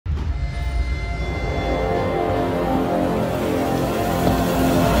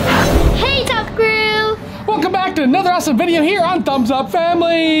to another awesome video here on Thumbs Up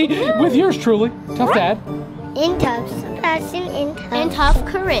Family with yours truly, Tuf Dad. And Tuf Sebastian and Tuf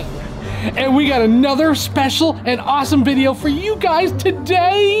Corinne. And we got another special and awesome video for you guys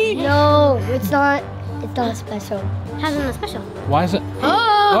today. No, it's not. It's not special. How's it not special? Why is it?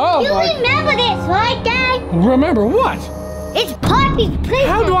 Oh, you remember this, right, Dad? Remember what? It's Poppy's Playtime.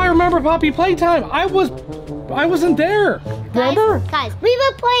 How do I remember Poppy Playtime? I wasn't there. Remember? Guys, we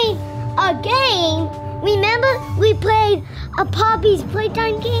were playing a game. Remember, we played a Poppy's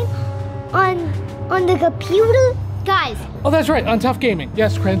Playtime game on the computer. Guys. Oh, that's right, on Tough Gaming.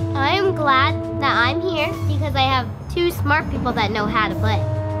 Yes, Corinne. I am glad that I'm here because I have two smart people that know how to play.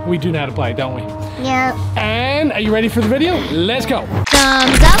 We do know how to play, don't we? Yeah. And are you ready for the video? Let's go.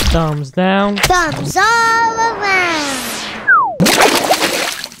 Thumbs up. Thumbs down. Thumbs all around.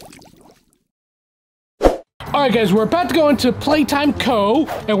 Alright guys, we're about to go into Playtime Co.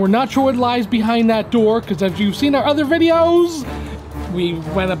 And we're not sure what lies behind that door because as you've seen our other videos, we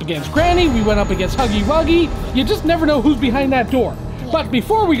went up against Granny, we went up against Huggy Wuggy. You just never know who's behind that door. But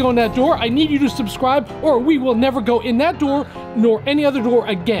before we go in that door, I need you to subscribe or we will never go in that door nor any other door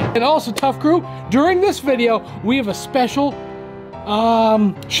again. And also, Tuf Crew, during this video, we have a special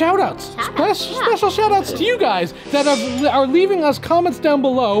shout-outs. Special shout-outs to you guys that are leaving us comments down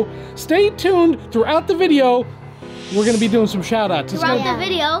below. Stay tuned throughout the video. We're going to be doing some shout-outs. Throughout the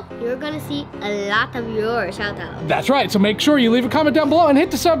video, you're going to see a lot of your shout-outs. That's right. So make sure you leave a comment down below and hit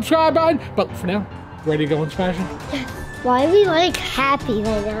the subscribe button. But for now, ready to go into fashion? Why are we like happy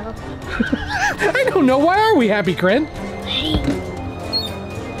right now? I don't know. Why are we happy, Corinne?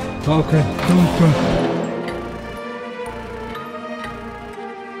 Okay.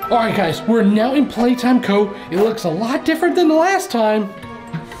 Alright guys, we're now in Playtime Co. It looks a lot different than the last time.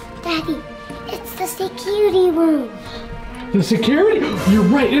 Daddy, it's the security room. The security? You're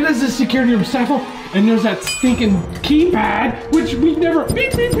right, it is the security room, Sappho. And there's that stinking keypad, which we never...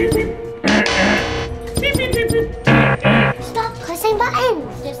 Beep, beep, beep, beep. Beep, beep, beep, beep. Stop pressing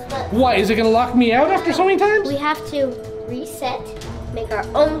buttons. Why, is it gonna lock me out after so many times? We have to reset, make our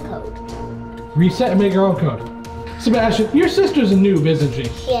own code. Reset and make our own code. Sebastian, your sister's a noob, isn't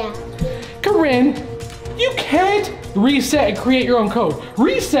she? Yeah. Corinne, you can't reset and create your own code.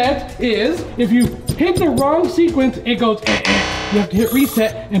 Reset is if you hit the wrong sequence, it goes You have to hit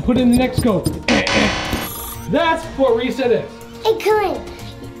reset and put in the next code. That's what reset is. Hey, Corinne,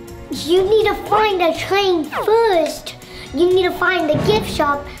 you need to find the train first. You need to find the gift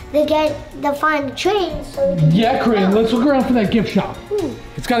shop to find the train. So yeah, Corinne, let's look around for that gift shop.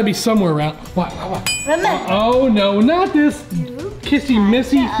 It's got to be somewhere around. What? Remember. Oh no, not this kissy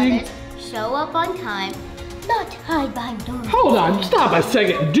missy thing. Show up on time. Not hide behind doors. Hold on, stop a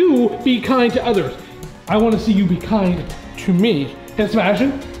second. Do be kind to others. I want to see you be kind to me. Hey,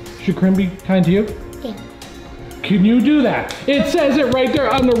 Sebastian, should Corinne be kind to you? Yeah. Can you do that? It says it right there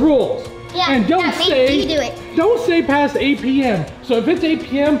on the rules. Yeah, and don't you do it. Don't say past 8 p.m. So if it's 8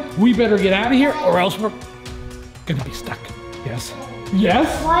 p.m., we better get out of here or else we're gonna be stuck. Yes? Yes?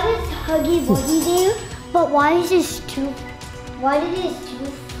 Why does Huggy Wuggy do? But why did his tooth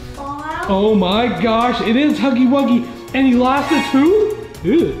fall out? Oh my gosh, it is Huggy Wuggy and he lost a tooth?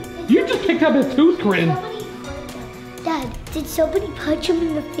 Ew. You just picked up his tooth, Corinne. Dad, did somebody punch him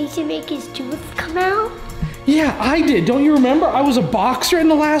in the face and make his tooth come out? Yeah, I did. Don't you remember? I was a boxer in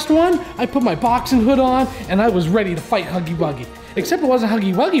the last one. I put my boxing hood on and I was ready to fight Huggy Wuggy. Except it wasn't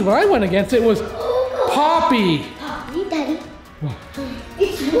Huggy Wuggy. When I went against it, it was Poppy. Poppy, Daddy. What?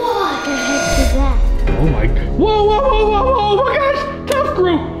 It's what the heck is that? Oh my god. Whoa, whoa, whoa, whoa, whoa. Oh my gosh. Tuf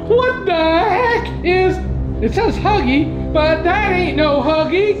Crew. What the heck is... It says Huggy, but that ain't no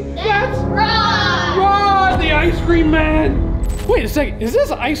Huggy. That's Rod. Rod, the ice cream man. Wait a second. Is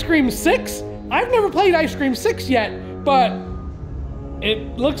this Ice Cream 6? I've never played Ice Cream 6 yet, but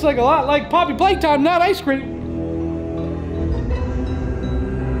it looks like a lot like Poppy Playtime, not ice cream.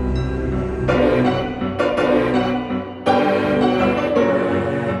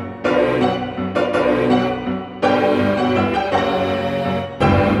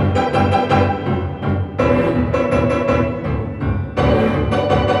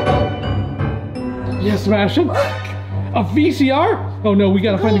 Yes, Sebastian? A VCR? Oh no, we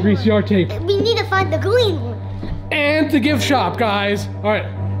gotta find the VCR tape. We need to find the green one. And the gift shop, guys. All right,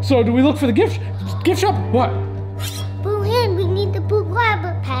 so do we look for the gift shop? What? Blue hand, we need the blue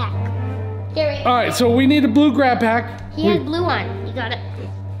grabber pack. Here it is. All right, so we need a blue grab pack. He had blue on. You got it.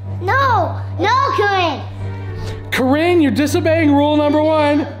 No, Corinne. Corinne, you're disobeying rule number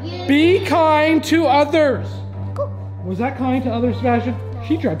 1. Be kind to others. Was that kind to others, Sebastian?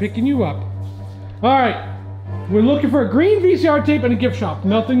 She tried picking you up. All right, we're looking for a green VCR tape and a gift shop.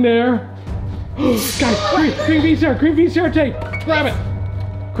 Nothing there. Guys, green VCR tape. Grab it.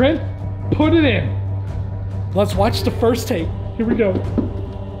 Corinne, put it in. Let's watch the first tape. Here we go.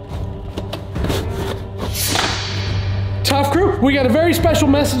 Tuf Crew, we got a very special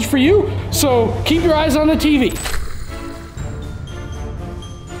message for you, so keep your eyes on the TV.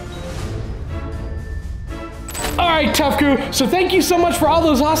 All right, Tuf Crew, so thank you so much for all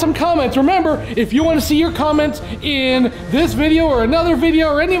those awesome comments. Remember, if you want to see your comments in this video or another video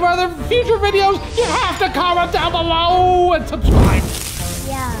or any of our other future videos, you have to comment down below and subscribe.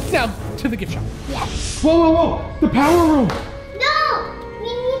 Yeah. Now, to the gift shop. Yes. Whoa, the power room. No, we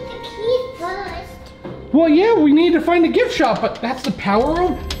need the keys first. Well, yeah, we need to find the gift shop, but that's the power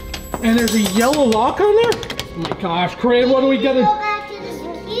room? And there's a yellow lock on there? Oh my gosh, Corinne, what do we gotta... Go back to the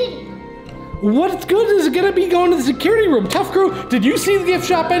security. What good is it gonna be going to the security room? Tuf Crew, did you see the gift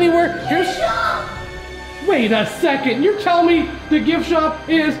shop anywhere? Gift shop. Wait a second, you're telling me the gift shop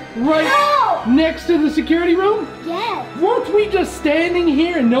is right next to the security room? Yes. Weren't we just standing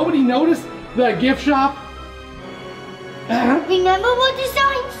here and nobody noticed the gift shop? Remember what the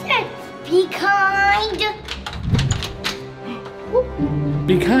sign said? Be kind.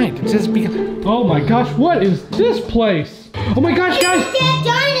 Be kind. It says be kind. Oh my gosh, what is this place? Oh my gosh, guys. It's a dead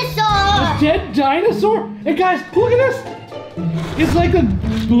dinosaur. A dead dinosaur? Hey guys, look at this. It's like a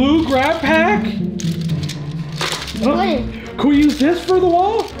blue grab pack. Can we use this for the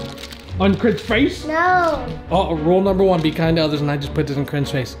wall? On Corinne's face? No. Oh, rule number 1, be kind to others, and I just put this in Corinne's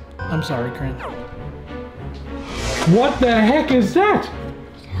face. I'm sorry, Corinne. What the heck is that?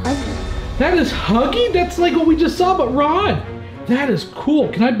 Huggy. That is Huggy? That's like what we just saw, but Rod. That is cool.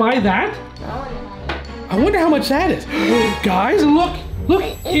 Can I buy that? I wonder how much that is. Guys, look,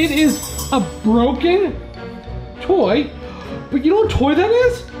 it is a broken toy. But you know what toy that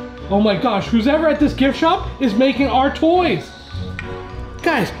is? Oh my gosh, who's ever at this gift shop is making our toys.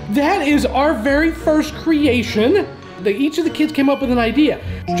 Guys, that is our very first creation. Each of the kids came up with an idea.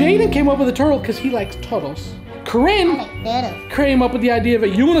 Jaden came up with a turtle because he likes turtles. Corinne came up with the idea of a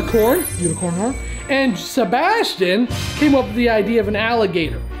unicorn horn, and Sebastian came up with the idea of an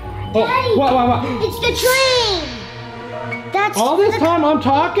alligator. Oh, Daddy, what? It's the train. That's all this time I'm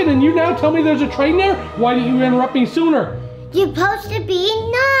talking and you now tell me there's a train there? Why didn't you interrupt me sooner? You're supposed to be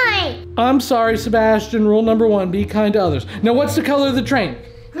nice. I'm sorry, Sebastian. Rule number 1, be kind to others. Now, what's the color of the train?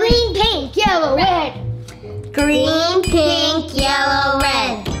 Green, pink, yellow, red. Green, pink, yellow,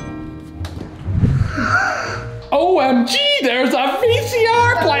 red. OMG, there's a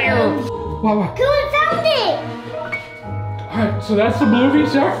VCR player! Wow. Go and found it. All right, so that's the blue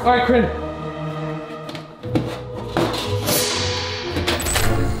VCR. All right, Corinne.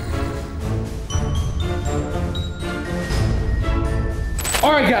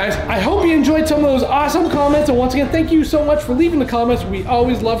 All right, guys, I hope you enjoyed some of those awesome comments. And once again, thank you so much for leaving the comments. We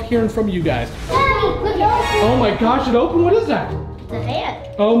always love hearing from you guys. Daddy, look open. Oh my gosh, it opened? What is that? It's a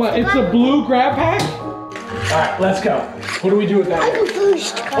hand. Oh my, it's a blue grab pack? All right, let's go. What do we do with that? I can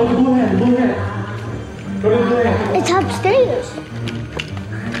push. Oh, the blue hand. What is the blue hand? It's upstairs.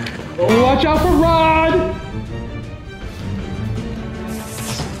 Oh, watch out for Rod!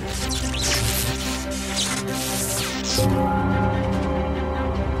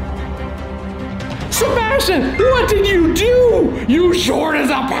 Sebastian, what did you do? You short as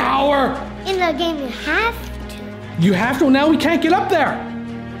a power! In the game, you have to. You have to? Now we can't get up there.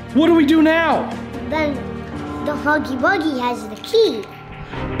 What do we do now? Then the Huggy Wuggy has the key.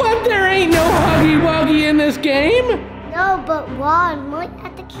 But there ain't no Huggy Wuggy in this game. No, but Ron might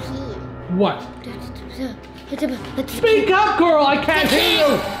have the key. What? Speak up, girl. I can't hear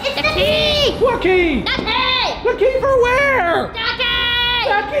you. It's the key! What key? The key! The key for where? The key!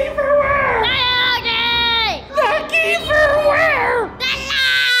 The key for where? The key for where? The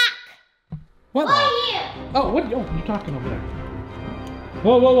lock! What? Right here! Oh, what? Oh, you're talking over there.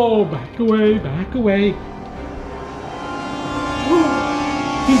 Whoa. Back away.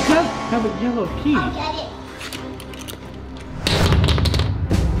 He does have a yellow key. I'll get it.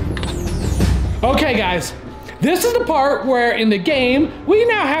 Okay, guys. This is the part where in the game, we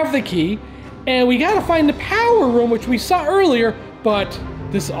now have the key, and we gotta find the power room, which we saw earlier, but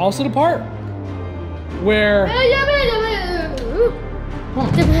this is also the part where...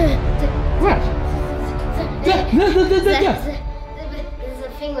 What? The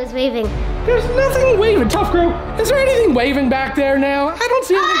thing was waving. There's nothing waving, Tuf Crew. Is there anything waving back there now? I don't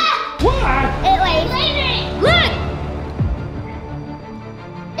see anything. What? It waved. Look!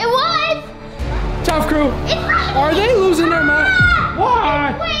 It was! Tuf Crew, are they losing their mind?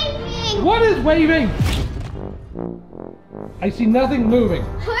 What? Waving! What is waving? I see nothing moving. It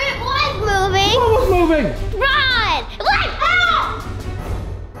was moving! What was moving? Rod! Look! Oh!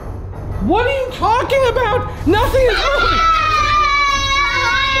 What are you talking about? Nothing is moving.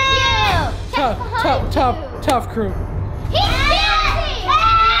 Tough crew. He's dancing!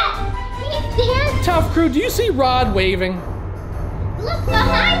 He's dancing! Tough crew, do you see Rod waving? Look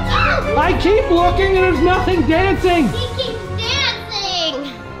behind you! I keep looking and there's nothing dancing. He keeps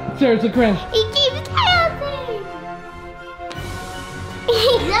dancing! Seriously, Grinch. He keeps dancing!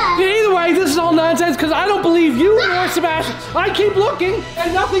 Either way, this is all nonsense because I don't believe you or Sebastian. I keep looking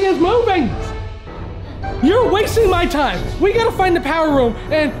and nothing is moving. You're wasting my time. We gotta find the power room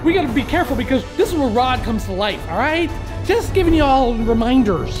and we gotta be careful because this is where Rod comes to life, all right? Just giving you all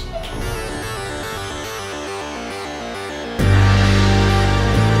reminders.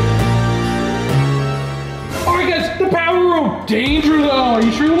 All right, guys, the power room. Danger though. Are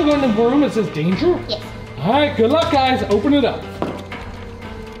you sure you wanna go in the room that says danger? Yes. All right, good luck, guys. Open it up.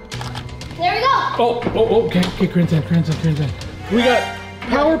 There we go! Okay, Grins in. We got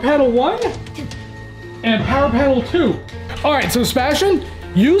power panel 1 and power panel 2. All right, so Sebastian,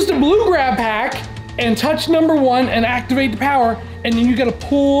 use the blue grab pack and touch number 1 and activate the power, and then you gotta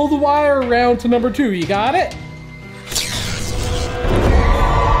pull the wire around to number 2. You got it?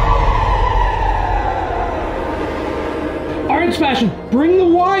 All right, Sebastian, bring the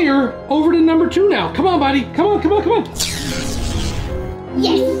wire over to number 2 now. Come on, buddy. Come on.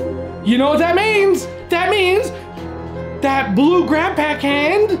 Yes! You know what that means? That means that blue grab pack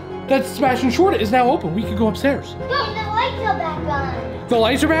hand that Sebastian shorted is now open. We can go upstairs. And the lights are back on. The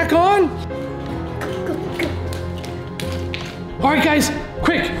lights are back on? All right, guys,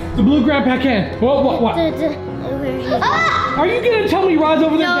 quick, the blue grab pack hand. What? Ah! Are you gonna tell me Rod's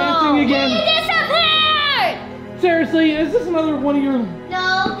over there dancing again? He disappeared! Seriously, is this another one of your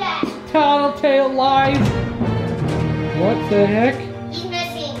No, Dad. telltale lies? What the heck? He's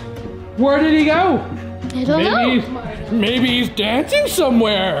missing. Where did he go? I don't know. Maybe he's dancing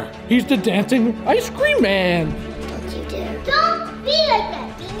somewhere. He's the dancing ice cream man. Don't you dare. Don't be like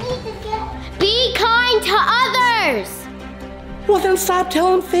that. You need to get... Be kind to others. Well, then stop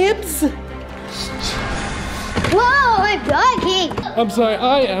telling fibs. Whoa, my doggy. I'm sorry,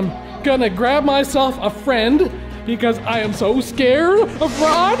 I am gonna grab myself a friend because I am so scared of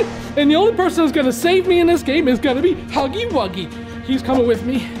Rod. And the only person who's gonna save me in this game is gonna be Huggy Wuggy. He's coming with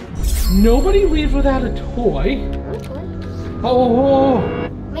me. Nobody leaves without a toy. Oh.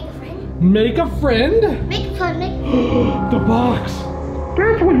 Make a friend. Make a friend? Make a friend. The box.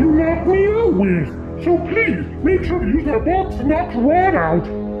 That's what you knocked me out with. So please, make sure to use that box to knock Rod out.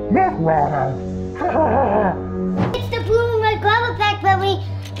 Knock Rod out. It's the blue and red grab pack, but we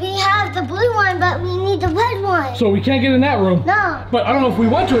have the blue one, but we need the red one. So we can't get in that room. No. But I don't know if we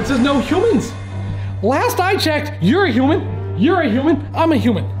want to. It says no humans. Last I checked, you're a human. You're a human. I'm a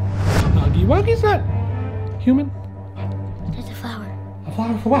human. Huggy Wuggy's not human. There's a flower. A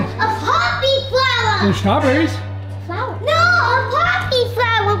flower for what? A poppy flower. There's strawberries. Flower. No, a poppy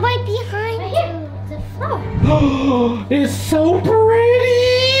flower right behind Right you. here. It's a flower. It's so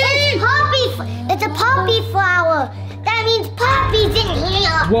pretty. It's a poppy flower. That means poppy's in here.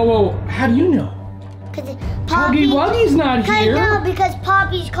 Whoa. How do you know? Because Huggy Wuggy's not here. No, because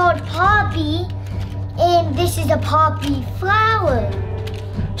poppy's called Poppy, and this is a poppy flower.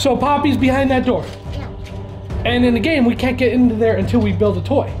 So Poppy's behind that door. Yeah. And in the game, we can't get into there until we build a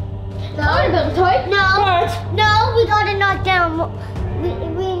toy. I want to build a toy. No, we gotta knock down.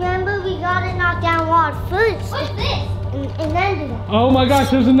 Remember, we gotta knock down Rod first, What's this? and then do that. Oh my gosh,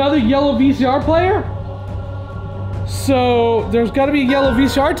 there's another yellow VCR player? So there's gotta be a yellow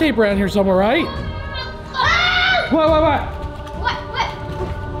VCR tape around here somewhere, right? Ah! What?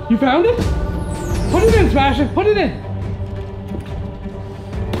 What? You found it? Put it in, Sebastian, put it in.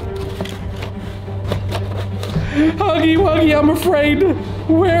 Huggy Wuggy, I'm afraid.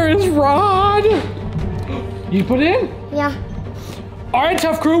 Where is Rod? You put it in? Yeah. All right,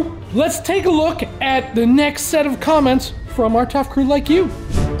 Tough Crew, let's take a look at the next set of comments from our Tough Crew like you.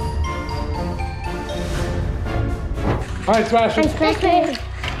 All right, Sebastian. I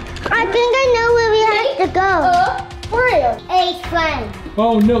think I know where we have to go. For real. A friend.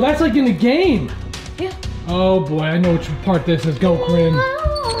 Oh no, that's like in the game. Yeah. Oh boy, I know which part this is. Go, Corinne. Ooh.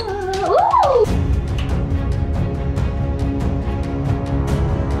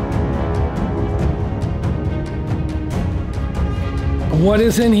 What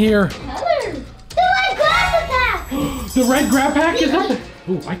is in here? Colors. The red grab pack. The red grab pack is up there.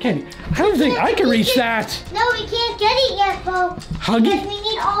 Ooh, I don't think I can reach that. No, we can't get it yet, Bo. Because Huggy, we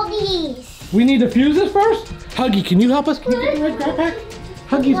need all these. we need to fuse this first? Huggy, can you help us? Can you get the red grab pack?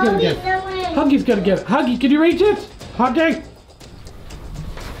 Huggy's gonna get it. Huggy's gonna get it. Huggy, can you reach it? Huggy.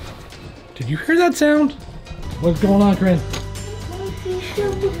 Did you hear that sound? What's going on, Corinne?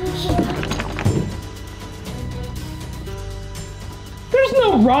 There's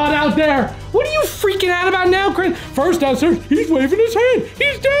no Rod out there. What are you freaking out about now, Corinne? First downstairs, he's waving his hand.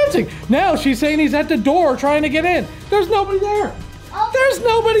 He's dancing. Now she's saying he's at the door trying to get in. There's nobody there. There's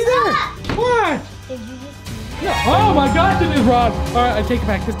nobody there. What? No. Oh my gosh, it is Rod. All right, I take it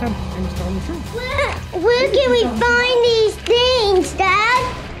back. This time, I'm just telling the truth. Where can we find these things,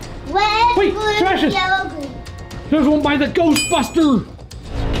 Dad? Red, Wait, blue, Sebastian. yellow, green. There's one by the Ghostbuster.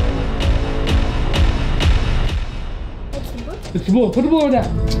 It's the blue. Put the blue down.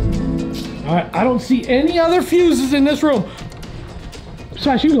 All right, I don't see any other fuses in this room.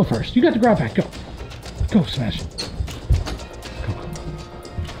 Smash, you go first. You got the grab pack. Go. Go, Smash. Go.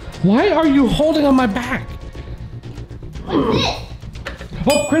 Why are you holding on my back? What's this?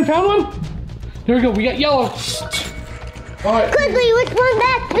 Oh, Corinne found one? There we go. We got yellow. All right. Quickly, which one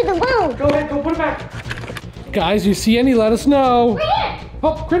back to the room? Go ahead. Go put it back. Guys, you see any, let us know. Right here.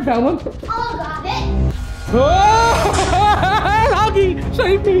 Oh, Corinne found one. Oh, got it. Oh, Huggy,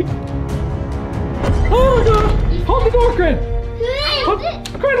 save me. Oh my gosh. Hold the door, Corinne.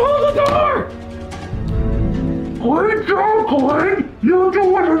 Corinne, hold the door. Great job, Corinne! You're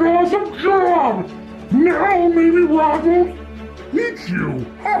doing an awesome job! Now maybe Rod will eat you!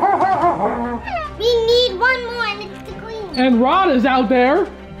 We need one more and it's the green. And Rod is out there.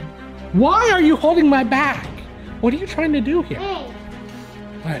 Why are you holding my back? What are you trying to do here? Hey.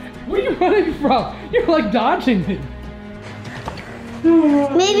 All right. Where are you running from? You're like dodging me.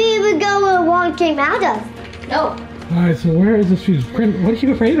 Maybe we would go where one came out of. No. All right, so where is this fuse? Corinne, what are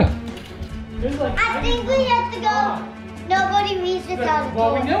you afraid of? I think we have to go. Nobody reads this out.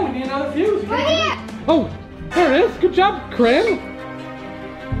 Well, we know we need another fuse. Right here. Oh, there it is. Good job, Corinne.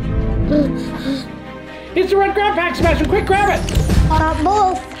 It's the red grab pack, Sebastian. Quick, grab it.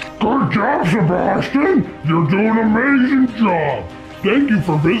 Both. Good job, Sebastian! You're doing an amazing job! Thank you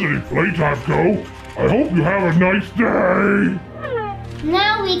for visiting Playtime Co. I hope you have a nice day!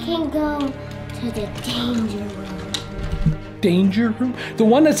 Now we can go to the danger room. Danger room? The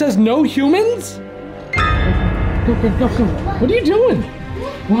one that says no humans? Go, go, go, go. What are you doing?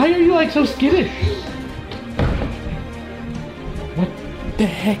 Why are you like so skittish? What the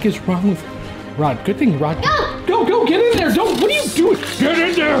heck is wrong with Rod? Good thing Rod. Go! Go, go, get in there! Don't. What are you doing? Get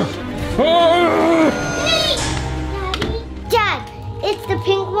in there! Ah! Dad, it's the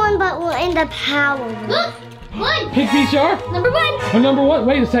pink one, but we're in the power room. Look! One! Pink VCR? Number one! Oh, number one?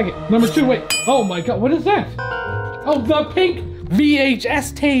 Wait a second. Number two, wait. Oh my god, what is that? Oh, the pink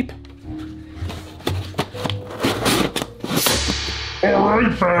VHS tape.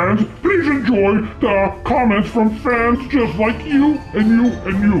 Alright fans, please enjoy the comments from fans just like you and you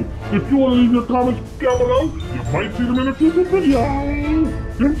and you. If you want to leave your comments down below, you might see them in a future video.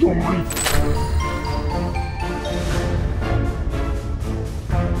 Enjoy!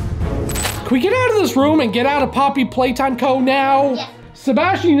 Can we get out of this room and get out of Poppy Playtime Co. now? Yeah.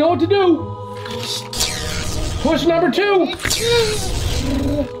 Sebastian, you know what to do. Push number two.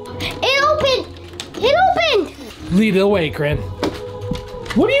 It opened! It opened! Lead the way, Corinne.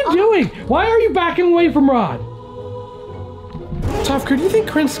 What are you doing? Why are you backing away from Rod? Tuf Crew, do you think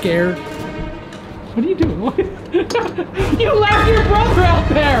Corinne's scared? What are you doing? You left your brother out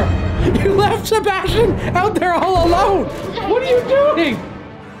there! You left Sebastian out there all alone! What are you doing?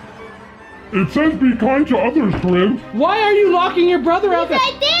 It says be kind to others, Corinne. Why are you locking your brother out there?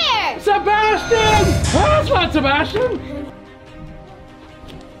 Right there! Sebastian! Oh, that's not Sebastian!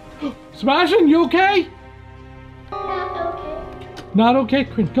 Sebastian, you okay? Not okay?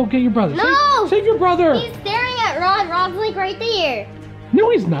 Corinne, go get your brother. No! Save your brother! He's staring at Rod. Rod's like right there. No,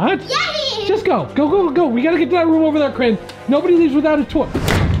 he's not. Yeah, he is! Just go. Go, go, go. We gotta get to that room over there, Corinne. Nobody leaves without a toy.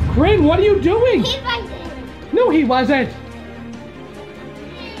 Corinne, what are you doing? He's right there. No, he wasn't.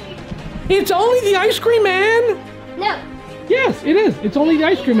 It's only the ice cream man. No. Yes, it is. It's only the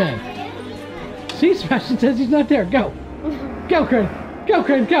ice cream man. See, Sebastian says he's not there. Go. Go, Corinne. Go,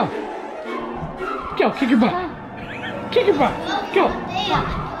 Corinne. Go. Go, kick your butt. Kick your butt. Go.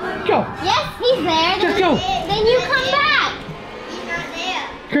 Go. Yes, he's there. Just go. Then you come back. He's not there.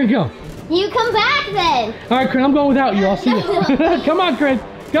 Corinne, go. You come back then. All right, Corinne, I'm going without you. I'll see you. Come on, Corinne.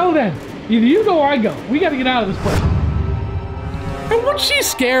 Go then. Either you go or I go. We got to get out of this place. And what's she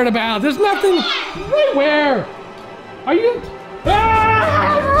scared about? There's nothing. Wait, where? Are you?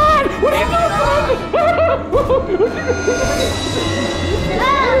 Ah! Run! What are you doing?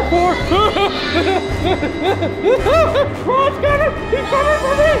 Ron's got him! He's coming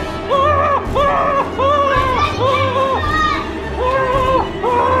for me!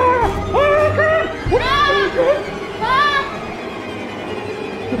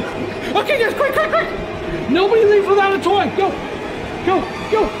 Okay, guys, quick, quick, quick! Nobody leaves without a toy. Go! Go,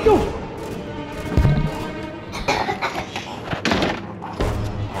 go, go.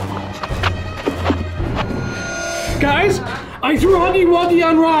 Guys, I threw Huggy Wuggy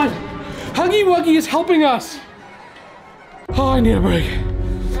on Rod. Huggy Wuggy is helping us. Oh, I need a break.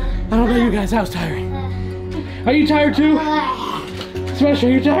 I don't know you guys, that was tiring. Are you tired too? Smash, are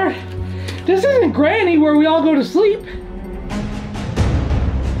you tired? This isn't Granny where we all go to sleep.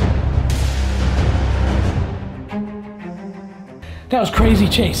 That was crazy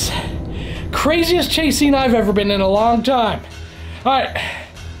chase. Craziest chase scene I've ever been in a long time. All right,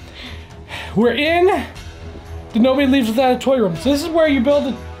 we're in the Nobody Leaves Without a Toy room. So this is where you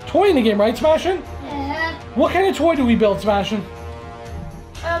build a toy in the game, right, Sebastian? What kind of toy do we build, Sebastian?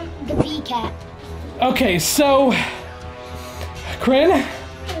 The bee cat. Okay, so, Corinne,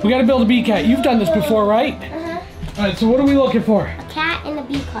 we gotta build a bee cat. You've done this before, right? All right, so what are we looking for? A cat and a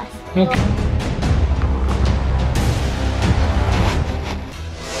bee cluster. Okay.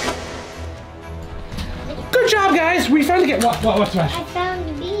 Good job, guys. We finally get what, Sebastian? I found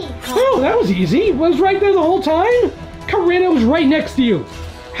the bee. Oh, that was easy. It was right there the whole time. Corinne, it was right next to you.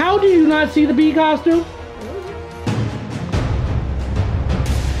 How do you not see the bee costume?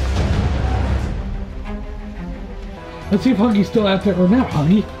 Let's see if Huggy's still out there or not,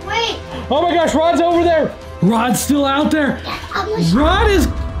 Huggy. Wait. Oh my gosh, Rod's over there. Rod's still out there. Rod is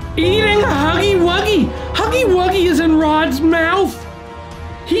eating Huggy Wuggy. Huggy Wuggy is in Rod's mouth.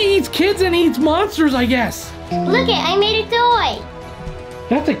 He eats kids and eats monsters, I guess. Look it, I made a toy.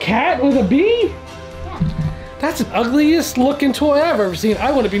 That's a cat with a bee? Yeah. That's the ugliest looking toy I've ever seen.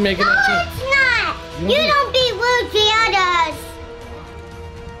 I want to be making that too. No, it's not. You don't be rude to others.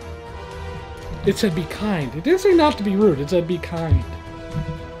 It said be kind. It didn't say not to be rude. It said be kind.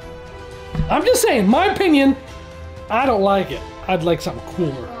 I'm just saying, my opinion, I don't like it. I'd like something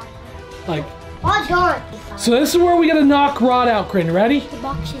cooler. Like, Rod's gone. so this is where we gotta knock Rod out, Corinne. Ready? The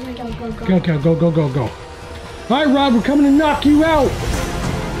box is go, go, go. Go, go, go, go, go, go. All right, Rod, we're coming to knock you out.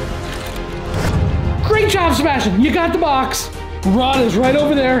 Great job, Sebastian. You got the box. Rod is right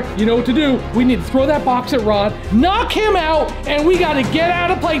over there. You know what to do. We need to throw that box at Rod, knock him out, and we gotta get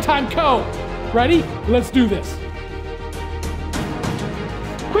out of Playtime Co. Ready? Let's do this.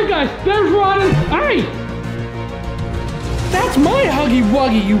 Quick, guys. There's Rod and... Hey! That's my Huggy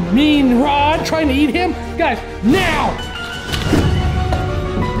Wuggy, you mean Rod, trying to eat him? Guys, now!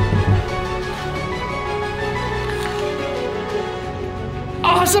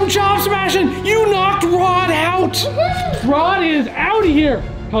 Awesome job, Sebastian! You knocked Rod out! Rod is out of here!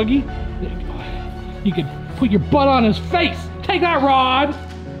 Huggy, you can put your butt on his face. Take that, Rod!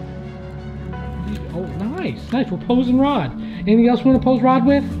 Oh, nice. Nice, we're posing Rod. Anything else you want to pose Rod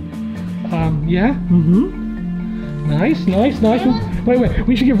with? Yeah? Mm-hmm. Nice, nice, nice. Wait,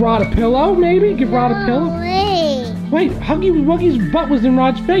 we should give Rod a pillow, maybe? Give Rod a pillow? Wait, Huggy Wuggy's butt was in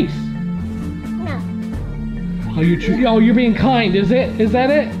Rod's face. No. Oh, you're being kind, is it? Is that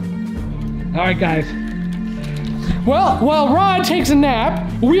it? All right, guys. Well, while Rod takes a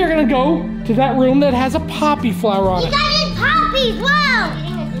nap, we are gonna go to that room that has a poppy flower on it. You got his poppies, wow!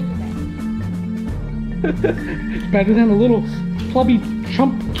 It's better than a little plumby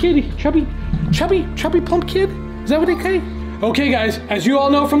chump kitty, chubby plump kid. Is that what they say? Okay, guys, as you all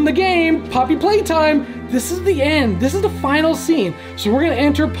know from the game, Poppy Playtime, this is the end. This is the final scene. So we're gonna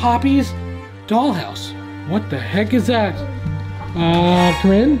enter Poppy's dollhouse. What the heck is that?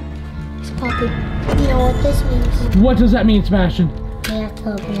 Corinne? It's Poppy. You know what this means? What does that mean, Sebastian? We have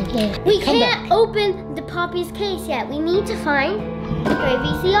to open the case. We can't open the Poppy's case yet. We need to find the gray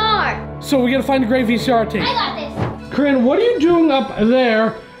VCR. So we gotta find the gray VCR tape. I got this. Corinne, what are you doing up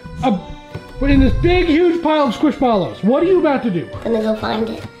there in this big, huge pile of squishmallows? What are you about to do? I'm gonna go find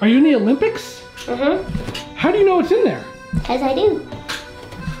it. Are you in the Olympics? How do you know it's in there? As I do.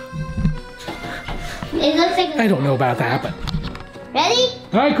 It looks like... I don't know about that, but... Ready?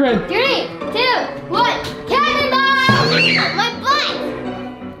 All right, Corinne. 3, 2, 1, cannonball! My butt!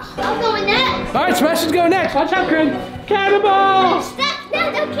 I'm going next. All right, Sebastian's going next. Watch out, Corinne. Cannonball! Stop! No,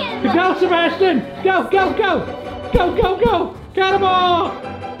 no cannonball. Go, Sebastian! Go, go, go! Go, go, go! Cannonball!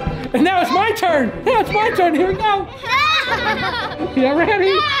 And now it's my turn! Now it's my turn! Here we go! Get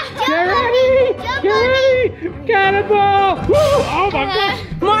ready! Get ready! Get ready! Cannonball! Woo! Oh my gosh!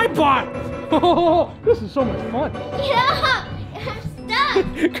 My butt! Oh, this is so much fun! Yeah, I'm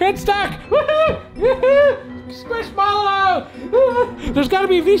stuck! Corinne's stuck! Squishmallow! There's gotta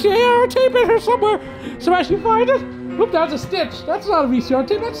be a VCR tape in here somewhere! Sebastian, find it! Look, that's a stitch. That's not a VCR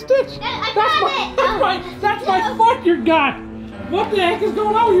tape, that's a stitch. That's my foot you got. What the heck is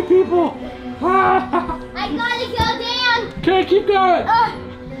going on with you people? I gotta go down. Okay, keep going.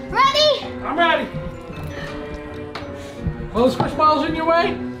 Ready? I'm ready. Oh, the squishball's in your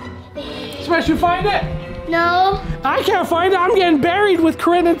way? Smash, you find it? No. I can't find it. I'm getting buried with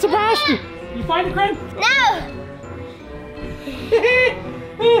Corinne and Sebastian. You find it, Corinne? No.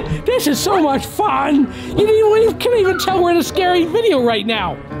 This is so much fun. You can't even tell we're in a scary video right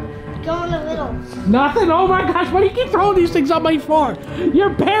now. Go in the middle. Nothing. Oh my gosh, why do you keep throwing these things on my floor?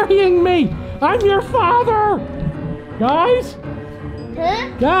 You're burying me. I'm your father. Guys? Huh?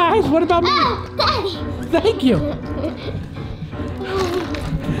 Guys, what about me? Oh, Daddy. Thank you.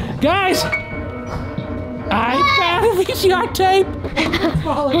 Guys, I found a VCR tape. It's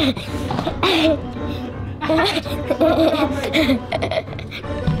falling.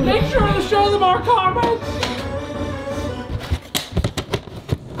 Make sure to show them our comments.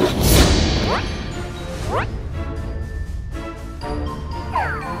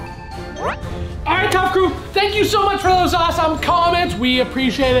 Alright, Tuf Crew, thank you so much for those awesome comments. We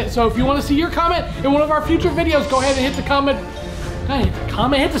appreciate it. So if you want to see your comment in one of our future videos, go ahead and hit the comment.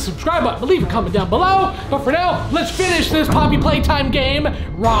 Hit the subscribe button, leave a comment down below. But for now, let's finish this Poppy Playtime game,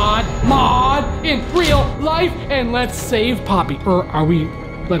 Rod Mod, in real life, and let's save Poppy. Or are we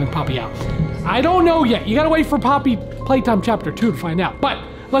letting Poppy out? I don't know yet. You gotta wait for Poppy Playtime Chapter 2 to find out. But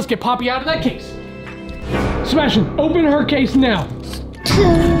let's get Poppy out of that case. Sebastian, open her case now.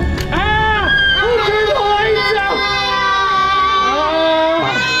 Ah! Turn the lights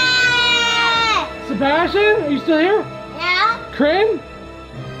out! Sebastian, are you still here? Yeah. Corinne?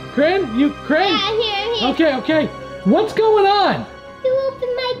 Corinne? Corinne? Yeah, I'm here. Okay. What's going on? You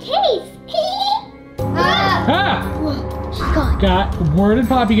opened my case. Ah! She's gone. Where did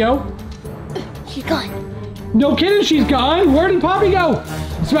Poppy go? She's gone. No kidding, she's gone. Where did Poppy go?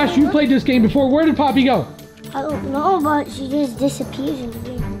 Sebastian, you played this game before. Where did Poppy go? I don't know, but she just disappears in the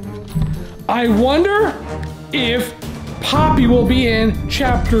game. I wonder if Poppy will be in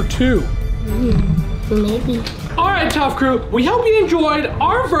Chapter 2. Maybe. Alright, Tuf Crew, we hope you enjoyed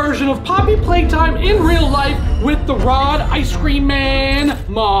our version of Poppy Playtime in real life with the Rod Ice Cream Man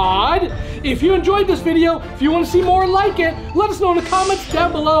mod. If you enjoyed this video, if you want to see more like it, let us know in the comments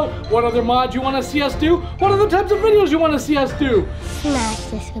down below what other mods you want to see us do, what other types of videos you want to see us do. Smash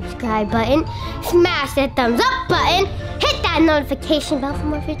the subscribe button, smash the thumbs up button, hit that notification bell for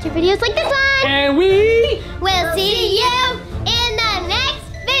more future videos like this one. And we We'll see you in the next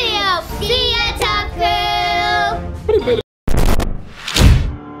video. See ya, Tuf Crew.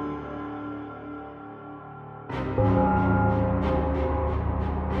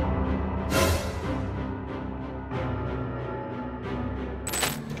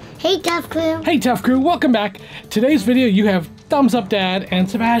 Hey, Tuf Crew. Hey Tuf Crew, welcome back. Today's video you have Thumbs Up Dad and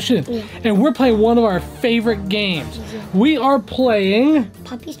Sebastian. Yeah. And we're playing one of our favorite games. Yeah. We are playing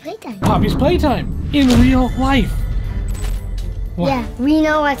Poppy's Playtime. Poppy's Playtime in real life. What? Yeah, we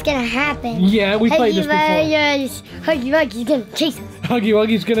know what's gonna happen. Yeah, we played this before. Huggy Wuggy's gonna chase us. Huggy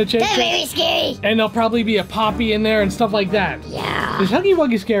Wuggy's gonna chase That's us. very scary. And there'll probably be a Poppy in there and stuff like that. Yeah. Is Huggy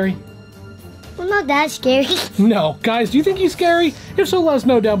Wuggy scary? Well, not that scary. No. Guys, do you think he's scary? If so, let us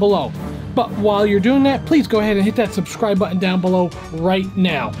know down below. But while you're doing that, please go ahead and hit that subscribe button down below right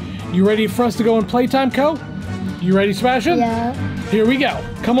now. You ready for us to go in Playtime Co? You ready, Sebastian? Yeah. Here we go.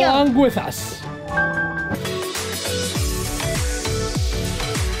 Come along with us.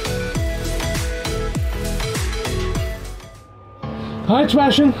 All right,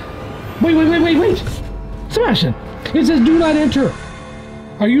 Sebastian. Wait. Sebastian, it says do not enter.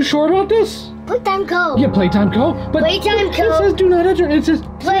 Are you sure about this? Playtime Co. Yeah, Playtime Co. But Playtime Co. It says do not enter. It says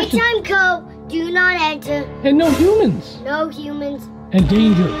Playtime Co. Do not enter. and no humans. No humans. And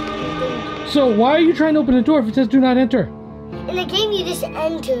danger. So why are you trying to open the door if it says do not enter? In the game, you just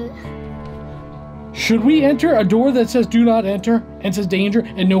enter. Should we enter a door that says do not enter and says danger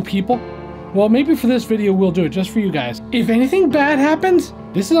and no people? Well, maybe for this video we'll do it just for you guys. If anything bad happens,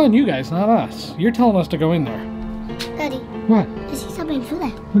 this is on you guys, not us. You're telling us to go in there. Daddy, What? I see something through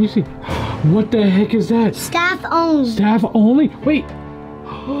that. What do you see? What the heck is that? Staff owned. Staff only? Wait.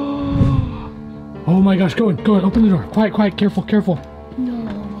 Oh my gosh, go in, open the door. Quiet, careful. No.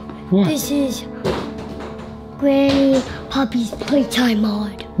 What? This is Granny Poppy's Playtime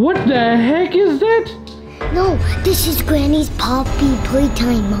mod. What the heck is that? No, this is Granny's Poppy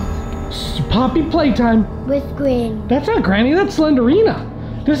Playtime mod. Poppy Playtime. With Granny. That's not Granny, that's Slenderina.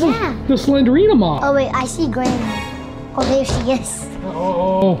 This Yeah. is the Slenderina mod. Oh wait, I see Granny. Oh, there she is.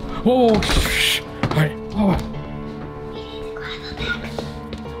 Oh, whoa. Shh. All right. Oh.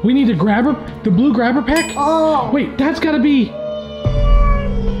 We need to grab her? The blue grabber pack? Oh. Wait, that's gotta be...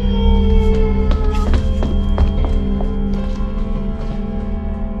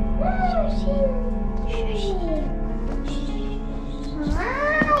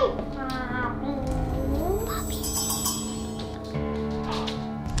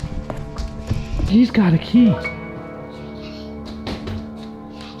 He's got a key. Are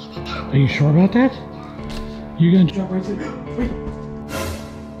you sure about that? You're gonna jump right in. Wait.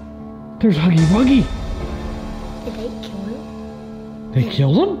 There's Huggy Wuggy. Did they kill him? They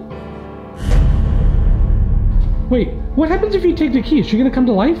killed him? Wait, what happens if you take the key? Is she gonna come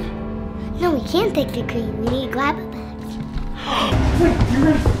to life? No, we can't take the key. We need grabber bags. Wait, you're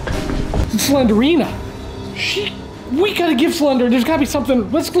right. Slenderina. We gotta give Slender. There's gotta be something.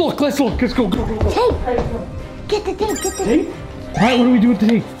 Let's look. Let's go. Tape! Get the tape, get the tape. Tape? Alright, what do we do with the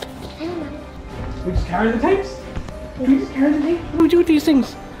tape? I don't know. We just carry the tapes? Do we just carry the tape? What do we do with these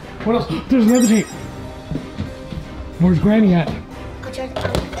things? What else? There's another tape. Where's Granny at? I'll try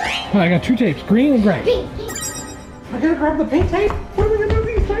to Oh, I got 2 tapes, green and gray. Pink. I gotta grab the pink tape? What are we gonna do with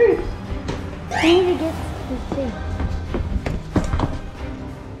these tapes? I need to get this thing.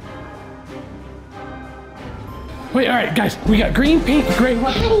 Wait, alright, guys. We got green, pink, gray.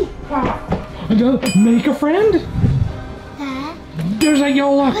 What? Daddy. Make a friend? Dad. There's a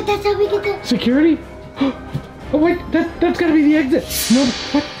Yola. But that's how we get the... Security? Oh wait, that's gotta be the exit. No,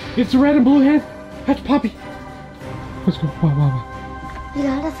 what? It's the red and blue head. That's Poppy. Let's go. Wow. We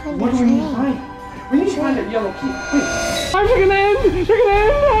gotta find What the do we need to train. find? We need to find that yellow key. Wait. I'm gonna end!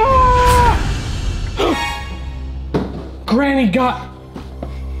 Ah! Granny got...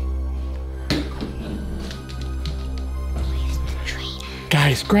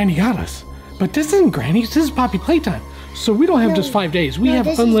 Guys, Granny got us. But this isn't Granny's, this is Poppy Playtime. So we don't have just 5 days. We have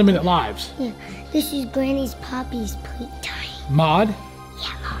this unlimited lives. Yeah, this is Granny's Poppy's playtime. Mod? Yeah,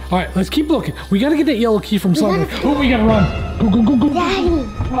 Mom. All right, let's keep looking. We gotta get that yellow key from Slender. gotta- Oh, we gotta run. Go. Daddy.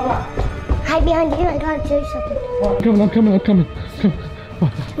 Hide behind you. I gotta tell you something. I'm coming. Come.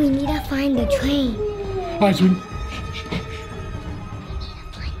 We need to find the train. All right, so we...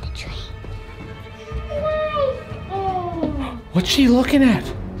 Find the train. What's she looking at?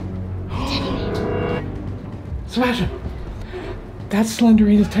 Sebastian, that's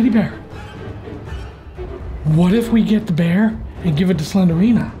Slenderina's teddy bear. What if we get the bear and give it to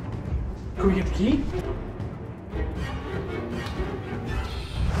Slenderina? Can we get the key?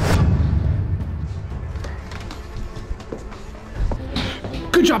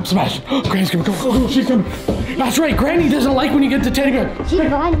 Good job, Sebastian. Granny's coming. Go. She's coming. That's right. Granny doesn't like when you get the teddy bear. She's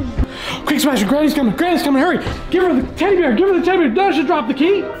running. Quick, Sebastian. Granny's coming. Hurry. Give her the teddy bear. No, she'll drop the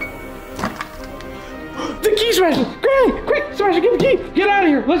key. The key, Sebastian. Granny, quick, Sebastian, get the key. Get out of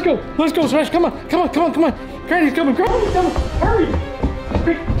here. Let's go, Sebastian. Come on. Granny's coming. Hurry.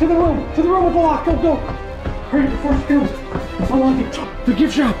 Quick, to the room with the lock. Go. Hurry before she comes. Unlock it. The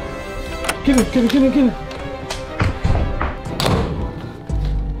gift shop. Get it.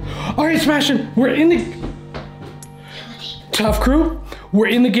 All right, Sebastian, we're in the... Tuf Crew, we're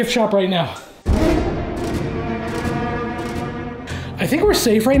in the gift shop right now. I think we're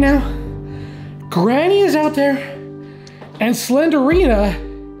safe right now. Granny is out there, and Slenderina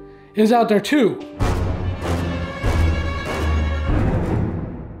is out there too.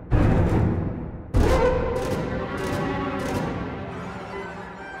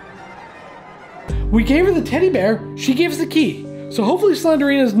 We gave her the teddy bear, she gave us the key. So hopefully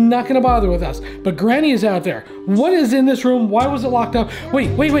Slenderina is not gonna bother with us. But Granny is out there. What is in this room? Why was it locked up? Wait.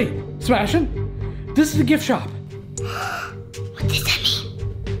 Sebastian, this is the gift shop. What does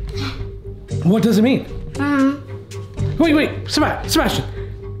that mean? What does it mean? Wait, Sebastian.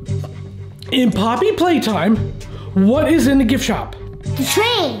 In Poppy Playtime, what is in the gift shop? The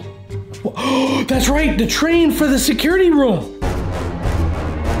train. Oh, that's right, the train for the security room.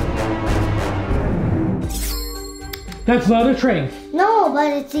 That's not a train. No,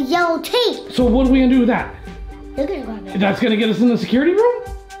 but it's a yellow tape. So what are we gonna do with that? You're gonna grab it. That's gonna get us in the security room?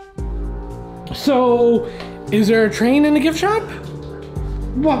 So, is there a train in the gift shop?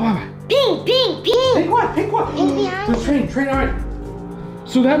 What? Pink. Pink what? Pink behind. There's train, all right.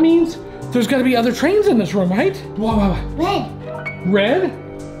 So that means there's gotta be other trains in this room, right? Red?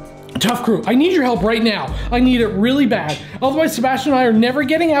 Tuf Crew, I need your help right now. I need it really bad. Otherwise, Sebastian and I are never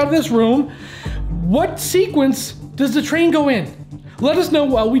getting out of this room. What sequence does the train go in? Let us know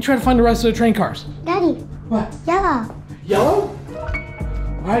while we try to find the rest of the train cars. Daddy. What? Yellow. Yellow?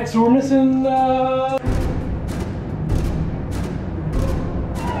 All right, so we're missing,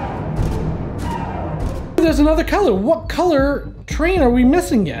 There's another color. What color train are we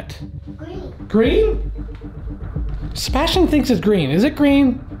missing yet? Green? Sebastian thinks it's green. Is it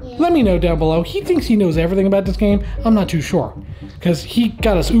green? Yeah. Let me know down below. He thinks he knows everything about this game. I'm not too sure. Because he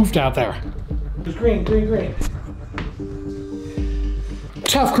got us oofed out there. It's green.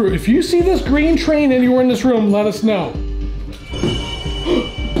 Tuf Crew, if you see this green train anywhere in this room, let us know.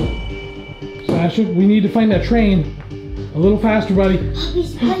 Sebastian, we need to find that train a little faster, buddy.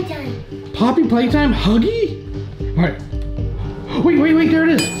 Poppy's playtime. Poppy Playtime Huggy? All right. Wait, there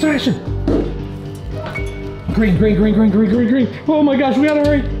it is. Sebastian. Green. Oh my gosh, we gotta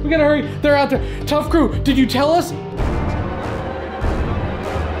hurry. They're out there. Tuf Crew, did you tell us?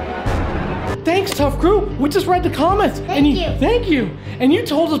 Thanks, Tuf Crew. We just read the comments. Thank you. Thank you. And you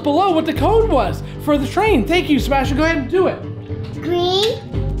told us below what the code was for the train. Thank you, Sebastian. Go ahead and do it.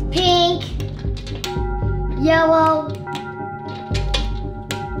 Green, pink, yellow,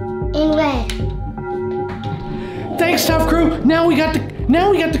 and red. Thanks, Tuf Crew. Now we got the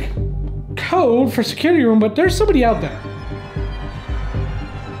code for security room, but there's somebody out there.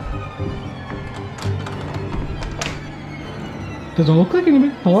 Doesn't look like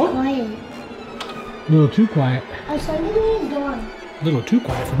anybody. Hello? Quiet. A little too quiet. Slenderina's gone. A little too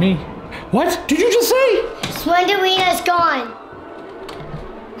quiet for me. What did you just say? Slenderina's gone.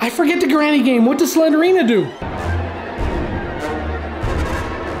 I forget the granny game. What does Slenderina do?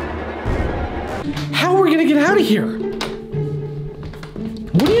 How are we gonna get out of here?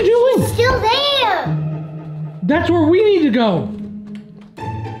 What are you doing? Still there. That's where we need to go.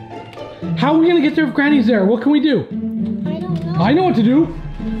 How are we gonna get there if Granny's there? What can we do? I don't know. I know what to do.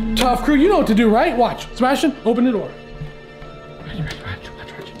 Tuf Crew, you know what to do, right? Watch. Sebastian, open the door. Ready. Ready?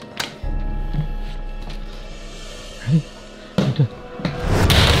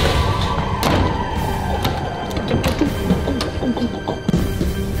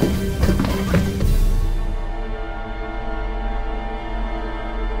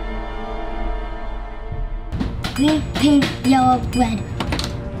 Green, pink, yellow, red.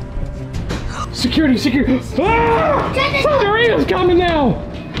 Security! Ah! Slenderina's coming now!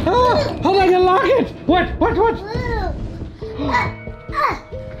 Ah! Hold on, I gotta lock it! What?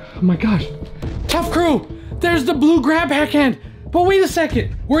 Oh my gosh. Tuf Crew, there's the blue grab pack hand. But wait a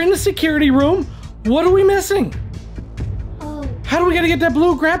second, we're in the security room. What are we missing? Oh, How do we gotta get that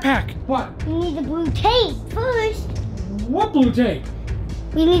blue grab pack? What? we need the blue tape first. What blue tape?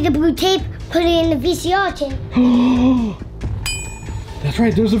 We need the blue tape, put it in the VCR tape. That's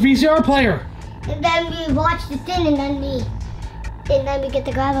right, there's a VCR player. And then we watch the thing and then we get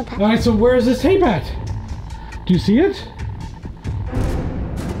the grabber pack. All right, so where is this tape at? Do you see it?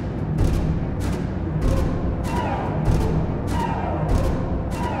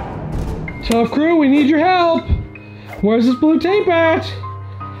 Tuf Crew, we need your help. Where's this blue tape at?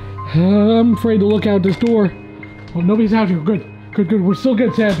 I'm afraid to look out this door. Well, nobody's out here. Good. We're still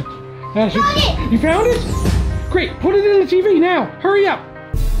good, Seb. Found it! You found it? Great. Put it in the TV now. Hurry up.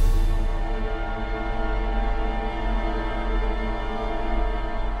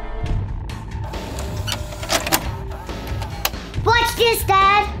 Watch this,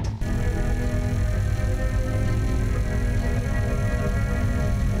 Dad.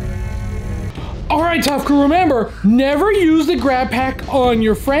 All right, Tuf Crew, remember, never use the grab pack on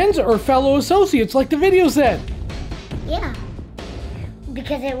your friends or fellow associates like the video said. Yeah.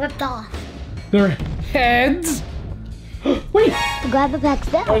 Because it ripped off. Their heads. Wait. The grabber pack's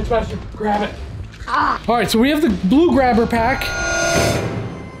there. All right, Sebastian, grab it. All right, so we have the blue grabber pack.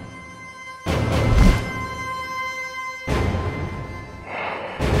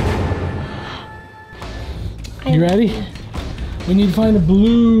 You ready? We need to find the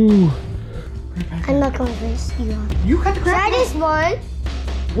blue. I'm not going first. You are. You got the grab Try pack. this one.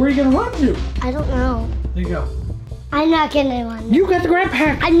 Where are you gonna run to? I don't know. There you go. I'm not gonna want it. You got the grab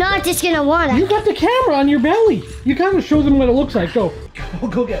pack. I'm not just gonna want You it. got the camera on your belly. You gotta show them what it looks like. Go.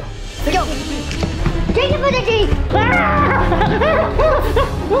 Go get it. Go. Take it for the team.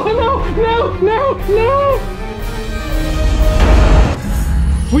 Oh no.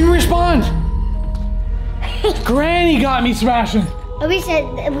 We respond. Granny got me, Sebastian. At least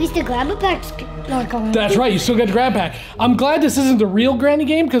the grabber pack's not going. That's right, you still got the grab pack. I'm glad this isn't the real Granny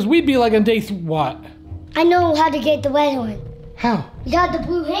game, because we'd be like on day what? I know how to get the red one. How? You got the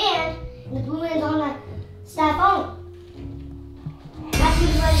blue hand, and the blue hand's on the staff phone. That's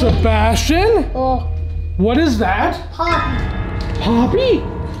who's right. Sebastian? Oh, What is that? Poppy. Poppy?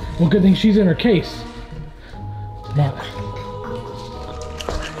 Well, good thing she's in her case. Now.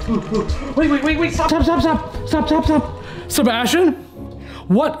 Wait, stop. Sebastian?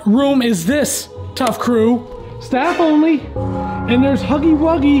 What room is this, Tuf Crew? Staff only. And there's Huggy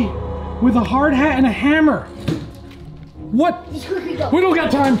Wuggy with a hard hat and a hammer. What? Just quickly go. We don't got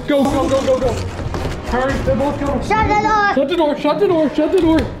time. Go. Hurry, they're both coming. Shut the door. Shut the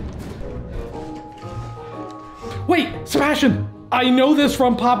door. Wait, Sebastian, I know this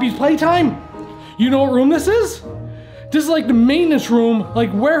from Poppy's Playtime. You know what room this is? This is like the maintenance room,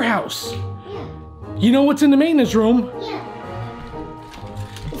 like warehouse. Yeah. You know what's in the maintenance room? Yeah.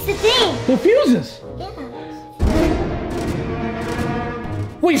 It's the thing. The fuses. Yeah.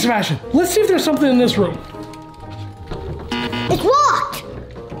 Wait, Sebastian, let's see if there's something in this room. It's locked.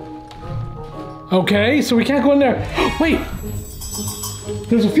 Okay, so we can't go in there. Wait,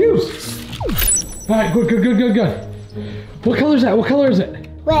 there's a fuse. All right, good. What color is that? What color is it?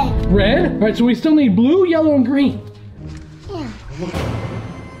 Red. Red? All right, so we still need blue, yellow, and green. Yeah.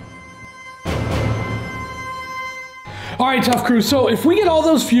 All right, Tuf Crew, so if we get all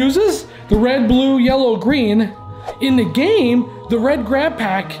those fuses, the red, blue, yellow, green, in the game, the red grab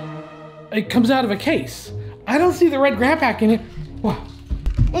pack, it comes out of a case. I don't see the red grab pack in it. Wow.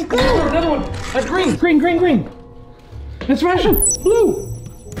 It's green. Another one. That's green. And Sebastian, blue.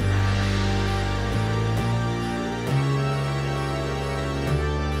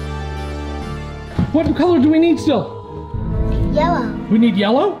 What color do we need still? Yellow. We need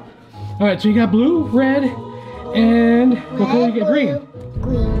yellow? All right, so you got blue, red, and what color you get? Green.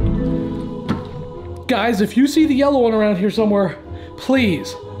 Green. Guys, if you see the yellow one around here somewhere,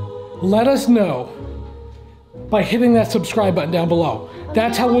 please let us know by hitting that subscribe button down below.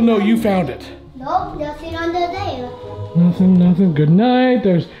 That's how we'll know you found it. Nope, nothing under there. Nothing. Good night.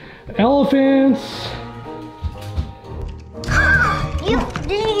 There's elephants. You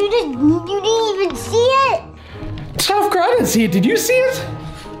didn't even see it? Tuf Crew, I didn't see it. Did you see it?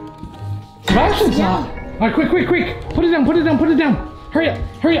 Sebastian saw it. All right, quick. Put it down. Hurry up.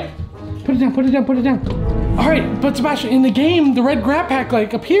 Put it down. All right, but Sebastian, in the game, the red grab pack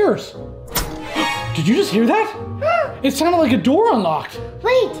like appears. Did you just hear that? It sounded like a door unlocked.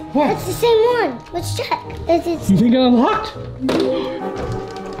 Wait, What? that's the same one. Let's check. You think it unlocked?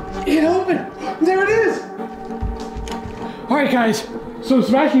 It opened. There it is. All right, guys. So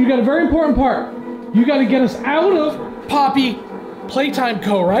Sebastian, you got a very important part. You got to get us out of Poppy Playtime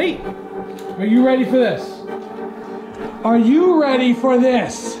Co., right? Are you ready for this? Are you ready for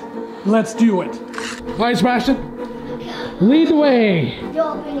this? Let's do it. All right, Sebastian. Lead the way. You're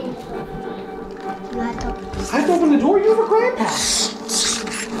opening. I have to open the door. You have a grab pack.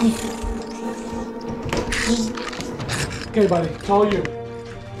 Okay, buddy. It's all you.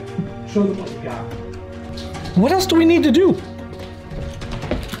 Show them what you got. What else do we need to do?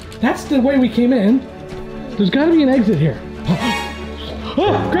 That's the way we came in. There's got to be an exit here.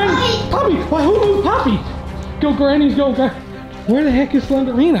 Oh, Granny! Poppy! Why, who moved Poppy? Go, Granny's, go. Where the heck is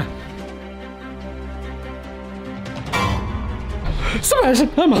Slenderina? Sebastian,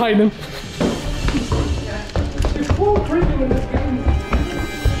 I'm hiding him. There's full drinking in this game.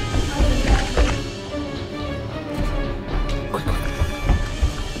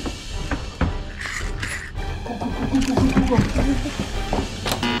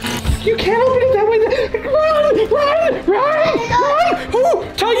 You can't open it that way. Run! Who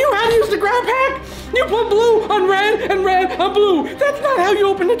tell you how to use the grab pack? You put blue on red and red on blue. That's not how you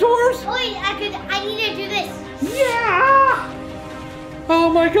open the doors. Wait, I need to do this. Yeah! Oh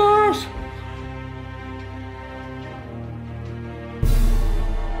my gosh!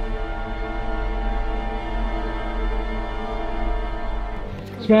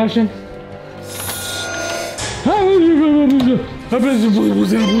 Sebastian?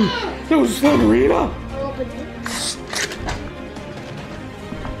 That was Slenderina!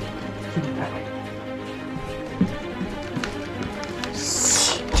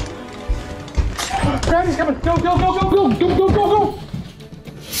 Granny's coming! Go!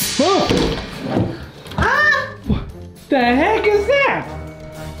 What the heck is that?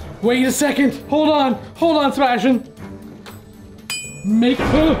 Wait a second. Hold on, Sebastian. Make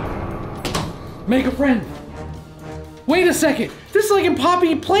a friend. Wait a second. This is like in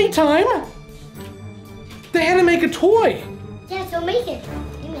Poppy Playtime. They had to make a toy. Yeah, so make it.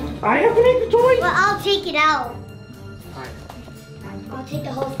 You make it. I have to make the toy? Well, I'll take it out. I'll take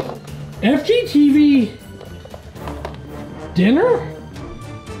the whole thing. FGTV dinner?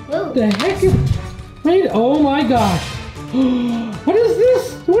 Whoa. The heck is... Wait, oh my gosh. What is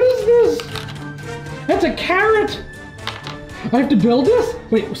this? That's a carrot. I have to build this?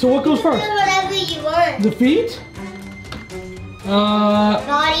 Wait, so what goes first? Do whatever you want. The feet?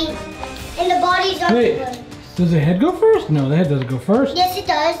 Body. And the body's up. Wait, does the head go first? No, the head doesn't go first. Yes, it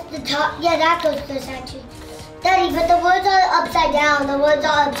does. The top, yeah, that goes first actually. Daddy, but the words are upside down. The words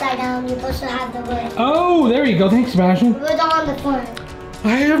are upside down. You're supposed to have the word. Oh, there you go. Thanks, Sebastian. The words are on the front.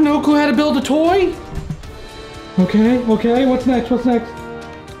 I have no clue how to build a toy. Okay. What's next?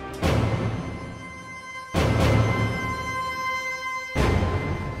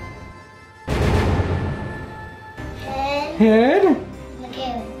 Head.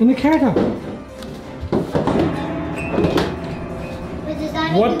 And the carrot.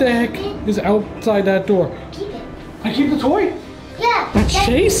 What the heck is outside that door? Keep it. I keep the toy? Yeah. That's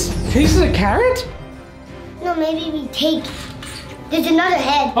Chase? Chase is a carrot? No, maybe we take it. There's another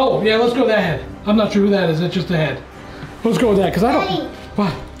head. Oh, yeah, let's go with that head. I'm not sure who that is. It's just a head. Let's go with that, because I don't... Daddy.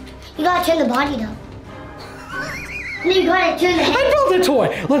 What? You gotta turn the body though. No, you gotta turn the head. I built a toy.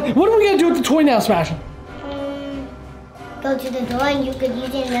 What are we going to do with the toy now, Sebastian? Go to the door and you could use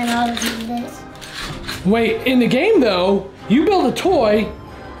it and then I'll do this. Wait, in the game, though, you build a toy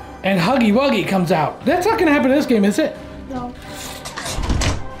and Huggy Wuggy comes out. That's not going to happen in this game, is it? No.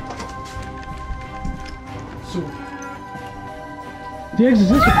 So, the exit is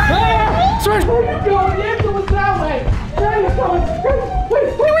this way. Ah! Sorry, where are you going? The exit was that way. Where are you going? Wait.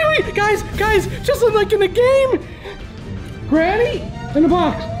 Guys, just like in the game. Granny, in the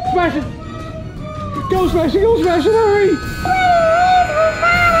box. Smash it. Go, Smash it, hurry.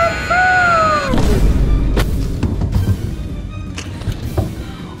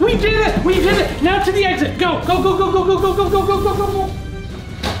 We did it. Now to the exit. Go.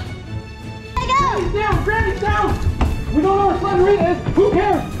 Granny's down. We don't know where Slenderina is. Who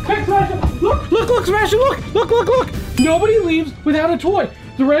cares? Quick, Smash it. Look, Smash it. Look. Nobody leaves without a toy.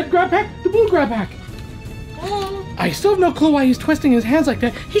 The red grab pack, the blue grab pack. I still have no clue why he's twisting his hands like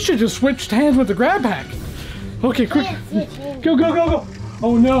that. He should just switched hands with the grab pack. Okay, quick. Go.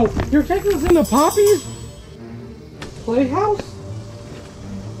 Oh no, you're taking us into Poppy's playhouse?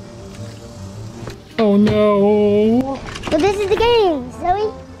 Oh no. Well, this is the game,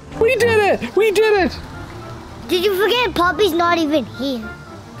 Zoe. We did it. Did you forget Poppy's not even here?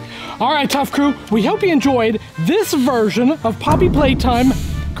 All right, Tuf Crew, we hope you enjoyed this version of Poppy Playtime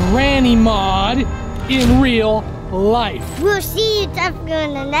Granny Mod in real life. We'll see you, Tuf Crew,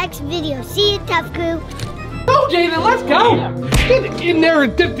 in the next video. See you, Tuf Crew. Go, Jaden, let's go. Get in there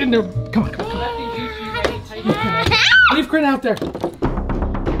and dip in there. Come on. Leave Grin out there.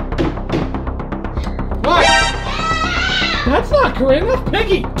 What? That's not Grin, that's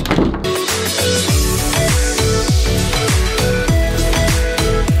Piggy.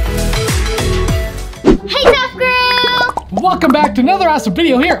 Hey, Tuf Crew! Welcome back to another awesome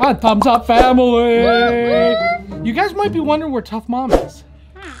video here on Thumbs Up Family. You guys might be wondering where Tuf Mom is.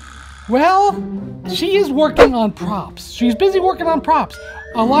 Well, she is working on props. She's busy working on props.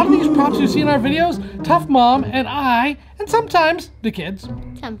 A lot of these props you see in our videos, Tuf Mom and I, and sometimes the kids,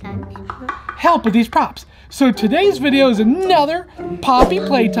 help with these props. So today's video is another Poppy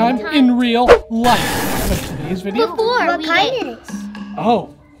Playtime in real life. But today's video...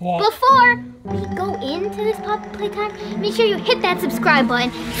 Before we go into this Poppy Playtime, make sure you hit that subscribe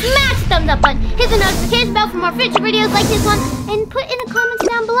button, smash the thumbs up button, hit the notification bell for more future videos like this one, and put in the comments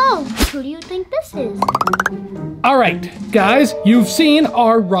down below, who do you think this is? All right, guys, you've seen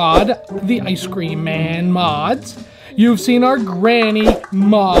our Rod, the Ice Cream Man mods. You've seen our Granny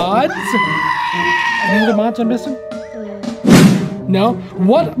mods. Any other mods I'm missing? No?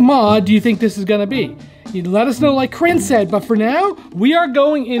 What mod do you think this is gonna be? You let us know like Corinne said, but for now, we are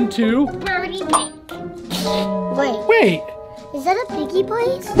going into... Birdie Bank. Wait. Is that a Piggy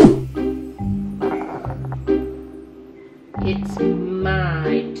place? It's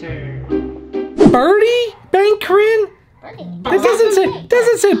my turn. Birdie Bank, Corinne? That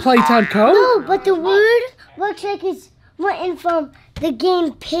doesn't say Playtime Co. No, but the word looks like it's written from the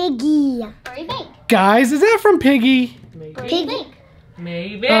game Piggy. Birdie Bank. Guys, is that from Piggy? Piggy.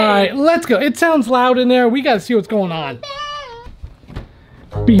 Maybe. All right, let's go. It sounds loud in there. We got to see what's going on.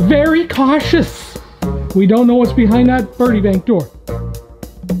 Be very cautious. We don't know what's behind that Birdie Bank door.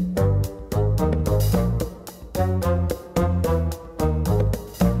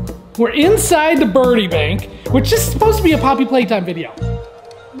 We're inside the Birdie Bank, which is supposed to be a Poppy Playtime video.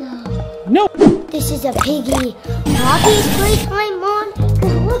 No. This is a Piggy Poppy's Playtime mod.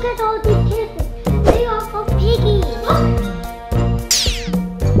 Cause look at all these kids. They are from Piggy.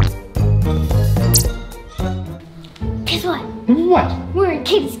 Guess what? What? We're in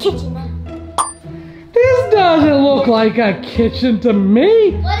Kitty's kitchen now. This doesn't look like a kitchen to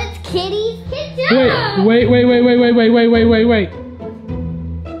me. But it's Kitty's kitchen. Wait.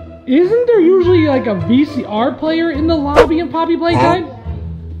 Isn't there usually like a VCR player in the lobby in Poppy Playtime?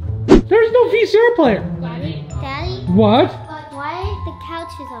 There's no VCR player. Daddy? What? Why are the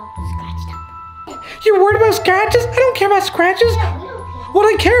couches all scratched up? You're worried about scratches? I don't care about scratches. What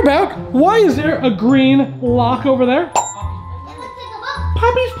I care about, why is there a green lock over there?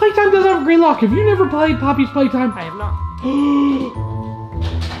 Poppy's Playtime doesn't have a green lock. Have you never played Poppy's Playtime? I have not.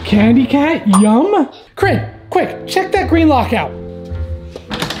 Candy Cat, yum. Corinne, quick, check that green lock out.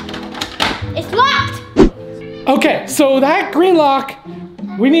 It's locked! Okay, so that green lock,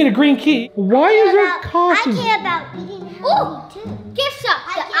 we need a green key. Why is there caution? I care about eating. Ooh, gift shop,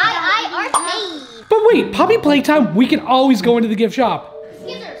 the II arcade. But wait, Poppy Playtime, we can always go into the gift shop.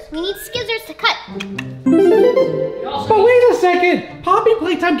 Scissors, we need scissors to cut. But wait a second! Poppy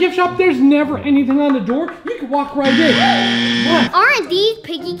Playtime gift shop, there's never anything on the door. You can walk right in. What? Aren't these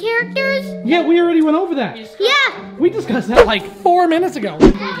Piggy characters? Yeah, we already went over that. Yeah. We discussed that like 4 minutes ago.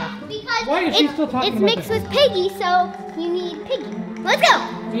 Because Why is she still talking it's about mixed that? with Piggy, so you need Piggy. Let's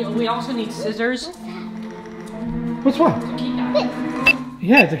go. We also need scissors. What's what?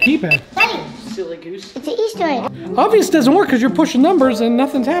 Yeah, it's a keypad. Daddy, Silly goose. it's an Easter egg. Obviously doesn't work because you're pushing numbers and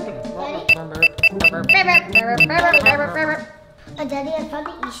nothing's happening. Daddy, I found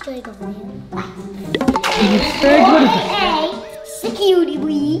the Easter egg over here. Easter egg? What is it? Security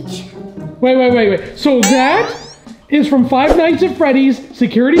breach. Wait. So that is from Five Nights at Freddy's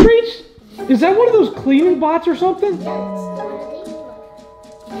Security Breach? Is that one of those cleaning bots or something?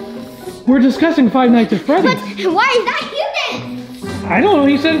 We're discussing Five Nights at Freddy's. Why is that human? I don't know,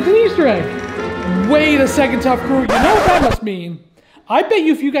 he said it's an Easter egg. Wait a second, Tuf Crew. You know what that must mean? I bet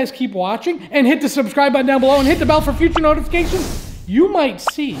you if you guys keep watching and hit the subscribe button down below and hit the bell for future notifications, you might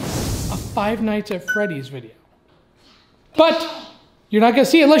see a Five Nights at Freddy's video. But you're not gonna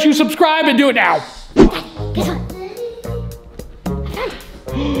see it unless you subscribe and do it now.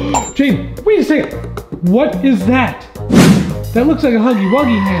 Jane, wait a second. What is that? That looks like a Huggy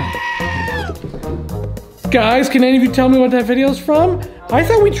Wuggy hand. Guys, can any of you tell me what that video is from? I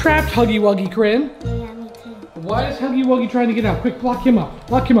thought we trapped Huggy Wuggy, Corinne. Yeah, me too. Why is Huggy Wuggy trying to get out? Quick, lock him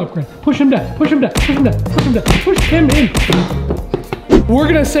up. Lock him up, Corinne. Push him down. Push him down. Push him down. Push him down. Push him in. We're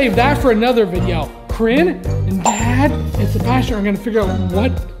gonna save that for another video. Corinne and Dad and Sebastian are gonna figure out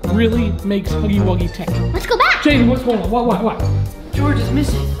what really makes Huggy Wuggy tick. Let's go back. Jaden, what's going on? What? George is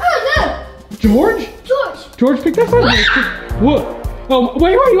missing. Oh, no. George? George picked up on me. What? Oh,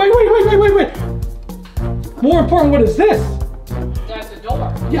 wait. More important, what is this? That's the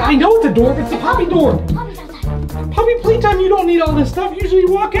door. Yeah, I know it's a door, but it's a Poppy door. Poppy's outside. Poppy Playtime, you don't need all this stuff. Usually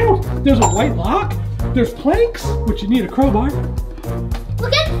you walk out. There's a white lock. There's planks, which you need a crowbar.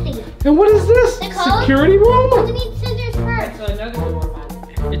 Look at this thing. And what is this? The code? Security We room? need scissors first. That's another door,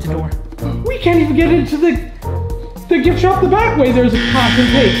 man. It's a door. We can't even get into the gift shop the back way. There's a caution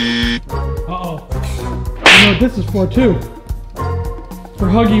tape. Uh-oh. I know what this is for, too. For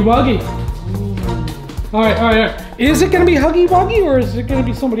Huggy Wuggy. All right. Is it gonna be Huggy Wuggy or is it gonna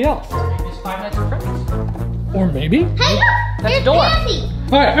be somebody else? It's Five Nights at Freddy's. Or maybe? Hey, look. That's There's the door. Candy.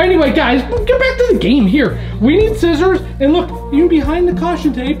 All right, anyway, guys, get back to the game here. We need scissors, and look, even behind the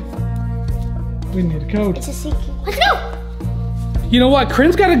caution tape, we need a code. It's a secret. Let's go. You know what?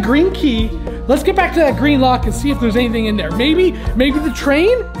 Corinne's got a green key. Let's get back to that green lock and see if there's anything in there. Maybe the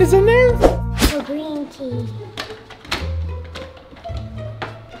train is in there? A green key.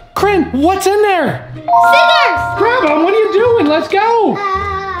 Corinne, what's in there? Scissors. Grab them, what are you doing? Let's go.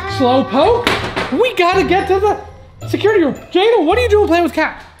 Slow poke. We gotta get to the security room. Jada, what are you doing playing with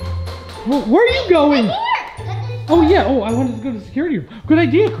Cat? Where are you going? Here. Oh yeah, I wanted to go to the security room. Good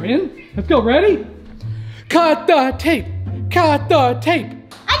idea, Corinne. Let's go, ready? Cut the tape. Cut the tape.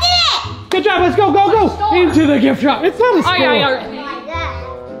 I did it. Good job, let's go. Into the gift shop. It's not a store.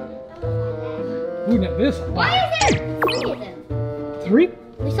 Ooh, now this. Why is there 3 of them? 3?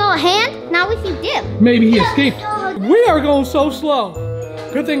 We saw a hand. Now we see Dip. Maybe he escaped. We are going so slow.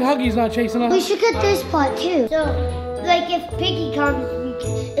 Good thing Huggy's not chasing us. We should get this part too. So, like if Piggy comes, we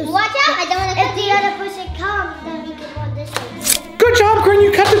can. Watch out! I don't want to. If the other person comes, then we can run this way. Good job, Corinne.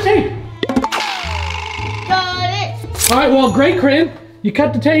 You cut the tape. Got it. All right, well, great, Corinne. You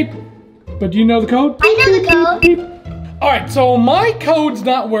cut the tape. But do you know the code? I know the code. Beep. All right, so my code's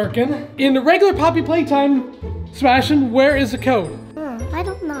not working. In the regular Poppy Playtime, Sebastian, where is the code? I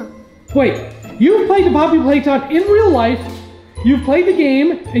don't know. Wait, you've played the Poppy Playtime in real life, you've played the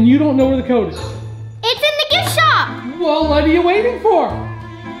game, and you don't know where the code is. It's in the gift shop. Well, what are you waiting for?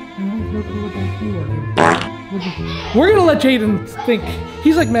 We're gonna let Jaden think.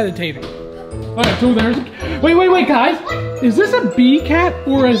 He's like meditating. All right, so there's a... Wait, guys. Is this a bee cat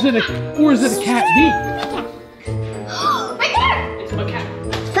or is it a cat bee? Right there. It's a cat.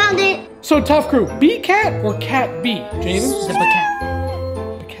 Found it. So Tuf Crew, bee cat or cat bee? Jaden? It's a cat.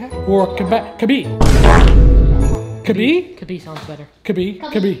 Or Kabi? Kabi? Kabi sounds better. Kabi.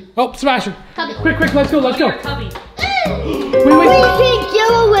 Oh, Sebastian. Cubby. Quick, let's go. Cubby. Wait. Pink,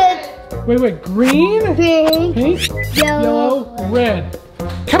 yellow, red. Wait. Green, Pink, pink, yellow, red.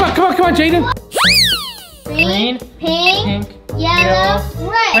 Come on, Jaden. Green, pink, Pink. yellow,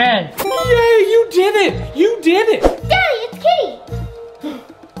 red. Red. Yay, you did it. Daddy, it's Kitty.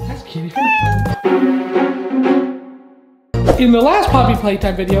 That's Kitty from In the last Poppy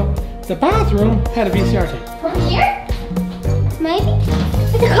Playtime video, the bathroom had a VCR tape. From here? Maybe.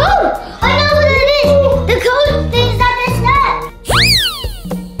 It's a code. I know what it is. The code things that this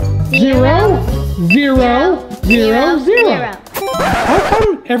 0, 0, 0, 0, 0. How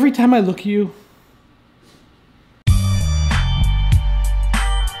come every time I look at you,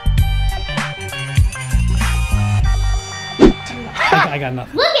 I got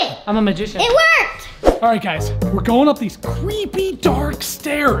nothing. Look it! I'm a magician. It worked! All right, guys, we're going up these creepy, dark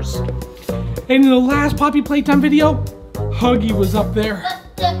stairs. And in the last Poppy Playtime video, Huggy was up there.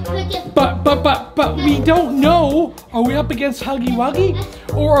 But we don't know, are we up against Huggy Wuggy?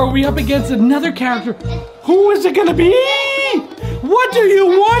 Or are we up against another character? Who is it gonna be? What do you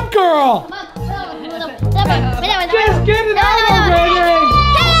want, girl? Just get it out already!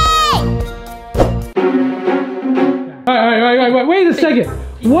 All right, wait a second.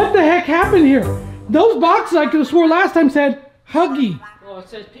 What the heck happened here? Those boxes I could have swore last time said Huggy. Well, it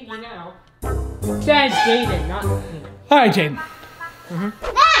says Piggy now. It says Jaden, not me. All right, Jaden.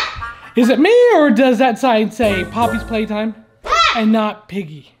 Is it me or does that sign say Poppy's Playtime and not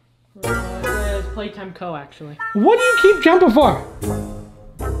Piggy? It says Playtime Co, actually. What do you keep jumping for?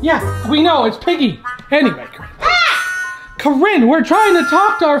 Yeah, we know, it's Piggy. Anyway, Corinne, we're trying to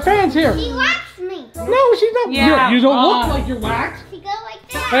talk to our fans here. She waxed me. No, she's not. Yeah, You don't look like you're waxed. She go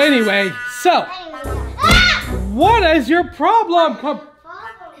like that. Anyway, so, what is your problem?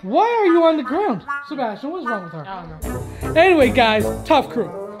 Why are you on the ground? Sebastian, what's wrong with her? I don't know. Anyway, guys, Tuf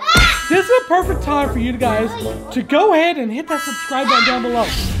Crew. This is a perfect time for you guys to go ahead and hit that subscribe button down below.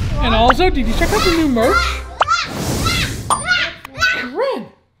 And also, did you check out the new merch? Corinne!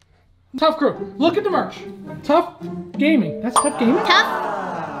 Tuf Crew, look at the merch. Tough Gaming. That's Tough Gaming?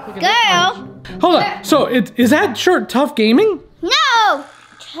 Tough girl. Hold on. So, is that shirt Tough Gaming? No.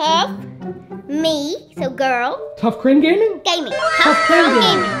 Tough me. So girl. Tough Corinne Gaming? Gaming. Tough girl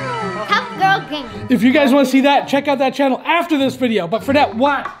gaming. Tough girl gaming. If you guys want to see that, check out that channel after this video. But for that,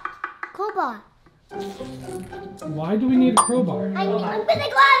 what? Crowbar. Why do we need a crowbar? I'm gonna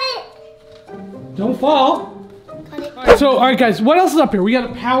grab it. Don't fall. Cut it. So, all right, guys, what else is up here? We got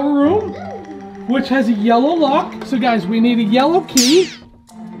a power room, which has a yellow lock. So, guys, we need a yellow key.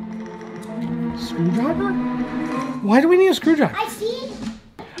 Screwdriver? Why do we need a screwdriver? I see.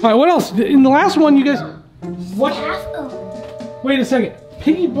 All right, what else? In the last one, you guys, what? Oh. Wait a second.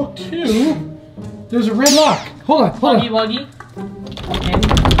 Piggy Book 2, there's a red lock. Hold on. Huggy Wuggy. And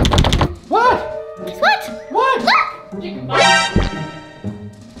What? What? What? chicken bite.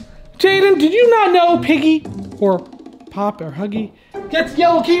 Jaden, did you not know Piggy or Pop or Huggy gets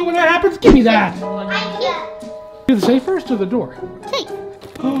yellow key when that happens? Give me that. Do the safe first or the door? Safe.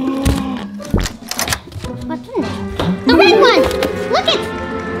 What's in there? The red one. Look it.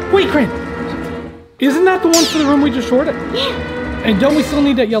 Wait, Crane. Isn't that the one for the room we just shorted? Yeah. And don't we still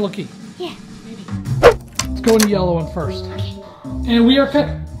need that yellow key? Yeah. Let's go in the yellow one first. And we are cut.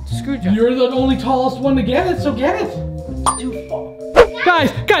 Screwdriver. You're the only tallest one to get it, so get it. Too far.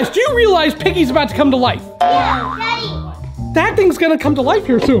 Guys, do you realize Piggy's about to come to life? Yeah, Daddy. That thing's gonna come to life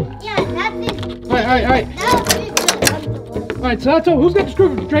here soon. Yeah, that's it. All right. All right, so that's all. Who's got the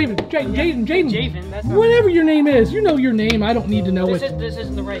screwdriver? Jaden. Javen, that's not. Whatever your name is, you know your name. I don't need to know This it.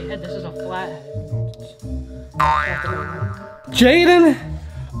 isn't the right head. This is a flat head. Jaden,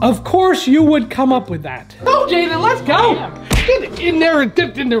 of course you would come up with that. Oh, Jaden, let's go. Get in there and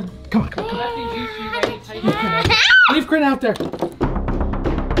dip in there. Come on. Leave Corinne out there.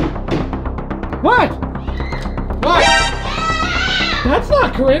 What? That's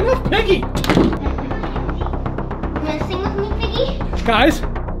not Corinne, that's Piggy. You wanna sing with me, Piggy? Guys,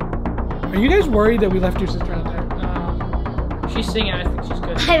 are you guys worried that we left your sister out there? She's singing. I think she's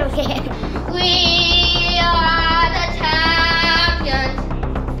good. I don't care. We are the champions.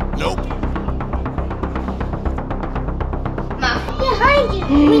 Behind you.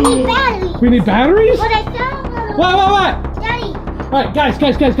 We need batteries. We need batteries? But I found them. What? Daddy. All right, guys,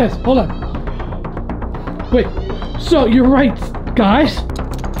 hold on. Wait, so you're right, guys.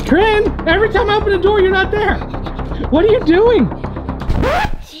 Corinne, every time I open the door, you're not there. What are you doing?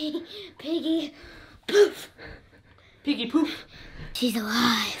 Piggy. Poof. Piggy poof. She's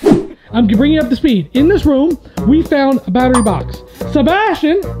alive. I'm bringing you up to speed. In this room, we found a battery box.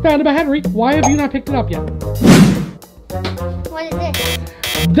 Sebastian found a battery. Why have you not picked it up yet? What is this?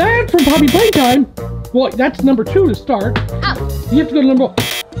 That from Poppy Playtime. Well, that's number 2 to start. Oh. You have to go to number 1.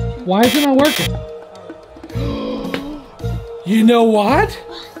 Why is it not working? You know what?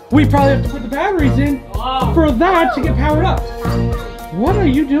 We probably have to put the batteries in for that to get powered up. What are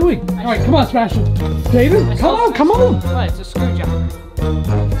you doing? All right, come on, Sebastian. Jaden, come on. What? It's a screwdriver.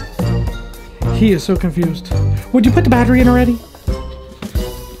 He is so confused. Would you put the battery in already?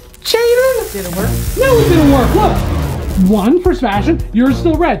 Jaden! Did it work? No, it didn't work. Look. 1 for Sebastian. Yours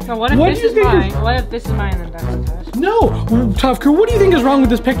still red. No, what if this is mine? What if this is mine and that's attached? No. Tuf Crew, what do you think is wrong with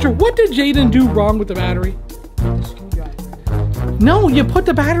this picture? What did Jaden do wrong with the battery? No, you put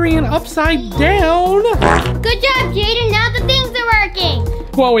the battery in upside down. Good job, Jaden. Now the things are working.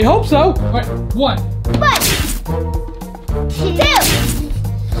 Well, we hope so. All right, 1. What? 2.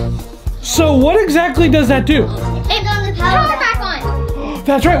 So what exactly does that do? It got the power back on.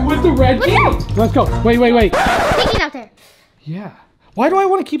 That's right, with the red key. Let's go. Wait. Piggy's out there. Yeah. Why do I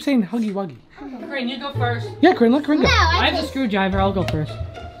want to keep saying Huggy Wuggy? Crane, you go first. Yeah, Corinne, let Corinne go. No, I have the screwdriver. I'll go first.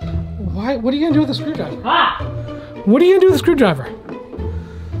 Why? What are you gonna do with the screwdriver? Ah! What are you gonna do with the screwdriver?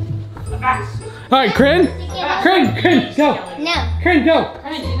 All right, Corinne, go. No. Corinne, go.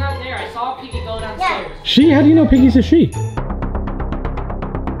 Crane, she's not there. I saw Piggy go downstairs. She? How do you know Piggy's a she?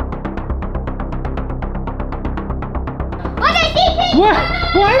 What I see, Piggy? What?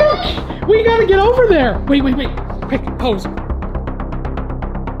 Why don't we gotta get over there? Wait. Quick, pose.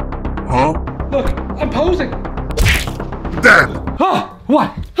 Huh? Look, I'm posing. Dad! Oh, what?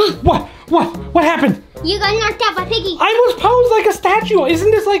 What happened? You got knocked out by Piggy. I was posed like a statue.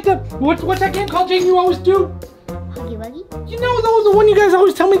 Isn't this like the what's that game called, Jane? You always do? Huggy Wuggy? You know, that was the one you guys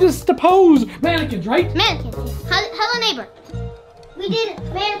always tell me to pose. Mannequins, right? Mannequins. Hello, neighbor. We did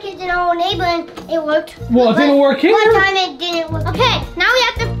mannequins in our neighbor and it worked. Well, it didn't work here. One time it didn't work. Okay, now we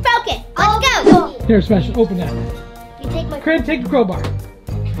have to focus. Let's go. Here, Sebastian, open that. You take my Craig, take the crowbar.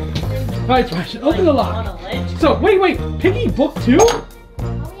 All right, Sebastian, open the On lock. a ledge. So, wait, Piggy, book 2?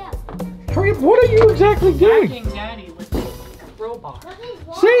 Oh yeah. Hurry up, what are you exactly doing? Whacking Daddy with the crowbar.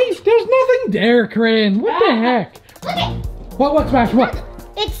 See, there's nothing there, Corinne. What the heck? Look it. What, Sebastian, what?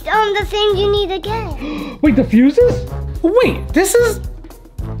 It's the thing you need again. Wait, the fuses? Wait, this is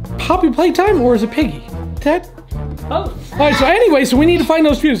Poppy Playtime or is it Piggy? That? Oh. All right, so anyway, so we need to find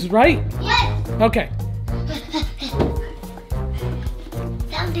those fuses, right? Yes. Okay.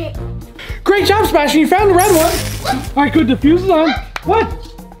 Found it. Great job, Sebastian. You found the red one. All right, good. The fuse is on. What?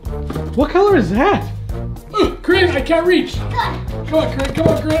 What color is that? Corinne, I can't reach. Come on, Corinne.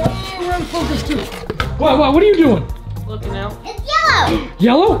 Oh, we're out of focus too. What are you doing? Looking out. It's yellow.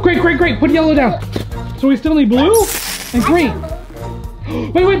 Yellow? Great. Put yellow down. So we still need blue and green.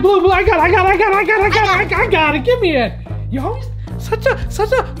 Wait, blue. I got it. Give me it. You're always such a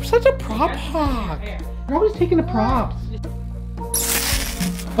prop hog. You're always taking the props.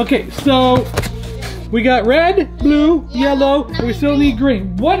 Okay, so we got red, blue, yellow, and we still need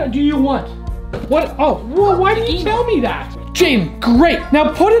green. What do you want? What? Oh, well, why didn't you tell me that? Jane, great.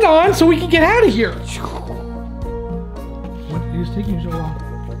 Now put it on so we can get out of here. What is taking so long?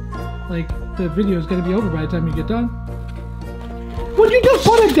 Like, the video is going to be over by the time you get done. Would you just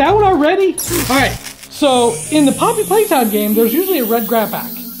put it down already? All right, so in the Poppy Playtime game, there's usually a red grab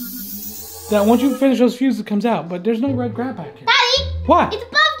pack. That once you finish those fuses, it comes out, but there's no red grab pack here. Daddy. What? It's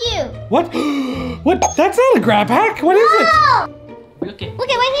above you. What? What? That's not a grab pack. What is it? Look it. Look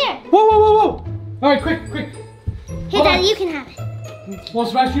it right here. Whoa. All right, quick. Here, Hold Daddy, on. you can have it. Well,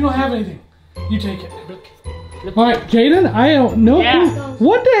 Sebastian, you don't have anything. You take it. All right, Jaden, I don't know. Yeah.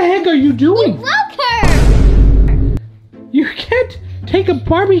 What the heck are you doing? Broke her. You can't take a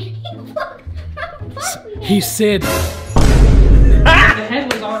Barbie. He's Sid. The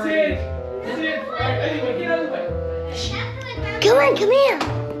head was already. Anyway, get out of the way. Come here.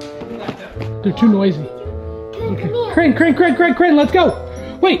 They're too noisy. Okay. Crane, let's go.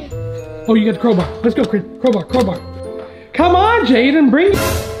 Wait. Oh, you got the crowbar. Let's go, Crane. Crowbar. Come on, Jaden, bring.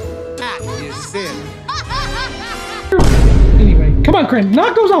 Anyway, come on, Crane.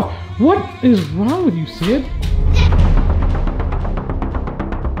 Knock those off. What is wrong with you, Sid?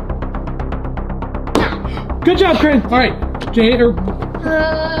 Good job, Crane. All right, Jaden.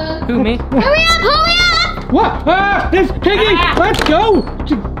 Who, me? Hurry up. What? It's Piggy. Let's go.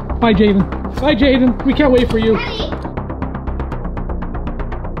 Bye, Jaden. We can't wait for you. Daddy.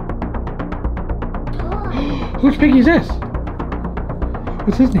 Which Piggy is this?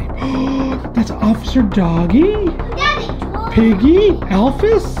 What's his name? That's Officer Doggy? Daddy. Piggy?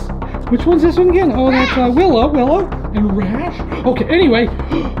 Elvis? Which one's this one again? Oh, that's Willow, and Rash. Okay, anyway,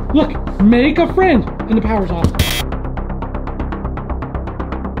 look, make a friend, and the power's off.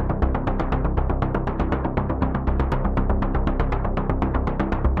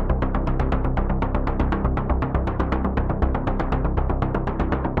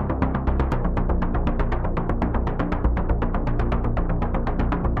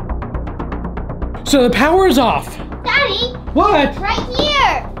 So the power is off. Daddy. What? Right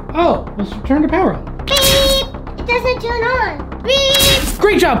here. Oh, let's turn the power on. Beep. It doesn't turn on. Beep.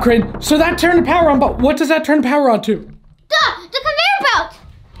 Great job, Crane. So that turned the power on, but what does that turn the power on to? The conveyor belt.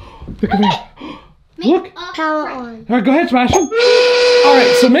 The conveyor. Look. Power on. All right, go ahead, Sebastian. All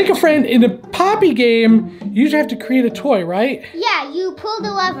right, so make a friend. In the Poppy game, you usually have to create a toy, right? Yeah, you pull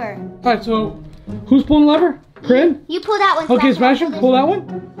the lever. All right, so who's pulling the lever? Corinne? You pull that one. Okay, Sebastian, pull that one.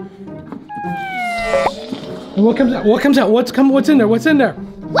 And what comes out? What comes out? What's in there? What's in there?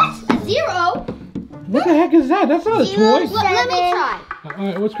 What? A 0? What the heck is that? That's not a toy. Let me try.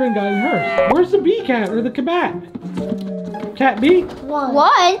 Alright, what's Corinne got in hers? Where's the bee cat or the cat? Cat B?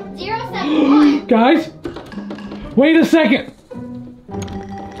 1. 0, 7, 1. Guys, wait a second.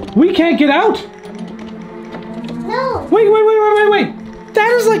 We can't get out. No. Wait.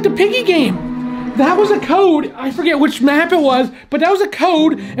 That is like the Piggy game. That was a code. I forget which map it was, but that was a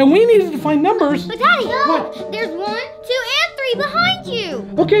code, and we needed to find numbers. But Daddy, What? there's 1, 2, and 3 behind you.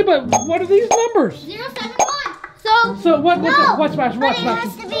 Okay, but what are these numbers? 0, 7, 1. So what? No. What's Sebastian? But What's it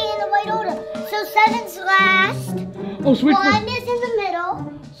has Sebastian? to be in the right order. So 7's last. Oh, so which 1 one? is in the middle.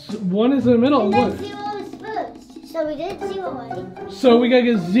 1 is in the middle. And What? then 0 is first. So we did 0 right. So we gotta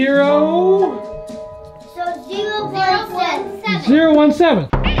get 0. So 0, 1, 7. 0, 1, 7.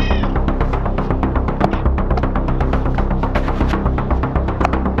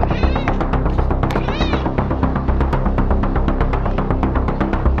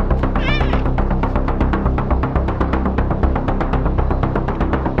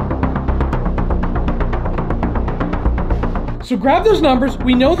 So grab those numbers.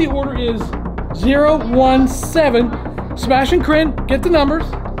 We know the order is 0, 1, 7. Sebastian, Corinne, get the numbers.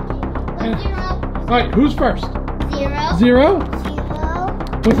 And, 0, all right, who's first? 0, 0. 0.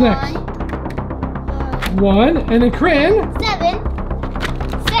 What's next? 1. And then Corinne. 7,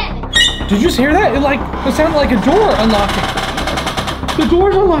 7. Did you just hear that? It sounded like a door unlocking. The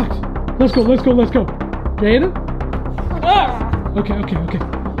door's unlocked. Let's go. Jada? Ah! Okay.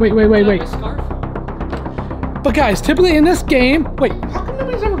 Wait. My scarf. But guys, typically in this game, wait, how come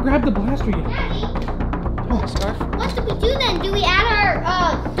nobody's ever grabbed the blaster yet? Daddy, My scarf. what do we do then? Do we add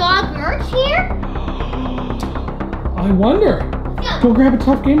our dog merch here? I wonder. Let's Go grab a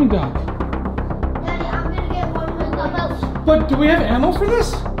tough gaming dog. Daddy, I'm gonna get one more dog. But do we have ammo for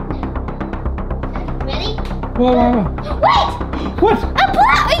this? Ready? Whoa. Wait! What?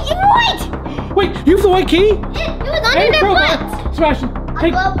 Wait! Wait, you have the white key? It was under And their crowbar. butt. Sebastian, I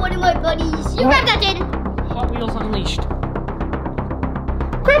take. love one of my buddies. You What? grab that, Jaden. Hot Wheels Unleashed.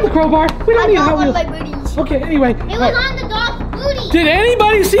 Grab the crowbar. We don't I need love Hot one of Wheels. my buddies. Okay, anyway. It was right. on the dog's booty. Did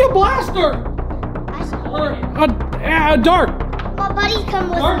anybody see a blaster? I saw Or a dart? my buddies come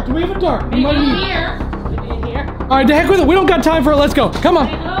with Dart? Do we have a dart? We might Maybe need- here. Maybe here. All right, the heck with it. We don't got time for it. Let's go. Come on.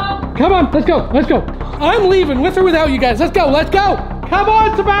 Come on. Let's go. I'm leaving with or without you guys. Let's go. Come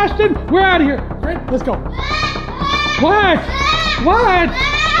on, Sebastian. We're out of here. Great. Let's go. What?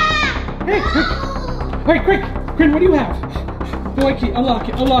 Hey, quick. All right, quick. Corinne, what do you have? The white key. Unlock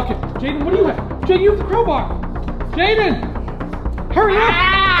it. Jaden, what do you have? Jaden, you have the crowbar. Jaden, hurry up.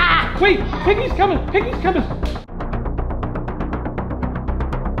 Wait, Piggy's coming.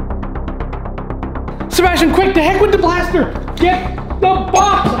 Sebastian, quick, the heck with the blaster. Get the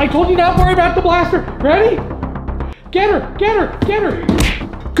box. I told you not to worry about the blaster. Ready? Get her.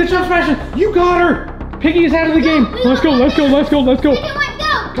 Good job, Sebastian. You got her. Piggy is out of the game. Let's go.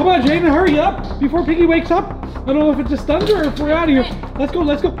 Come on, Jaden, hurry up before Piggy wakes up. I don't know if it's a stunder or if we're out of here. Let's go.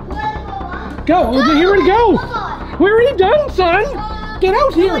 Go. Here we go. We're already done, son. Get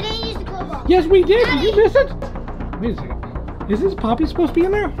out We here. didn't use the crowbar. Yes, we did. Did you miss it? Wait a second. Is this Poppy supposed to be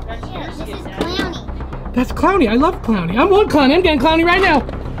in there? This is Clowny. That's Clowny. I love Clowny. I'm on Clowny. I'm getting Clowny right now.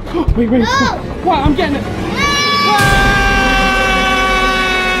 Wait. No. What? I'm getting it.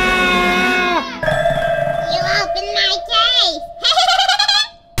 You opened my case.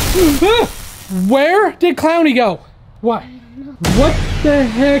 Ah! Where did Clowny go? What? What the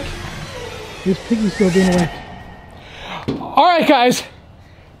heck? Is Piggy still being awake? All right, guys.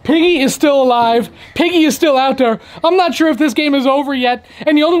 Piggy is still alive. Piggy is still out there. I'm not sure if this game is over yet.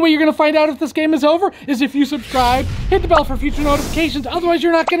 And the only way you're going to find out if this game is over is if you subscribe, hit the bell for future notifications. Otherwise,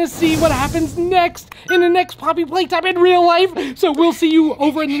 you're not going to see what happens next in the next Poppy Playtime in real life. So we'll see you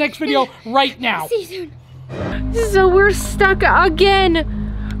over in the next video right now. See you soon. So we're stuck again,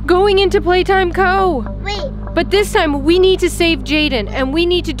 going into Playtime Co. Wait, But this time we need to save Jaden, and we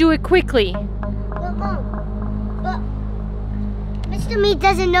need to do it quickly. but Mr. Meat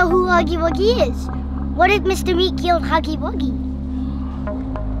doesn't know who Huggy Wuggy is. What if Mr. Meat killed Huggy Wuggy?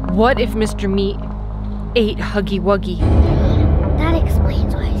 What if Mr. Meat ate Huggy Wuggy? That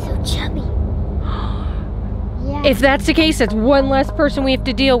explains why he's so chubby. Yeah. If that's the case, that's one less person we have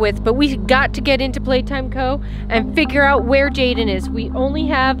to deal with. But we got to get into Playtime Co. and figure out where Jaden is. We only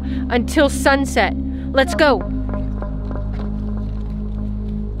have until sunset. Let's go.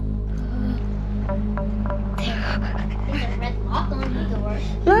 There's a red lock on the door.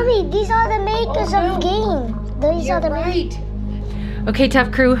 Mommy, these are the makers of game. These are the makers. Okay,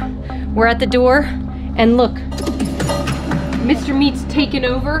 Tuf Crew, we're at the door, And look, Mr. Meat's taken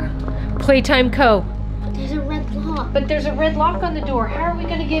over Playtime Co. There's a red lock. But there's a red lock on the door. How are we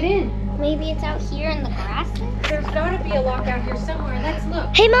gonna get in? Maybe it's out here in the grass. There's gotta be a lock out here somewhere. Let's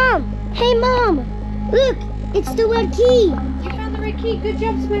look. Hey, Mom! Hey, Mom! Look, it's the red key. You found the red key. Good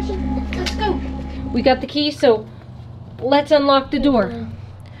job, Sebastian. Let's go. We got the key, so let's unlock the door.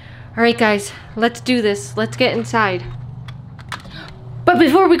 All right, guys, let's do this. Let's get inside. But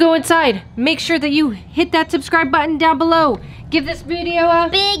before we go inside, make sure that you hit that subscribe button down below. Give this video a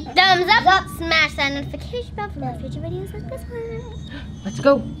Big thumbs up. Smash that notification bell for more future videos like this one. Let's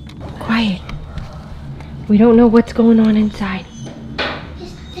go. Quiet. We don't know what's going on inside.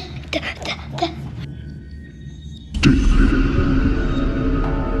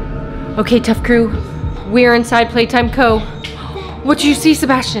 Okay, Tuf Crew, we're inside Playtime Co. What do you see,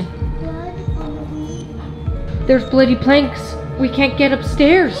 Sebastian? There's bloody planks. We can't get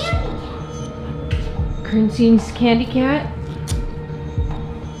upstairs. Francine's candy cat.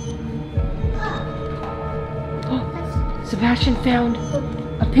 Oh, Sebastian found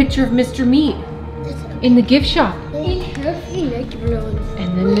a picture of Mr. Meat in the gift shop.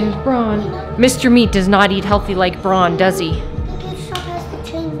 And then there's Braun. Mr. Meat does not eat healthy like Braun, does he? The gift shop has the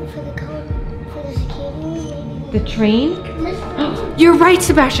train for the code for the security. The train? Oh, you're right,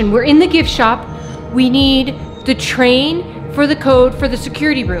 Sebastian. We're in the gift shop. We need the train for the code for the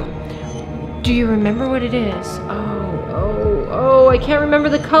security room. Do you remember what it is? Oh, I can't remember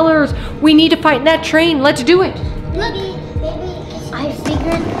the colors. We need to find that train. Let's do it. Maybe I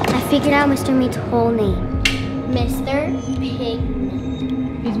figured out Mr. Meat's whole name. Mr. Pig.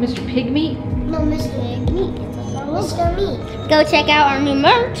 Is Mr. Pig Meat? no, Mr. Meat. Mr. Meat. Go check out our new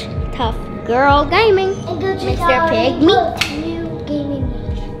merch, Tough Girl Gaming. And go check Mr. out Pig our new gaming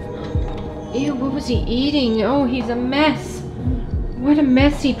merch. Ew, what was he eating? Oh, he's a mess. What a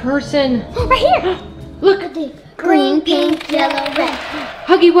messy person. Right here. Look, Green, pink, yellow, red.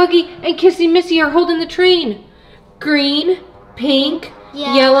 Huggy Wuggy and Kissy Missy are holding the train. Green, pink,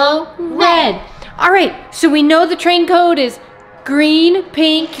 yellow, red. All right, so we know the train code is green,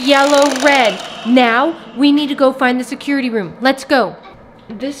 pink, yellow, red. Now we need to go find the security room. Let's go.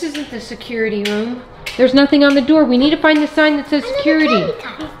 This isn't the security room. There's nothing on the door. We need to find the sign that says security.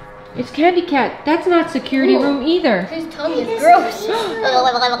 It's Candy Cat. That's not security room either. His tongue is gross.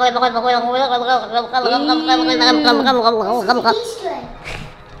 Easter egg.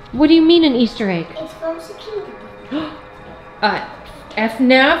 What do you mean an Easter egg? It's from security.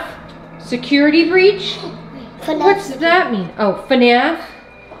 FNAF? Security breach? What's that mean? Oh, FNAF?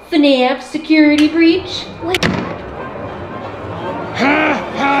 FNAF security breach? Ha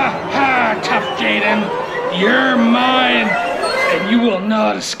ha ha, Tough Jaden. You're mine, and you will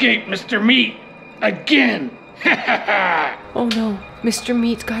not escape Mr. Meat again. Ha ha ha. Oh no, Mr.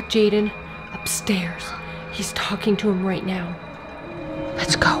 Meat's got Jaden upstairs. He's talking to him right now.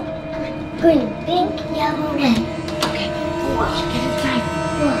 Let's go. Green, pink, yellow, red. Get inside.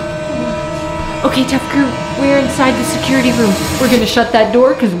 Okay, Tuf Crew, we're inside the security room. We're gonna shut that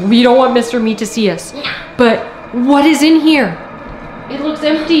door because we don't want Mr. Meat to see us. But what is in here? It looks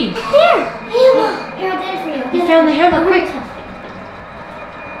empty. Here, I did it for you. You found the hammer, quick.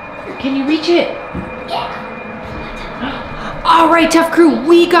 Can you reach it? Yeah. All right, Tuf Crew,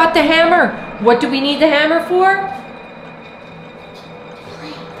 we got the hammer. What do we need the hammer for?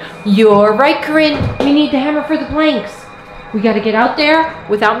 You're right, Corinne. We need the hammer for the planks. We gotta get out there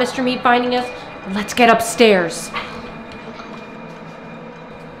without Mr. Meat finding us. Let's get upstairs.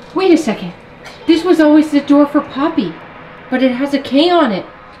 Wait a second. This was always the door for Poppy, but it has a K on it.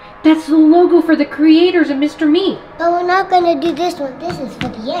 That's the logo for the creators of Mr. Meat. But we're not gonna do this one. This is for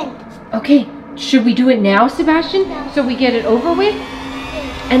the end. Okay, should we do it now, Sebastian? So we get it over with?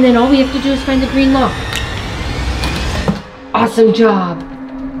 And then all we have to do is find the green lock. Awesome job.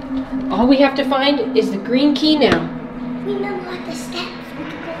 All we have to find is the green key now. We know what the steps. We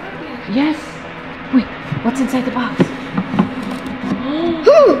can go up there. Yes. Wait, what's inside the box?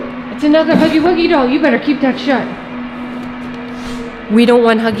 It's another Huggy Wuggy doll. You better keep that shut. We don't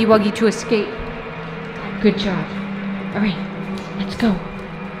want Huggy Wuggy to escape. Good job. All right, let's go.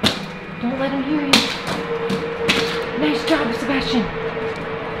 Don't let him hear you. Nice job, Sebastian.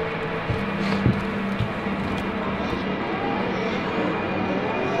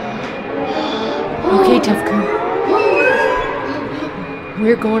 Okay, Tuf Crew.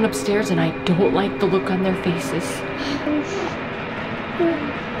 We're going upstairs and I don't like the look on their faces.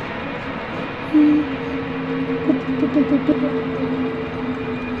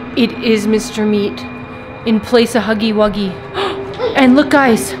 It is Mr. Meat in place of Huggy Wuggy. And look,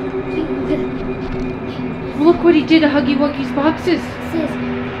 guys. Look what he did to Huggy Wuggy's boxes. It says,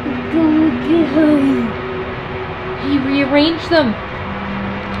 go get home. arrange them.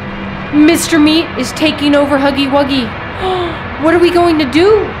 Mr. Meat is taking over Huggy Wuggy. What are we going to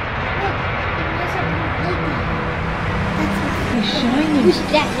do? He's shining. Who's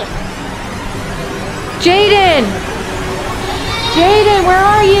that? Jaden! Jaden, where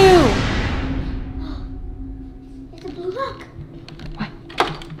are you? It's a blue lock. What?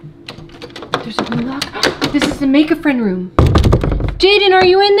 There's a blue lock? This is the make-a-friend room. Jaden, are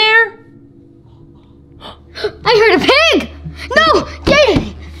you in there? I heard a pig! No!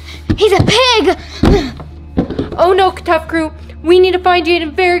 Jaden! He's a pig! Oh no, Tuf Crew. We need to find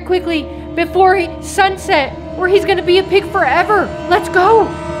Jaden very quickly before sunset, or he's gonna be a pig forever. Let's go!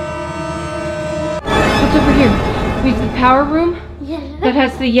 What's over here? We have the power room that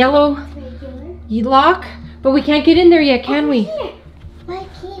has the yellow lock, but we can't get in there yet, can we? White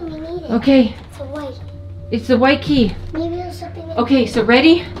key, we need it. Okay. It's a white. It's the white key. Maybe there's something in Okay, so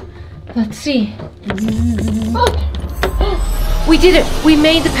ready? Let's see. We did it! We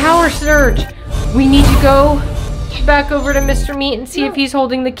made the power surge. We need to go back over to Mr. Meat and see if he's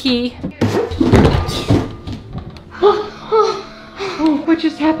holding the key. Oh, what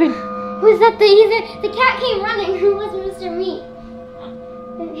just happened? Was that the cat came running? Who was Mr. Meat?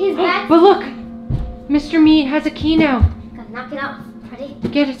 His back. But look! Mr. Meat has a key now. Gotta knock it off. Ready?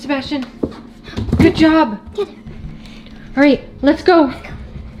 Get it, Sebastian. Good job. Get it. All right, let's go.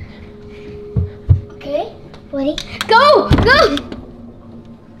 Okay, ready? Go! Go!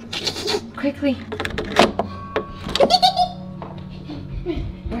 Quickly.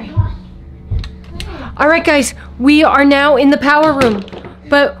 All right, guys, we are now in the power room.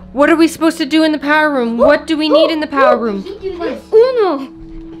 But what are we supposed to do in the power room? What do we need in the power room? Uno.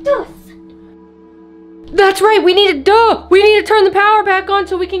 Dos. That's right, we need to turn the power back on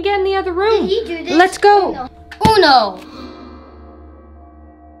so we can get in the other room. Did he do this? Let's go. Uno.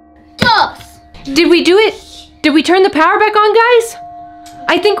 Dos. Did we do it? Did we turn the power back on, guys?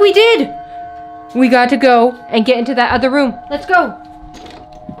 I think we did. We got to go and get into that other room. Let's go.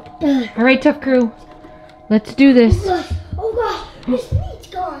 All right, Tuf Crew. Let's do this. Oh gosh, Mr. Meat's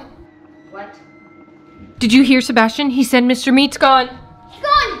gone. What? Did you hear Sebastian? He said Mr. Meat's gone. He's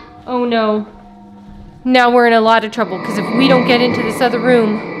gone. Oh no. Now we're in a lot of trouble because if we don't get into this other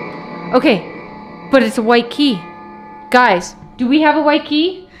room. Okay, but it's a white key. Guys, do we have a white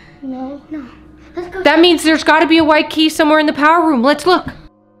key? No. Let's go. That means there's got to be a white key somewhere in the power room. Let's look.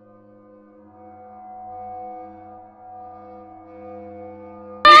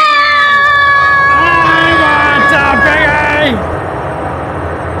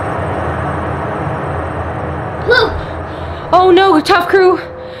 Oh no, Tuf Crew.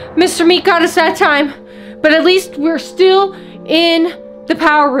 Mr. Meat got us that time. But at least we're still in the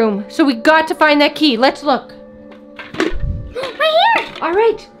power room. So we got to find that key. Let's look. Right here. All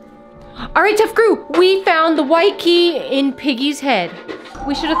right. All right, Tuf Crew. We found the white key in Piggy's head.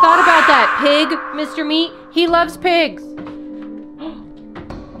 We should have thought about that. Pig, Mr. Meat, he loves pigs.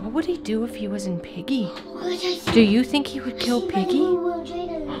 What would he do if he was in Piggy? Do you think he would kill Piggy?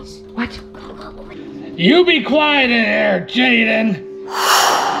 What? You be quiet in there, Jaden,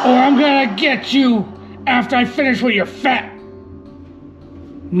 or I'm gonna get you after I finish with your fat.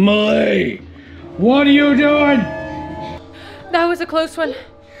 Malay, what are you doing? That was a close one.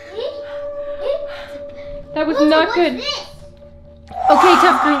 That was not good. Okay,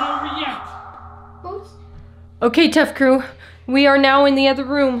 Tuf Crew. Okay, Tuf Crew. We are now in the other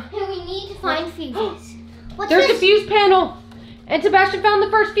room. And we need to find fuses. There's a fuse panel. And Sebastian found the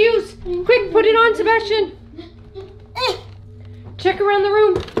first fuse. Quick, put it on, Sebastian. Check around the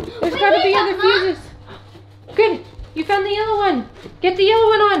room. There's got to be other fuses. Good. You found the yellow one. Get the yellow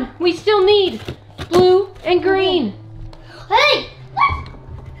one on. We still need blue and green. Hey!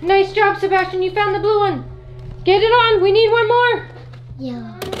 Nice job, Sebastian. You found the blue one. Get it on. We need one more.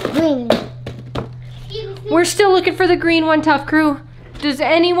 Yellow, green. We're still looking for the green one, Tuf Crew. Does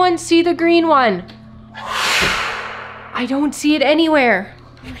anyone see the green one? I don't see it anywhere.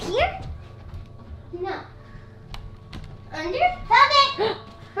 Here? No. Under? Found it!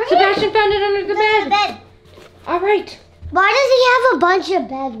 Sebastian found it under the bed. All right. Why does he have a bunch of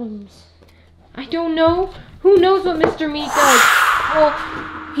bedrooms? I don't know. Who knows what Mr. Meat does? Well,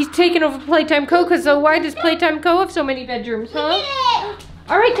 he's taken over Playtime Co. Because why does Playtime Co. have so many bedrooms, huh?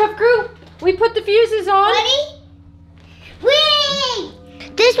 All right, Tuf Crew. We put the fuses on. Ready? Whee!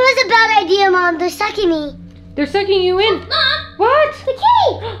 This was a bad idea, Mom. They're sucking me. They're sucking you in. Mom! What? The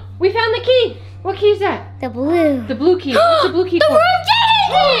key! We found the key. What key is that? The blue. The blue key. What's the blue key The for? room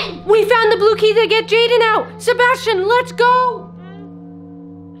Jaden's in! We found the blue key to get Jaden out. Sebastian, let's go.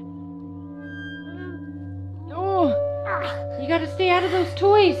 Oh, you got to stay out of those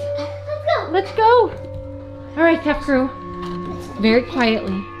toys. Let's go. Let's go. All right, Tuf Crew. very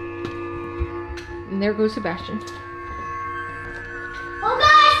quietly. And there goes Sebastian. Oh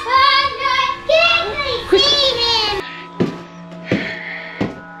gosh, get me,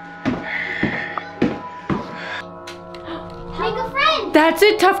 Make a friend. That's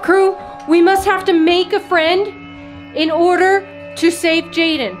it, Tuf Crew. We must have to make a friend in order to save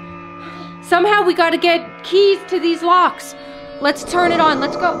Jaden. Somehow we gotta get keys to these locks. Let's turn it on.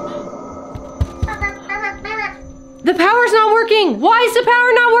 Let's go. The power's not working. Why is the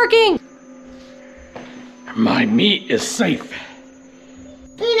power not working? My meat is safe.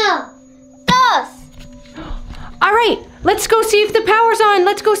 Uno, dos. All right, let's go see if the power's on.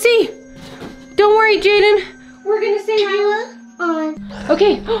 Let's go see. Don't worry, Jaden. We're gonna save you. On.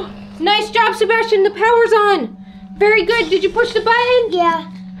 Okay. Nice job, Sebastian. The power's on. Very good. Did you push the button? Yeah.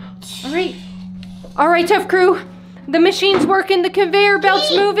 All right. All right, Tuf Crew. The machine's working. The conveyor belt's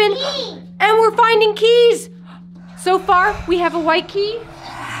moving. And we're finding keys. So far, we have a white key.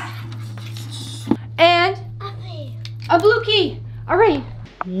 And a blue key. All right.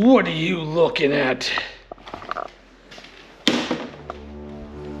 What are you looking at?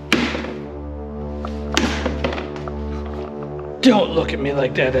 Don't look at me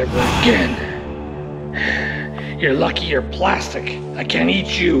like that ever again. You're lucky you're plastic. I can't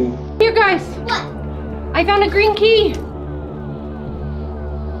eat you. Here, guys. What? I found a green key.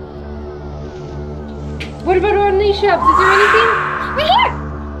 What about on these shelves? Is there anything? Right here.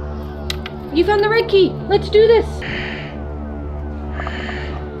 You found the red key. Let's do this.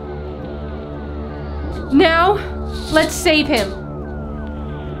 Now, let's save him.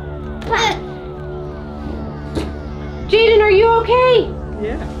 Jaden, are you okay?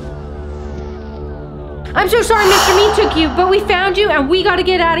 Yeah. I'm so sorry Mr. Meat took you, but we found you and we gotta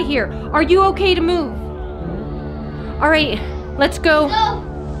get out of here. Are you okay to move? All right, let's go. Go.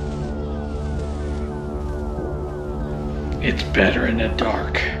 It's better in the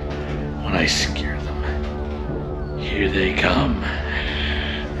dark when I scare them. Here they come.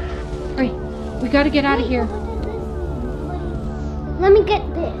 All right, we gotta get out of here. Let me get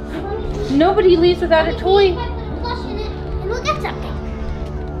this. Nobody leaves without a toy. Flush in it, and we'll get something.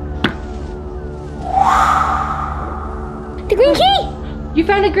 The green key. You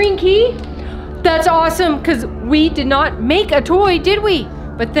found a green key? That's awesome, because we did not make a toy, did we?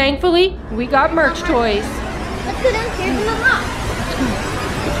 But thankfully, we got merch toys. Let's go downstairs and unlock.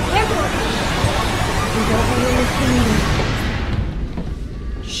 Careful.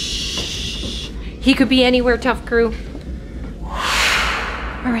 Shh. He could be anywhere, Tuf Crew.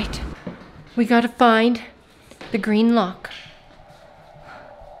 All right, we gotta find the green lock.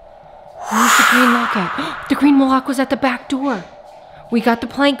 Where's the green lock at? The green lock was at the back door. We got the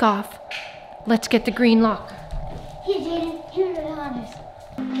plank off. Let's get the green lock. Here, Jaden. Here are the honors.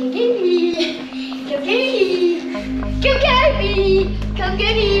 Come get me. Come get me. Come get me. Come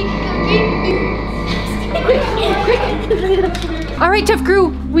get me. Come get me. All right, Tuf Crew,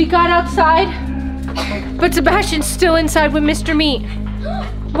 we got outside, but Sebastian's still inside with Mr. Meat.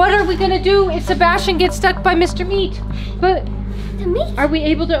 What are we gonna do if Sebastian gets stuck by Mr. Meat? But The meat? are we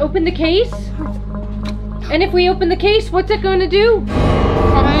able to open the case? And if we open the case, what's it gonna do?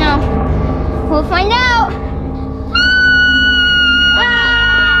 I don't know. We'll find out.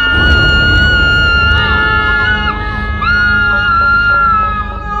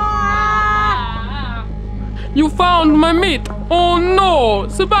 You found my meat. Oh no,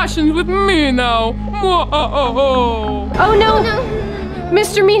 Sebastian's with me now. Whoa. Oh no,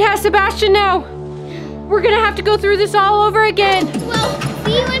 Mr. Meat has Sebastian now. We're gonna have to go through this all over again. Well,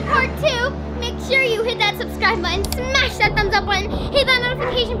 see you in part 2. Make sure you hit that subscribe button, smash that thumbs up button, hit that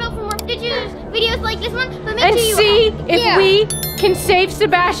notification bell for more videos like this one. But make And sure you see if we can save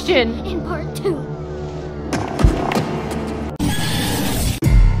Sebastian. in part 2.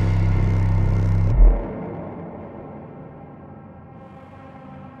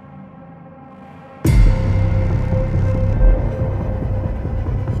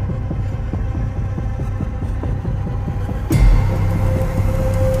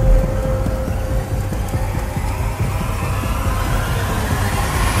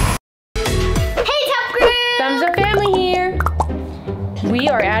 Thumbs Up Family here. We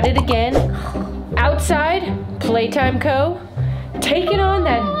are at it again. Outside, Playtime Co. Taking on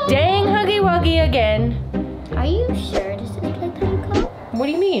that dang Huggy Wuggy again. Are you sure this is Playtime Co? What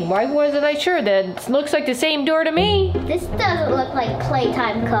do you mean? Why wasn't I sure? That looks like the same door to me. This doesn't look like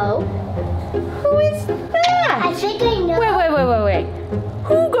Playtime Co. Who is that? I think I know. Wait.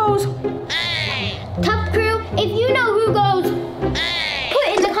 Who goes? Tuf Crew, if you know who goes, put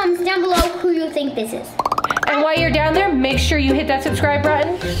in the comments down below who you think this is. And while you're down there, make sure you hit that subscribe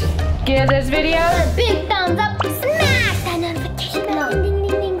button. Give this video A big thumbs up, smash that notification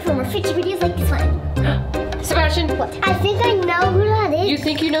future videos like this one. Sebastian, I think I know who that is. you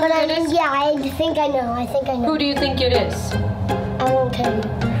think you know who But it is? Yeah, I think I know. I think I know. Who do you think it is? I won't tell you.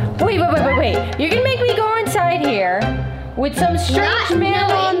 Wait. You're gonna make me go inside here with some strange Not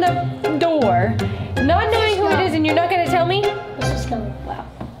man on knowing. the door, not knowing who it is, and you're not gonna tell me? Let's just go. Wow.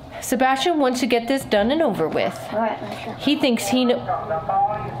 Sebastian wants to get this done and over with. All right, let's go. He thinks he knows.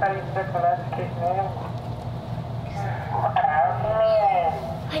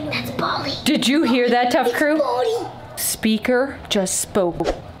 I know. That's Baldy. Did you hear that, Tuf Crew? Baldy. Speaker just spoke.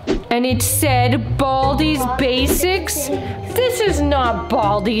 And it said Baldy's Basics? This is not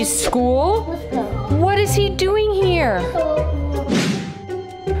Baldy's school. Let's go. What is he doing here?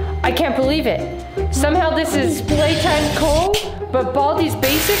 I can't believe it. Somehow this is Playtime Co, but Baldy's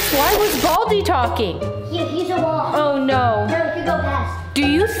Basics? Why was Baldy talking? He's a wall. Oh no. No, we could go past. Do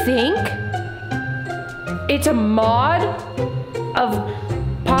you think it's a mod of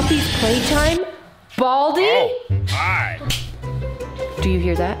Poppy's Playtime? Baldy? Hi. Do you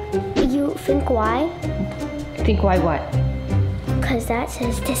hear that? You think why? Think why what? Because that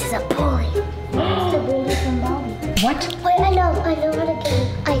says this is a bully. It's a bully from Baldy. What? Wait, I know how to give him.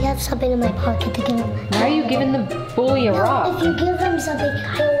 I have something in my pocket to give him. Why are you giving the bully a No, rock? if you give him something,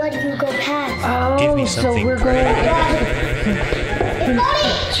 he'll let you go past. Oh, Give me so something we're going. Baldy!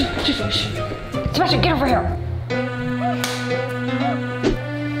 Shh. Sebastian, get over here.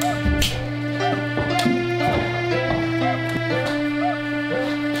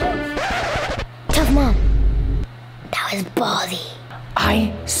 Tough Mom. That was Baldy.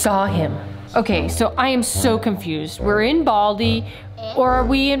 I saw him. Okay, so I am so confused. We're in Baldy, or are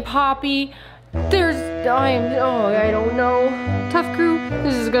we in Poppy? I don't know. Tuf Crew,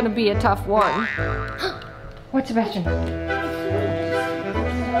 this is gonna be a tough one. What, Sebastian?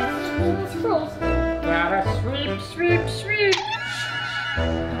 Gotta sweep.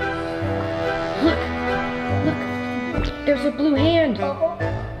 Look, there's a blue hand.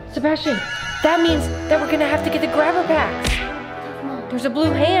 Sebastian, that means that we're gonna have to get the grabber packs. There's a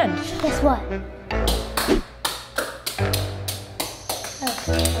blue hand. Guess what?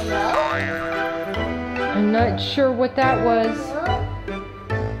 I'm not sure what that was.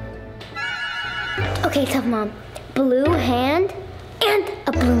 Okay, Tough Mom. Blue hand and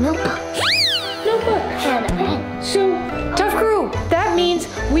a blue notebook. Notebook. And a pen. So, Tuf Crew, that means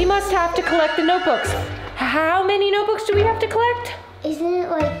we must have to collect the notebooks. How many notebooks do we have to collect? Isn't it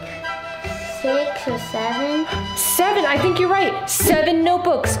like 6 or 7? 7, I think you're right. 7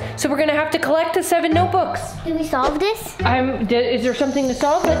 notebooks. So we're gonna have to collect the 7 notebooks. Did we solve this? Is there something to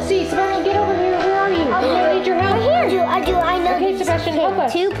solve? Let's see. Sebastian, get over here. Where are you? I need your help. I do. I know. Okay, this. Sebastian, help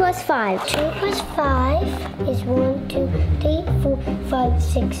us. 2 plus 5. 2 plus 5 is 1, 2, 3, 4, 5,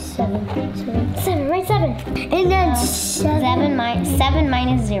 6, 7. 7, right? 7. And then 7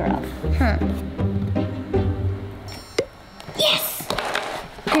 minus 0. Yes!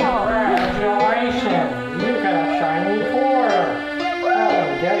 Congratulations! You got a shiny quarter! Oh,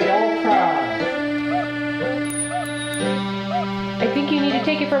 get your prize! I think you need to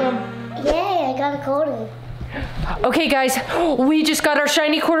take it from him. Yay, I got a quarter. Okay, guys, we just got our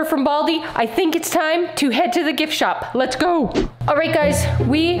shiny quarter from Baldy. I think it's time to head to the gift shop. Let's go. All right, guys,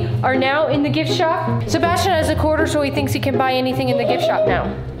 we are now in the gift shop. Sebastian has a quarter, so he thinks he can buy anything in the gift shop now.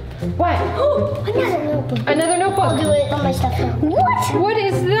 What? Another notebook. Another notebook. I'll do it on my stuff now. What? What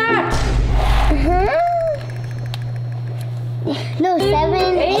is that? No, 7,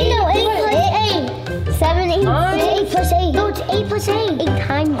 8. No, 8 plus 8. 7, 8. 8 plus 8. No, it's 8 plus 8. 8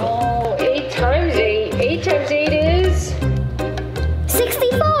 times 8. Oh, 8 times 8. 8 times 8 is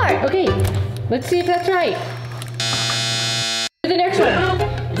 64. Okay, let's see if that's right. The next one.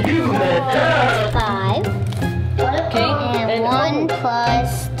 5. Okay. And 1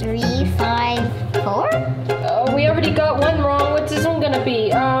 plus 3, 5, 4. Oh, we already got one wrong. What's this one gonna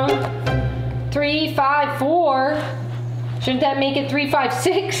be? 3, 5, 4. Shouldn't that make it 3, 5,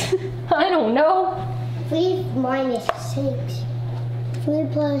 6? I don't know. 3 minus 6. 3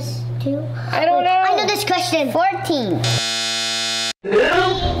 plus 2. I don't know. I know this question. 14.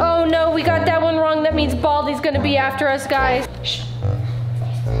 Oh no, we got that one wrong. That means Baldy's gonna be after us, guys. Shh.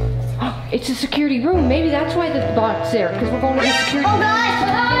 Oh, it's a security room. Maybe that's why the box there, because we're going to the security room. Oh gosh!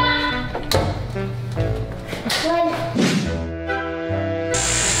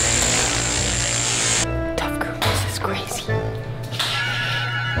 Tuf Crew, this is crazy.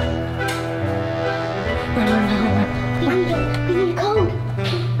 Run. We need a code.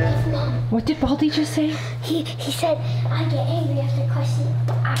 Mom. What did Baldy just say? He said, I get angry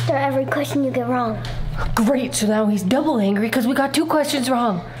after every question you get wrong. Great, so now he's double angry because we got 2 questions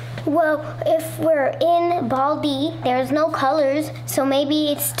wrong. Well, if we're in Baldy, there's no colors, so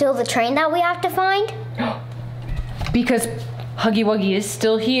maybe it's still the train that we have to find? Because Huggy Wuggy is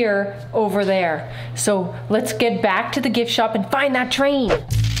still here over there. So let's get back to the gift shop and find that train.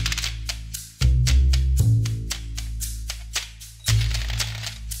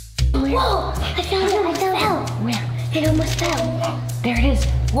 Whoa! I found it! Where? It almost fell. There it is.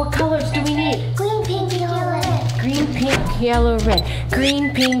 What colors do we need? Green, pink, yellow, red. Green, pink, yellow, red.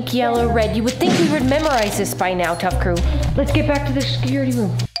 Green, pink, yellow, red. You would think we would memorize this by now, Tuf Crew. Let's get back to the security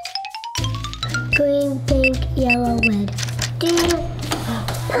room. Green, pink, yellow, red.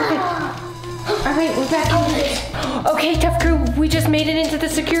 Perfect. All right, we're back into this. Okay, Tuf Crew, we just made it into the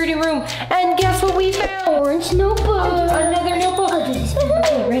security room. And guess what we found? Orange notebook. Another notebook.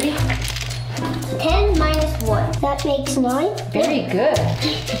 Okay, ready? 10 minus 1. That makes 9. Very good.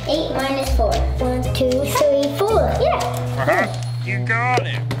 8 minus 4. 1, 2, 3, 4. Yeah. You got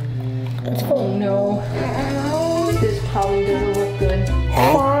it. That's 4. No. This probably doesn't look good.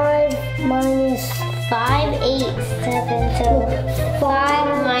 5 minus 5, 8, 7, so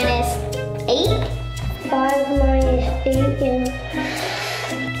 5 minus 8? 5 minus 8 is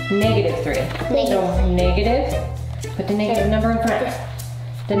 -3. So negative. Put the negative number in front.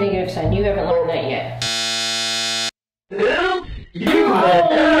 The negative sign. You haven't learned that yet. Oh,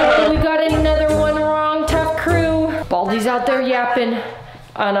 we got another one wrong, Tuf Crew. Baldy's out there yapping.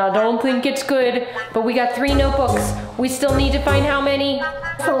 And I don't think it's good, but we got 3 notebooks. We still need to find how many?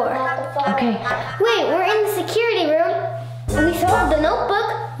 4. Okay. Wait, we're in the security room. We solved the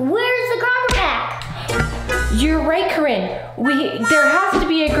notebook. Where's the grabber pack? You're right, Corinne. There has to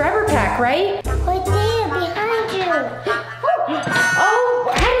be a grabber pack, right? Right there, behind you. Oh,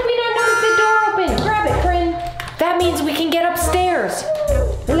 how did we not notice the door open? Grab it, Corinne. That means we can get upstairs.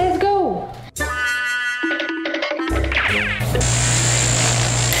 Let's go.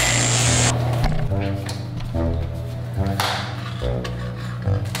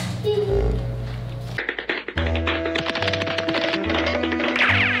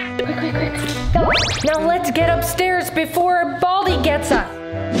 Quick. Go. Now let's get upstairs before Baldy gets us.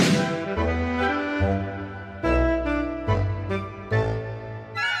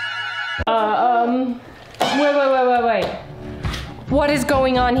 Wait. What is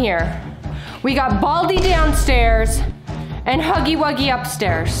going on here? We got Baldy downstairs and Huggy Wuggy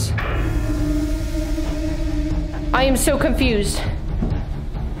upstairs. I am so confused.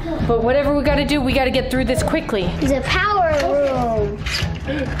 But whatever we gotta do, we gotta get through this quickly. The power room.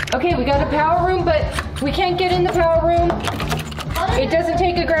 Okay, we got a power room, but we can't get in the power room. It doesn't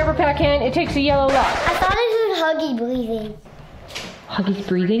take a grabber pack hand, it takes a yellow lock. I thought it was Huggy breathing. Huggy's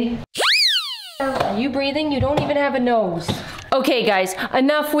breathing? Are you breathing? You don't even have a nose. Okay guys,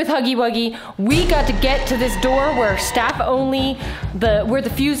 enough with Huggy Wuggy. We got to get to this door where staff only, where the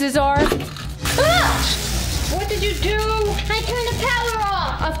fuses are. Ah! What did you do? I turned the power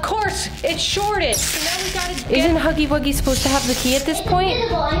off. Of course, it's shorted. So now we gotta Isn't Huggy Wuggy supposed to have the key at this point?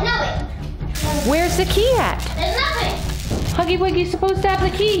 Invisible, I know it. Where's the key at? There's nothing. Huggy Wuggy's supposed to have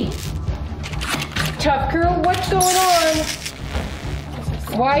the key. Tuf Crew, what's going on?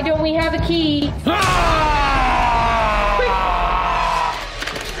 Why don't we have a key?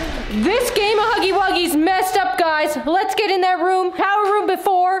 This game of Huggy Wuggy's messed up, guys. Let's get in that room, power room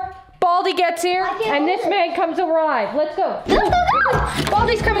before Baldy gets here and this man comes alive. Let's go. Go.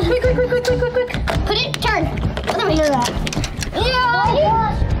 Baldy's coming. Quick. Put it, turn. Let me hear that.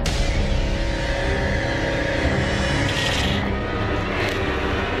 Yeah.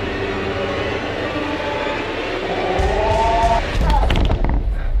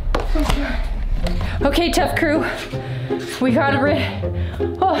 Okay, Tuf Crew. We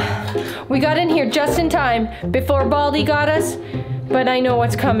got in here just in time before Baldy got us, but I know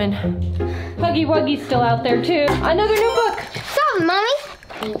what's coming. Huggy Wuggy's still out there too. Another notebook. Solve, Mommy.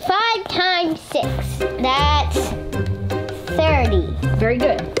 5 times 6. That's 30. Very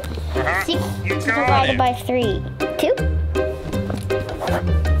good. 6 divided by 3. 2?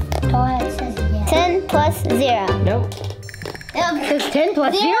 Go ahead, it says yeah. 10 plus 0. Nope. It's 10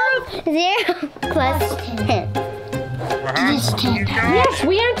 plus 0? 0 plus 10. It's 10. Yes,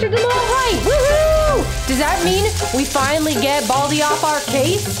 we answered them all right. Woohoo! Does that mean we finally get Baldy off our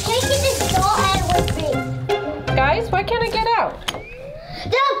case? Can I get this doll head with me? Guys, why can't I get out?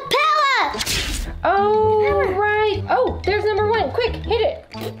 The power! Oh, right. Oh, there's number 1. Quick, hit it.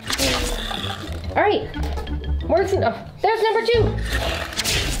 All right. There's number 2.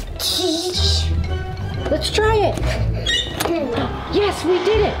 Let's try it. Yes, we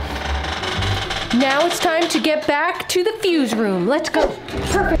did it. Now it's time to get back to the fuse room. Let's go.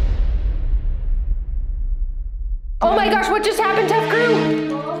 Perfect. Oh my gosh, what just happened, Tuf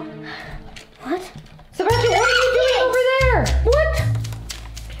Crew?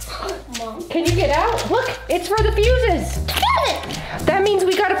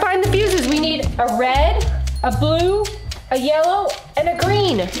 a blue, a yellow, and a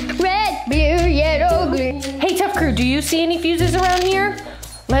green. Red, blue, yellow, green. Hey, Tuf Crew, do you see any fuses around here?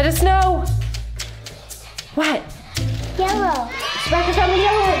 Let us know. What? Yellow. Sebastian found the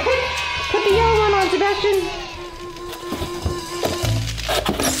yellow one. Quick, put the yellow one on, Sebastian.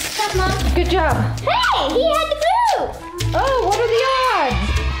 Stop, Mom. Good job. Hey, he had the blue. Oh, what are the odds?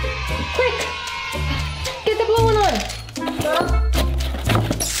 Quick, get the blue one on.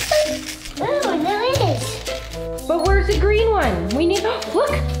 Oh, there it is. But where's the green one? We need,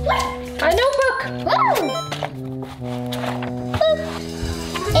 look, a notebook. Woo!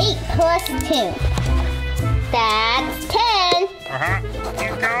 8 plus 2. That's 10.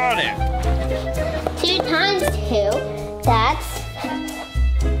 You got it. 2 times 2. That's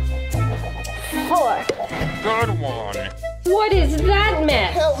 4. Good one. What is that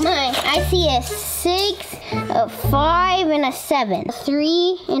mess? Oh my, I see a 6, a 5, and a 7. A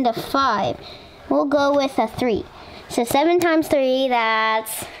 3 and a 5. We'll go with a 3. So 7 times 3,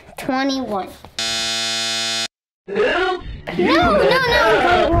 that's 21. No,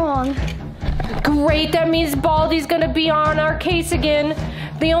 wrong. Great, that means Baldy's gonna be on our case again.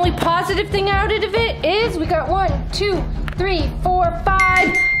 The only positive thing out of it is we got 1, 2, 3, 4,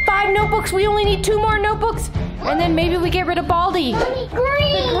 5. 5 notebooks. We only need 2 more notebooks. And then maybe we get rid of Baldy. Green.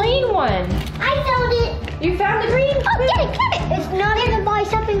 The green one. I found it. You found the green? Oh, get it. It's not gonna buy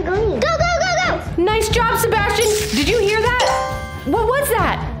something green. Go. Nice job, Sebastian. Did you hear that? What was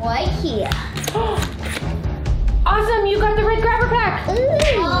that? Right here. Awesome, you got the red grabber pack.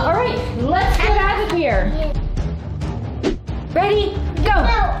 Ooh. All right, let's get out of here. Ready? Go.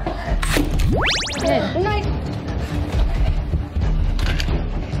 Good. Nice.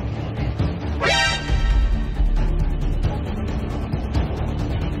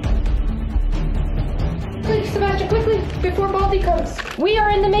 Quick, Sebastian, quickly, before Baldy comes. We are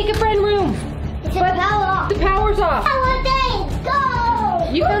in the make a friend room. It's the power off. The power's off. Power things, go!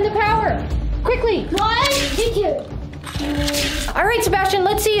 You found the power. Quickly. 1, 2. All right, Sebastian,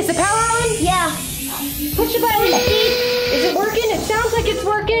 let's see. Is the power on? Yeah. Push the button. Is it working? It sounds like it's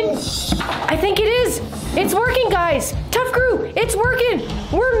working. I think it is. It's working, guys. Tuf Crew, it's working.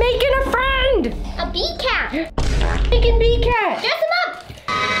 We're making a friend. A bee cat. Making bee cat. Dress him up.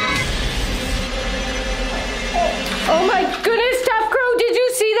 Oh my goodness, Tuf Crew, did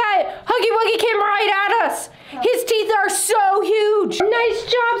you see that? Huggy Wuggy came right at us. His teeth are so huge. Nice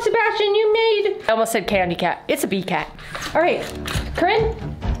job, Sebastian, you made. I almost said candy cat. It's a bee cat. All right, Corinne,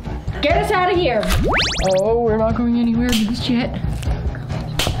 get us out of here. Oh, we're not going anywhere just yet.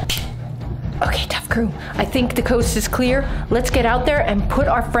 Okay, Tuf Crew, I think the coast is clear. Let's get out there and put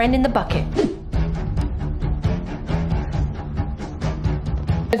our friend in the bucket.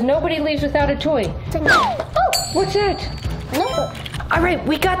 Because nobody leaves without a toy. Oh, What's that? notebook. All right,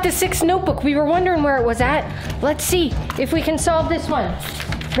 we got the 6th notebook. We were wondering where it was at. Let's see if we can solve this one.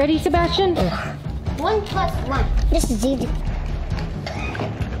 Ready, Sebastian? 1 plus 1. This is easy.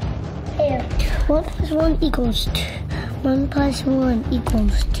 Here. 1 plus 1 equals 2. 1 plus 1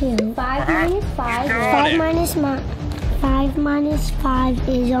 equals 2. 5 minus 5. 5 minus 5 minus 5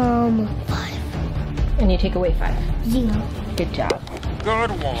 is 5. And you take away 5. 0. Good job.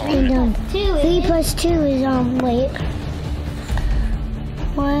 Good one. And 3 plus 2 is wait.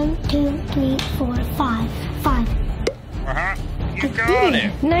 1, 2, 3, 4, 5. 5. You got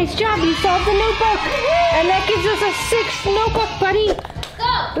it. Nice job, you solved the notebook. And that gives us a 6th notebook, buddy.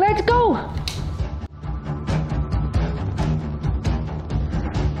 Go. Let's go.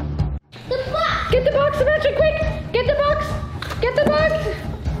 The box. Get the box, Sebastian, quick. Get the box. Get the box.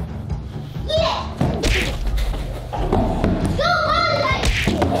 Yeah. Go on.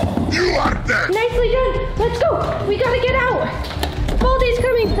 You like that. Nicely done. Let's go. We gotta get out. Baldy's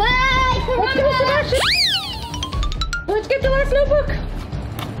coming. Bye. Let's go, Sebastian. Let's get the last notebook.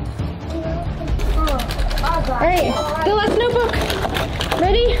 All right, the last notebook.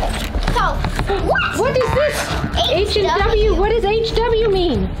 Ready? So, What is this? H and W. What does HW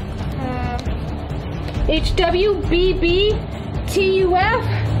mean? HW, BB, TUF.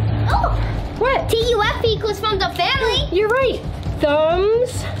 Oh, What? TUF equals from the family. You're right.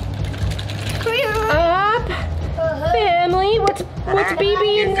 Thumbs up family. What's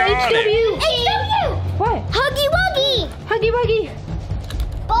BB and got it. HW? HW. What? Huggy Wuggy. Huggy Wuggy.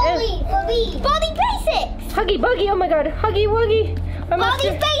 Baldy Basics. Huggy Buggy. Oh my God. Huggy Wuggy.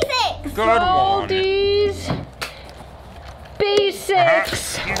 Baldy's Basics. Good one. Baldy's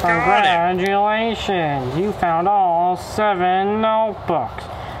Basics. You got it. Congratulations, you found all 7 notebooks.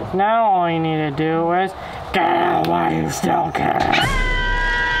 Now all you need to do is get out while you still can.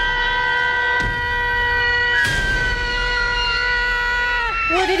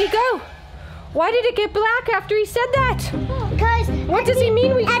 Where did he go? Why did it get black after he said that? Because What does he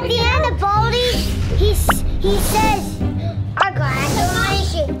mean? at the end of Baldi, he says,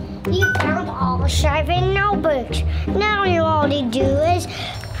 congratulations, you found all 7 notebooks. Now all you do is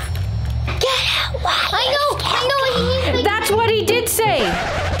get out. I know what he means by That's what he did say.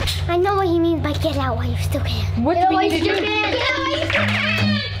 I know what he means by get out while you still can. What do we need to do?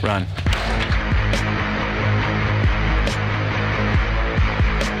 Run.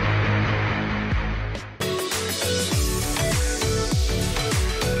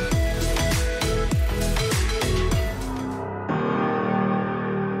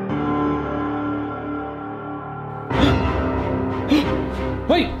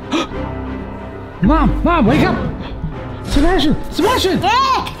 Wait! Mom, wake up! Sebastian!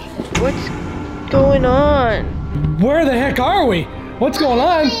 What's going on? Where the heck are we? What's going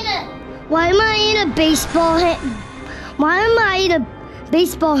on? Why am I in a baseball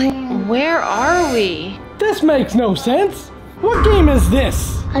hand? Where are we? This makes no sense. What game is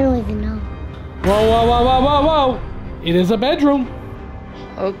this? I don't even know. Whoa. It is a bedroom.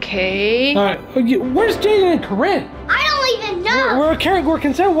 Okay. All right, where's Jaden and Corinne? I don't even know. We're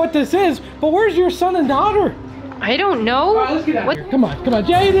concerned what this is, but where's your son and daughter? I don't know. All right, let's get out of here. Come on.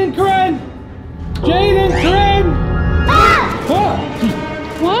 Jaden, Corinne! Ah!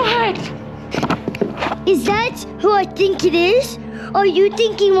 What? Is that who I think it is? Or are you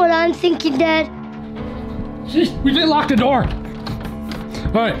thinking what I'm thinking, Dad? We didn't lock the door.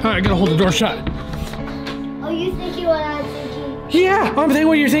 All right, gotta hold the door shut. Are you thinking what I'm thinking? Yeah, I'm thinking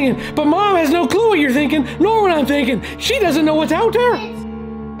what you're thinking, but Mom has no clue what you're thinking, nor what I'm thinking. She doesn't know what's out there.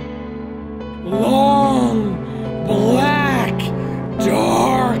 Long, black,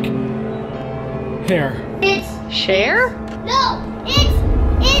 dark hair. It's Cher? no, it's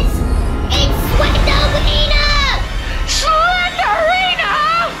Slenderina! Slenderina!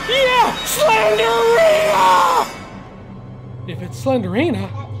 Yeah, Slenderina! If it's Slenderina,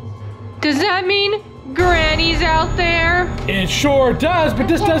 Does that mean Granny's out there? it sure does, but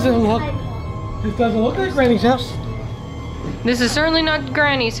this doesn't look like Granny's house. This is certainly not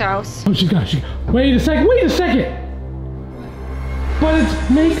Granny's house. Oh, she got. Wait a second. But it's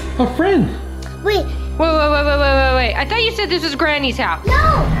make a friend. Wait, Wait. I thought you said this was Granny's house.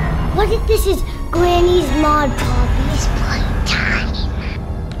 no! What if this is Granny's Mod Poppy's Playtime?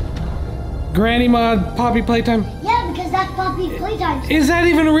 Granny Mod Poppy Playtime. Yeah, because that's Poppy's Playtime. Is that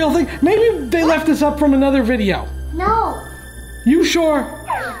even a real thing? Maybe they left this up from another video. No. You sure?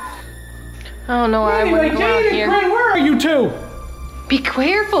 I don't know why I wouldn't go out Jaden, here. Corinne, where are you two? Be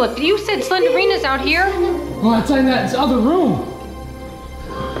careful. If you said Slenderina's out here. Well, it's in that other room.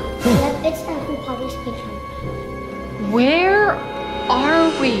 Yep, it's after Poppy's Playtime. Where are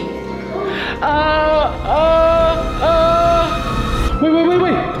we?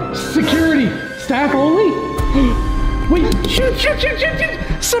 Wait. Security. Staff only? Wait, shoot.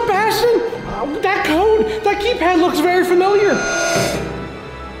 Sebastian! That code, that keypad looks very familiar.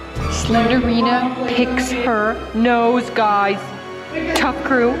 Slenderina picks her nose, guys. Tuf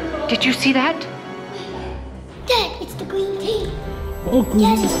Crew, did you see that? Dad, it's the green tea. Oh,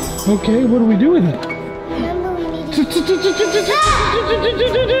 okay, what do we do with it? Remember we needed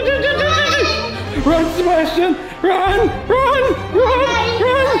Run, Sebastian! Run!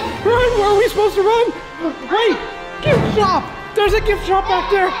 Where are we supposed to run? Wait! Gift shop! There's a gift shop back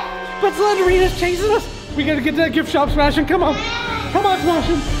there! But Slenderina's chasing us! We gotta get to that gift shop, Sebastian! Come on,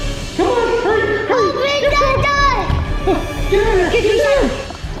 Sebastian! Come on! Hurry! Gift shop! Get in there! Get in there!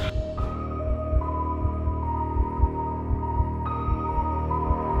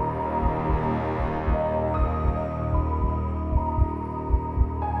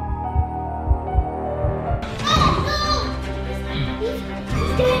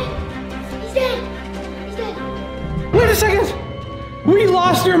 He's dead. Wait a second! We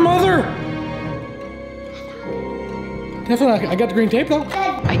lost your mother! Definitely, I got the green tape though.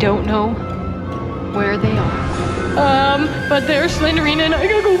 I don't know where they are. But there's Slenderina and I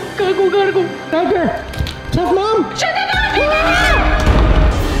gotta go. Out there! Tough Mom! Shut the door!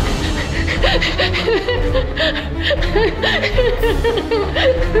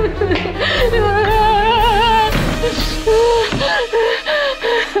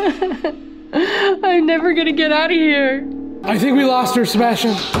 I'm never gonna get out of here. I think we lost her,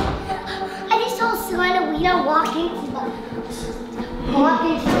 Sebastian. I just saw Slenderina walking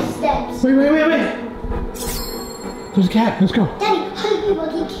steps. Wait. There's a cat, let's go. Daddy, Huggy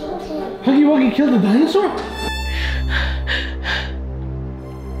Wuggy killed him. Huggy Wuggy killed the dinosaur?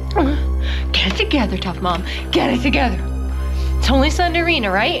 Get it together, Tough Mom. Get it together. It's only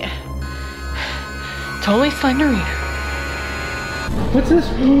Slenderina, right? It's only Slenderina. What's this?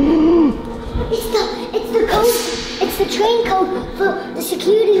 It's the code. It's the train code for the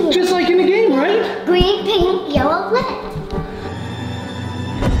security room. Just like in the game, right? Green, pink, yellow, red.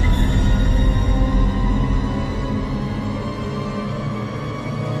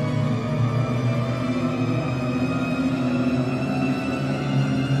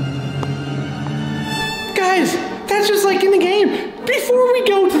 Guys, that's just like in the game. Before we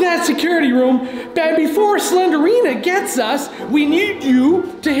go to that security room, and before Slenderina gets us, we need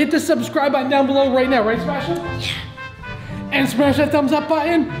you to hit the subscribe button down below right now, right, Sebastian? Yeah. And smash that thumbs up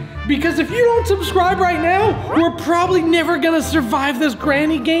button, because if you don't subscribe right now, we're probably never gonna survive this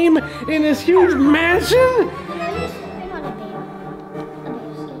granny game in this huge mansion.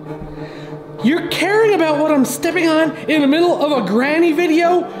 You're caring about what I'm stepping on in the middle of a granny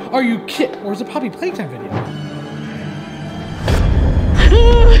video? Are you kidding? Or is it Poppy Playtime video?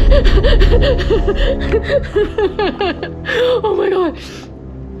 Oh my god.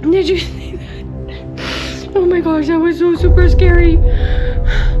 Did you see that? Oh my gosh, that was so super scary.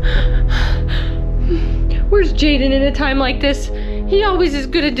 Where's Jaden in a time like this? He always is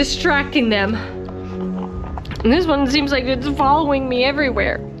good at distracting them. And this one seems like it's following me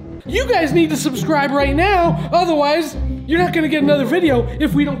everywhere. You guys need to subscribe right now, otherwise you're not gonna get another video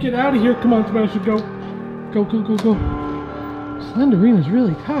if we don't get out of here. Come on, Sebastian, go. Go, go, go, go. Slenderina's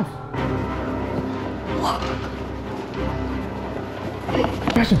really tough.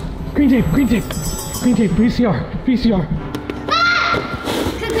 Sebastian, green tape, green tape. Green tape, VCR, VCR. Ah!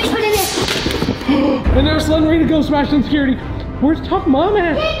 Put it in it. And there's Slenderina goes, Sebastian, security. Where's Tough Mom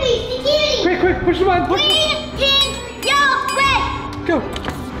at? Piggy, security. Quick, quick, push the button, push. Green, pink, yellow, red. Go.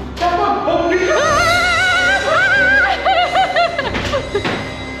 Tough Mom, oh,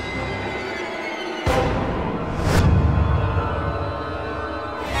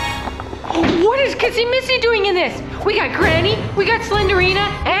 What is Kitsy Missy doing in this? We got Granny, we got Slenderina,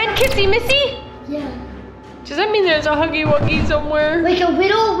 and Kitsy Missy? Yeah. Does that mean there's a Huggy Wuggy somewhere? Like a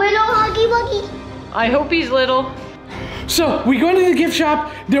little Huggy Wuggy. I hope he's little. So, we go into the gift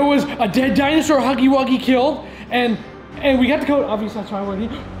shop, there was a dead dinosaur Huggy Wuggy killed, and we got the code, obviously that's why we're here.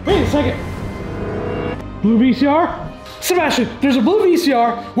 Wait a second. Blue VCR? Sebastian, there's a blue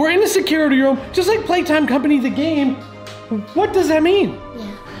VCR, we're in the security room, just like Playtime Company, the game. What does that mean? Yeah.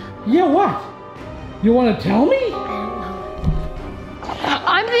 Yeah, what? You want to tell me?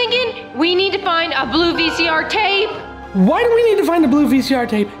 I'm thinking we need to find a blue VCR tape. Why do we need to find a blue VCR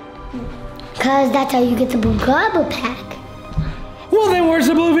tape? Cause that's how you get the blue gobble pack. Well then where's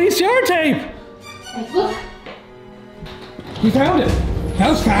the blue VCR tape? Look. We found it.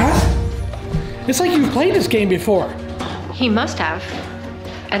 That was fast. It's like you've played this game before. He must have.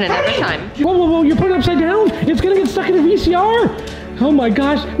 At another time. Whoa, whoa, whoa, you're putting it upside down. It's gonna get stuck in the VCR. Oh my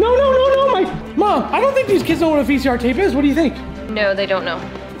gosh. No, no, no, no, my Mom, I don't think these kids know what a VCR tape is. What do you think? No, they don't know.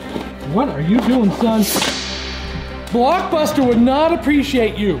 What are you doing, son? Blockbuster would not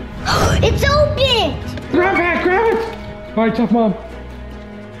appreciate you. It's open! Grab it, grab it! All right, Tough Mom.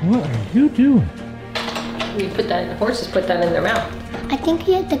 What are you doing? We put that, the horses put that in their mouth. I think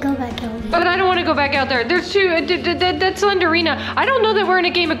you have to go back out. But I don't want to go back out there. There's two, that's Slenderina. I don't know that we're in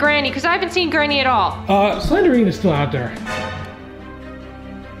a game of Granny because I haven't seen Granny at all. Slenderina's still out there.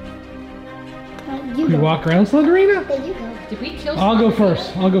 You We go. walk around Slenderina? There you go. Did we kill I'll go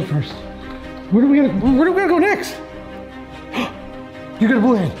first. I'll go first. Where do we gotta go next? You got a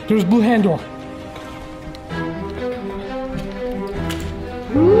blue hand. There's a blue hand door.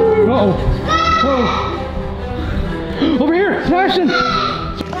 Uh-oh. Whoa. Over here, Sebastian.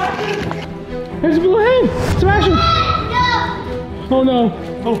 There's a blue hand. Sebastian. Oh no.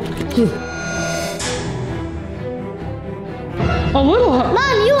 Oh. A little.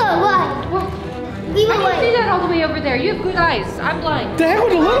 Mom, you are what? We were I can see that all the way over there. You have good eyes. I'm blind. The heck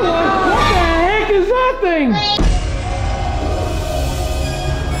with the little one? What the heck is that thing?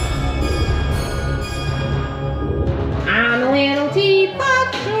 I'm a little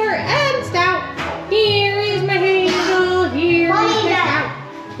teapot, short and stout. Here is my handle, here is my spout.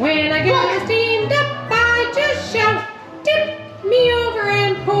 When I get steamed up, I just shout, tip me over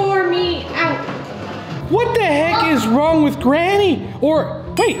and pour me out. What the heck is wrong with Granny? Or,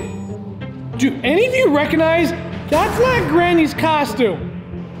 wait, do any of you recognize that's not Granny's costume?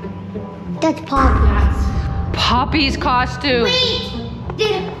 That's Poppy. Poppy's costume. Wait!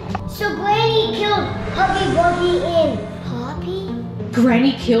 So Granny killed Huggy Wuggy and Poppy?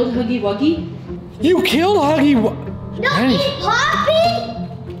 Granny killed Huggy Wuggy? You killed Huggy Wuggy. No, it's Poppy!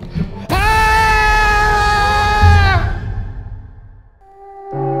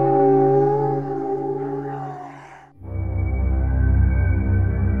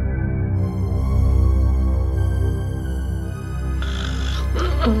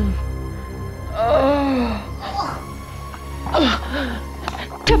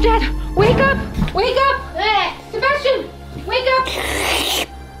 Tough Dad, wake up! Wake up! Sebastian, wake up!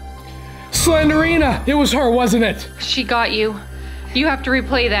 Slenderina, it was her, wasn't it? She got you. You have to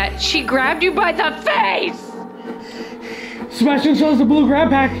replay that. She grabbed you by the face! Sebastian shows the blue grab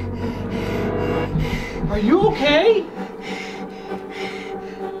pack. Are you okay?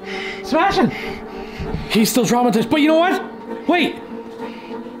 Sebastian! He's still traumatized, but you know what? Wait!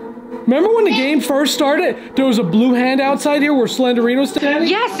 Remember when the game first started? There was a blue hand outside here where Slenderina was standing?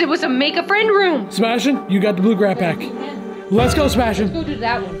 Yes, it was a make a friend room. Sebastian, you got the blue grab pack. Let's go, Sebastian. Let's go to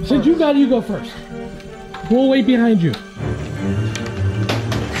that one. Since you got it, you go first. We'll wait behind you.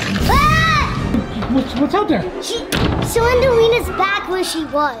 What's out there? Slenderina's back where she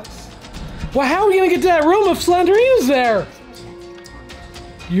was. Well, how are we gonna get to that room if Slenderina's there?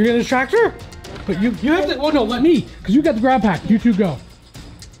 You're gonna distract her? But you have to, oh no, let me, because you got the grab pack. You two go.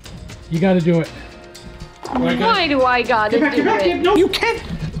 You gotta do it. Why do I gotta do it? No, you can't.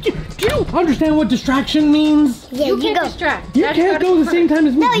 Do you understand what distraction means? Yeah, You you can't go. distract. You That's can't gotta go be at the same time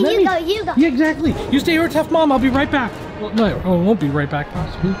as me. No, Let you me- go, you go. Yeah, exactly. You stay here, tough mom. I'll be right back. Well, no, it won't be right back,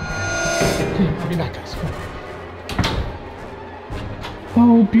 possibly. You're not, guys.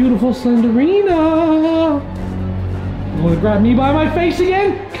 Oh, beautiful Slenderina. You want to grab me by my face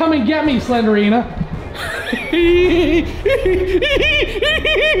again? Come and get me, Slenderina.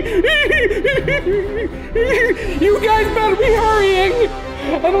 You guys better be hurrying.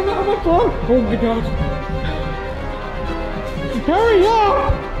 I don't know how much longer. Oh my god. Hurry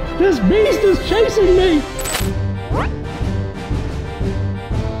up! This beast is chasing me!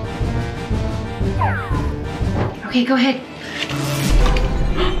 Okay, go ahead.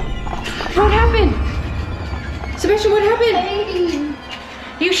 What happened? Sebastian, what happened?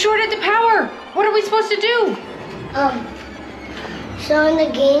 You shorted the power. What are we supposed to do? So in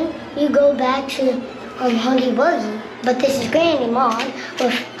the game, you go back to Huggy Wuggy, but this is Granny Mom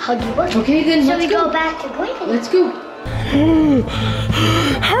with Huggy Wuggy. Okay, then So let's we go. go back to Granny. Let's go.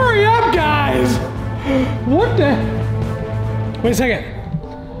 Hurry up, guys! What the? Wait a second.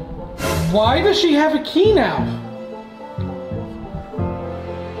 Why does she have a key now?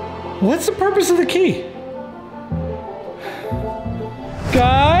 What's the purpose of the key?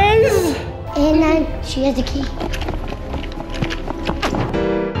 Guys? And then she has the key.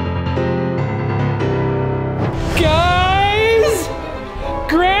 Guys?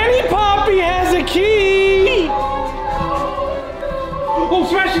 Granny Poppy has a key! Oh,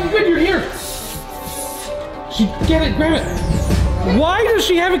 Sebastian, good, you're here! Get it, grab it! Why does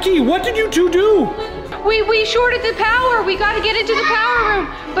she have a key? What did you two do? We shorted the power. We gotta get into the power room.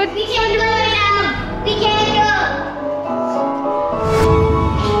 But We can't go now. We can't go.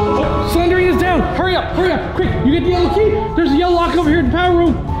 Oh, Slenderina's down! Hurry up, quick! You get the yellow key? There's a yellow lock over here in the power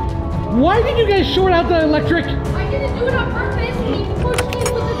room. Why did you guys short out the electric? I didn't do it on purpose. We pushed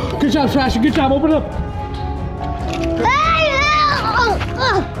it with the... Good job, Sebastian, good job, open it up.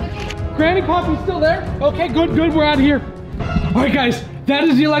 Granny Poppy's still there? Okay, good, we're out of here. All right, guys, that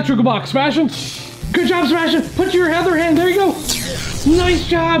is the electrical box. Sebastian, good job, Sebastian. Put your other hand, there you go. Nice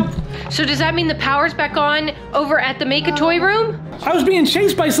job. So does that mean the power's back on over at the Make a Toy room? I was being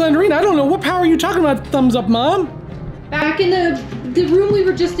chased by Slenderina. I don't know, what power are you talking about, Thumbs Up Mom? Back in the room we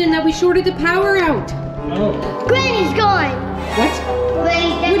were just in that we shorted the power out. Oh. Granny's gone. What?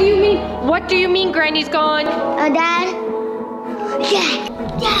 Granny's What do you mean? What do you mean Granny's gone? Dad?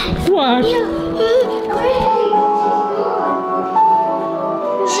 Dad. What?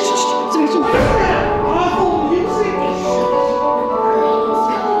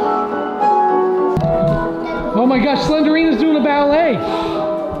 Oh my gosh, Slenderina's doing a ballet.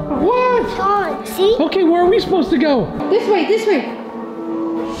 What? Gone. See? Okay, where are we supposed to go? This way, this way.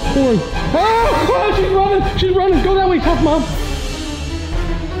 Forward. Oh, she's running. Go that way, tough mom.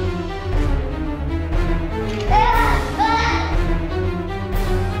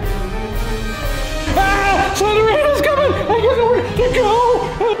 Ah, Slenderina's coming. I got nowhere to go.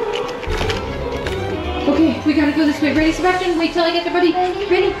 Okay, we gotta go this way. Ready, Sebastian? Wait till I get the buddy.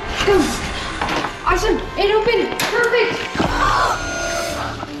 Ready? Go. Awesome. It opened. Perfect.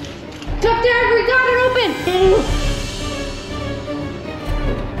 Tough Dad, we got it open.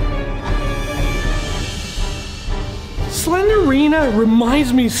 Slenderina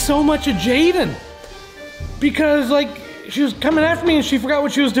reminds me so much of Jaden. Because, like, she was coming after me and she forgot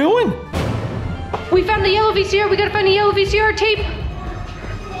what she was doing. We found the yellow VCR. We gotta find the yellow VCR tape.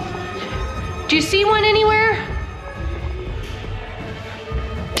 Do you see one anywhere?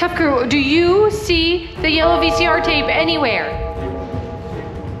 Tuf Crew, do you see the yellow VCR tape anywhere?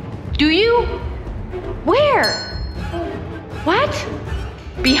 Do you? Where? What?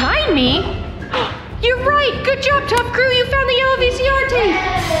 Behind me? You're right. Good job, Tuf Crew. You found the yellow VCR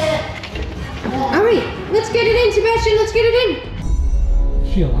tape. let's get it in.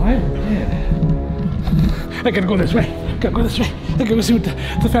 Is she alive or dead? I gotta go this way. I gotta go see what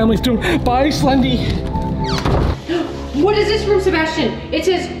the family's doing. Bye, Slendy. What is this room, Sebastian? It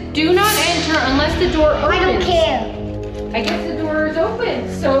says, do not enter unless the door opens. I don't care. I guess the door is open,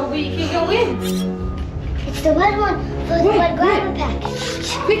 so we can go in. It's the red one. So it's like grab a pack.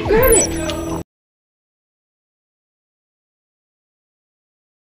 Quick, grab it.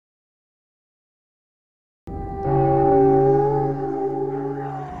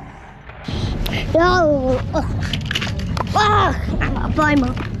 No.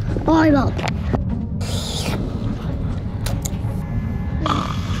 I'm up.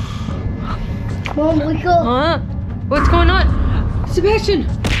 Mom, wake up. Huh? What's going on? Sebastian,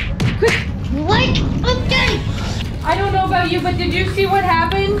 quick. Wake up, Daddy. I don't know about you, but did you see what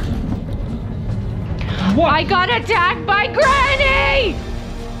happened? What? I got attacked by Granny!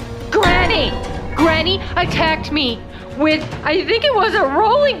 Granny attacked me with, I think it was a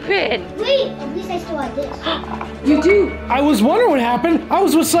rolling pin. Wait, at least I still have this. You do? I was wondering what happened. I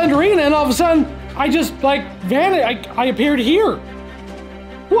was with Slenderina and all of a sudden, I just like vanished. I appeared here.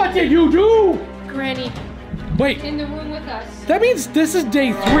 What did you do? Granny, Wait, in the room with us. that means this is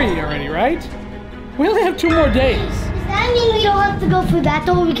day 3 already, right? We only have 2 more days. Does that mean we don't have to go through that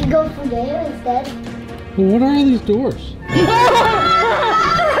door? We can go through there instead? Well, what are these doors?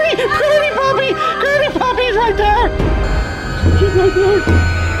 Granny Poppy's right there! She's right there!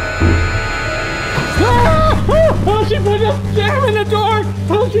 Oh, she put a jam in the door!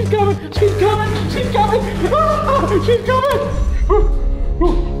 Oh, she's coming!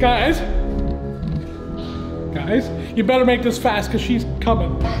 Oh, Guys, you better make this fast because she's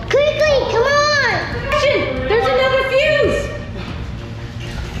coming. Quickly, come on! There's another fuse!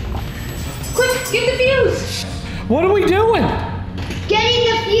 Quick, get the fuse! What are we doing? Getting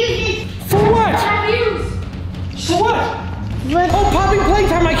the fuses. For what? Fuse! For what? Oh, Poppy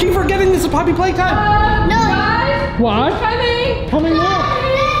Playtime! I keep forgetting this is Poppy Playtime! No. Guys, What? coming! Coming what?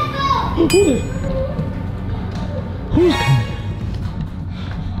 Who's coming?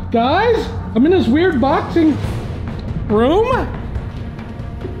 Guys, I'm in this weird boxing room.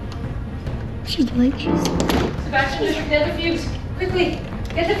 She's like, Sebastian, there's another fuse. Quickly,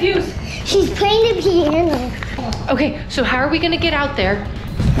 get the fuse. she's playing the piano. Okay, so how are we gonna get out there?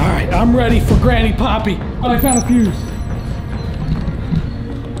 All right, I'm ready for Granny Poppy. Oh, I found a fuse.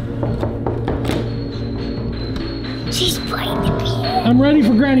 She's playing the piano. I'm ready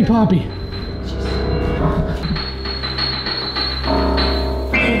for Granny Poppy.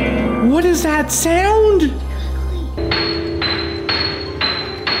 What is that sound?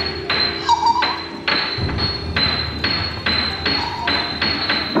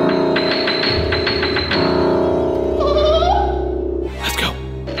 Let's go.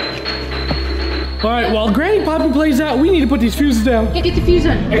 All right, while Granny Poppy plays out, we need to put these fuses down. Get the fuse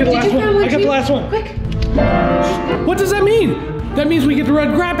on. I got the last one. I got the last one. Quick, What does that mean? That means we get the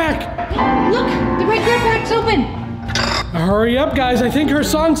red grab pack. look, the red grab pack's open. Hurry up, guys. I think her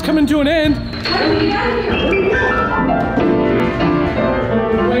song's coming to an end. How do we get out of here?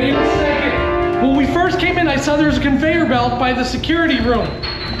 Wait a second. When we first came in, I saw there was a conveyor belt by the security room.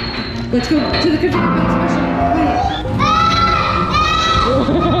 Let's go to the conveyor belt, Sebastian.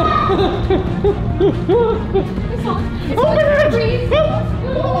 Open it!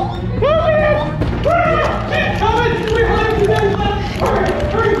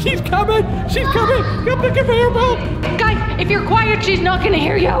 She's coming! She's coming! Up the conveyor belt! Guys, if you're quiet, she's not gonna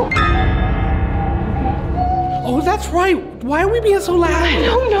hear you. Oh, that's right. Why are we being so loud? I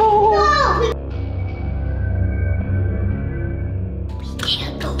don't know. We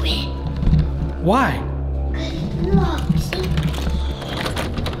can't go in. Why? Look,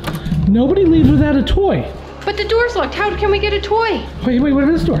 Nobody leaves without a toy. But the door's locked. How can we get a toy? Wait, what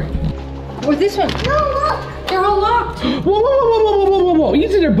is this door? Or this one? no, look. They're all locked. Whoa.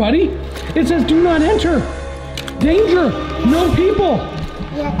 Easy there, buddy. It says do not enter. Danger. No people.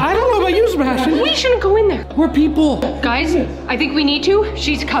 I don't know about you, Sebastian. We shouldn't go in there. We're people. Guys, I think we need to.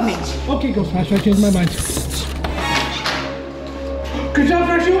 She's coming. Okay, go, Sebastian. I changed my mind. Good job,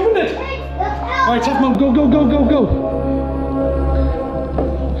 Sebastian. You opened it. All right, Tough Mom, go.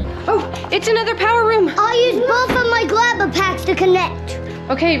 Oh, it's another power room. I'll use both of my grabber packs to connect.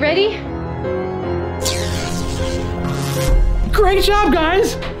 Okay, ready? Great job,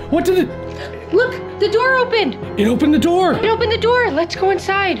 guys. What did it? Look, the door opened. It opened the door. It opened the door. Let's go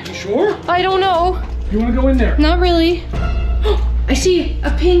inside. You sure? I don't know. You want to go in there? Not really. I see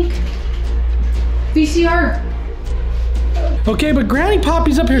a pink VCR. Okay, but Granny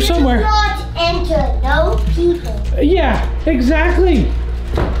Poppy's up here somewhere. Do not enter. No people. Yeah, exactly.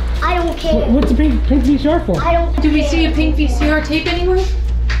 I I don't care. What's the pink VCR for? I don't care. Do we see a pink VCR tape anywhere?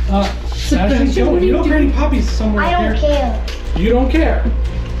 Sebastian, you know Granny Poppy's somewhere I don't care. You don't care.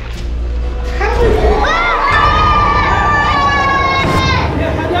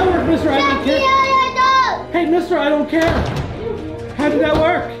 Yeah, how'd that work, Mr. I don't care? Hey, Mr. I don't care. How did that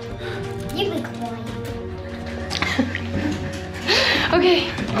work? You be quiet. Okay.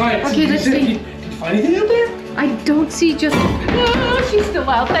 All right. Okay, let's see. Did you find anything out there? I don't see just. Oh, she's still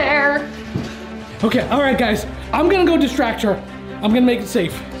out there. Okay. All right, guys. I'm gonna go distract her. I'm gonna make it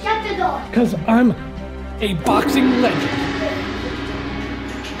safe. Shut the door. Cause I'm a boxing legend.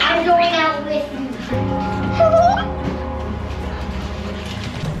 I'm going out with you.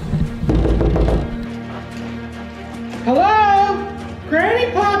 Hello,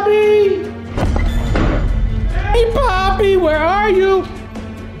 Granny Poppy. Hey, Poppy, where are you?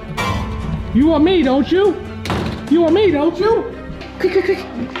 You want me, don't you? You want me, don't you? Quick, quick, quick.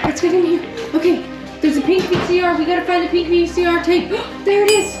 Let's get in here. Okay, there's a pink VCR. We gotta find the pink VCR tape. There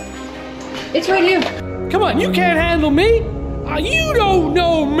it is. It's right here. Come on, you can't handle me. You don't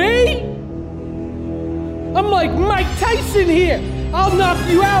know me. I'm like Mike Tyson here. I'll knock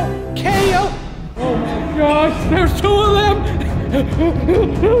you out, KO. Oh my gosh, there's two of them.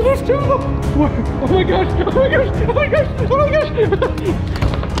 There's two of them. Oh my gosh, oh my gosh, oh my gosh, oh my gosh.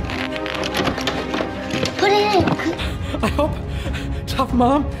 Put it in. I hope Tough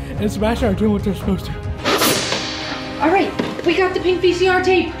Mom and Sebastian are doing what they're supposed to. All right, we got the pink VCR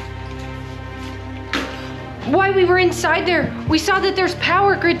tape. While we were inside there, we saw that there's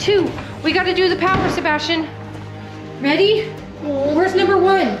power grid too. We gotta do the power, Sebastian. Ready? Where's number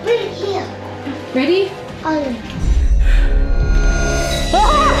 1? Put it here. Ready?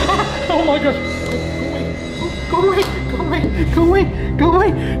 Oh my gosh. Go away, go away, go away, go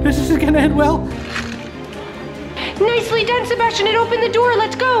away. This isn't gonna end well. Nicely done, Sebastian. It opened the door.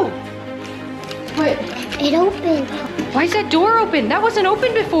 Let's go. What? It opened. Why is that door open? That wasn't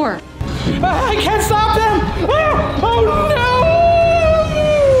open before. I can't stop them. Oh no!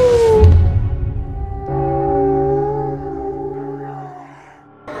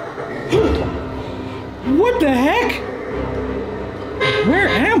 What the heck? Where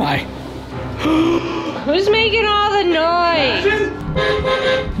am I? Who's making all the noise?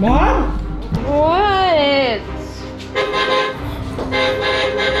 Mom? What?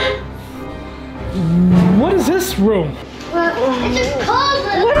 What is this room? It's just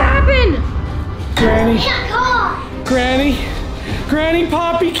closet. What happened? Granny. That car. Granny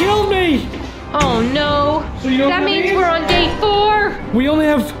Poppy killed me. Oh no. So you don't That means believe? we're on day 4. We only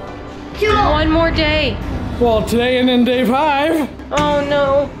have, One more day. well, today and then day 5. Oh no.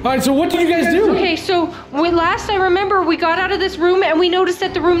 All right, so what did you guys do? Okay, so last I remember, we got out of this room and we noticed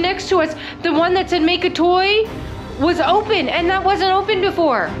that the room next to us, the one that said make a toy, was open, and that wasn't open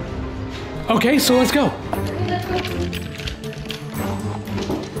before. Okay, so let's go.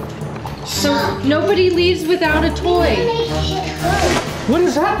 So nobody leaves without a toy. What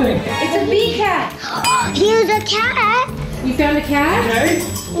is that thing? It's a bee cat. Here's a cat. You found a cat? Okay.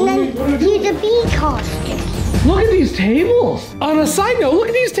 And then here's a bee costume. Look at these tables. On a side note, look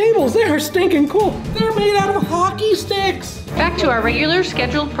at these tables. They are stinking cool. They're made out of hockey sticks. Back to our regular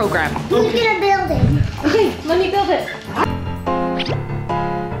scheduled program. Who's gonna build it? Okay, let me build it.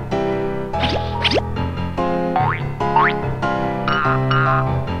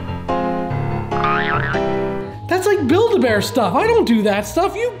 That's like Build-A-Bear stuff. I don't do that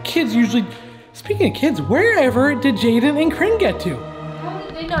stuff. You kids usually... Speaking of kids, wherever did Jaden and Kryn get to? How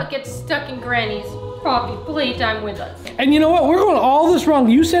did they not get stuck in Granny's Poppy playtime with us? And you know what? We're going all this wrong.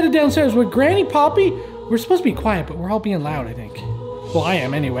 You said it downstairs with Granny Poppy. We're supposed to be quiet, but we're all being loud, I think. Well, I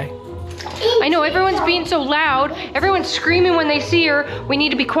am anyway. I know, everyone's being so loud. Everyone's screaming when they see her. We need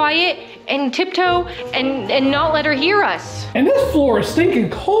to be quiet and tiptoe and not let her hear us. And this floor is stinking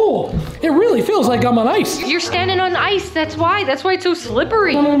cold. It really feels like I'm on ice. You're standing on ice, that's why. That's why it's so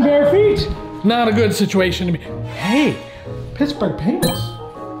slippery. I'm on bare feet. Not a good situation to be. Hey, Pittsburgh Penguins.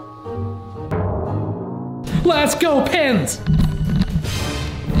 Let's go, Pens. Hey,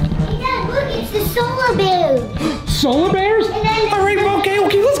 Dad, look, it's the solar bears. Solar bears? And then- All right, okay,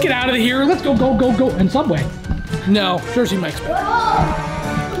 let's get out of here. Let's go. And Subway. No, Jersey Mike's better.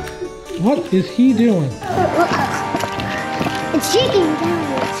 What is he doing? It's shaking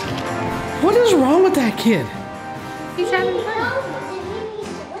down. What is wrong with that kid? He's having fun.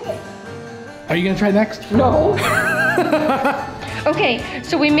 Are you gonna try next? No. Okay,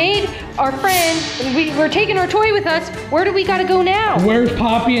 so we made our friend, we're taking our toy with us. Where do we gotta go now? Where's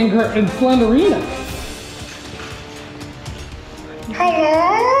Poppy and Slenderina?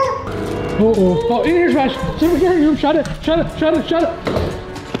 Hello? Oh, in here, Smash. It's over here. Shut it.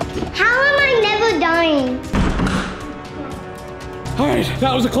 How am I never dying? All right,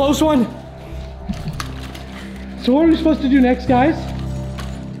 that was a close one. So what are we supposed to do next, guys?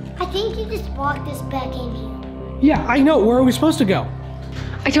 I think you just walked us back in here. Yeah, I know. Where are we supposed to go?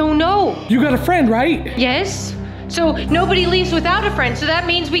 I don't know. You got a friend, right? Yes? So nobody leaves without a friend, so that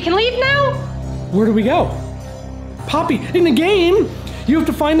means we can leave now? Where do we go? Poppy, in the game, you have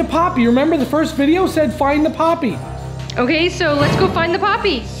to find the Poppy. Remember the first video said find the Poppy. Okay, so let's go find the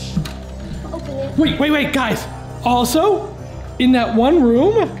Poppy. Open it. Wait, guys. Also, in that one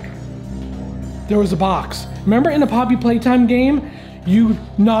room, there was a box. Remember in the Poppy Playtime game, you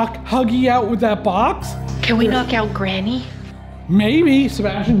knock Huggy out with that box? Can we knock out Granny? Maybe.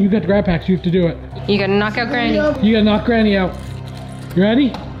 Sebastian, you got the grab packs. You have to do it. You gotta knock out Granny. You gotta knock Granny out. You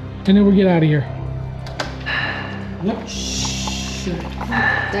ready? And then we'll get out of here. Yep.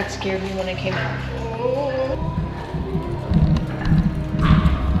 That scared me when I came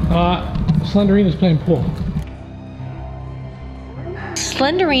out. Slenderina's playing pool.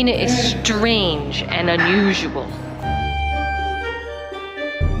 Slenderina is strange and unusual.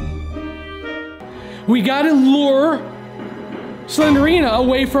 We gotta lure Slenderina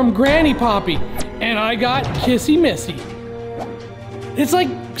away from Granny Poppy. And I got Kissy Missy. It's like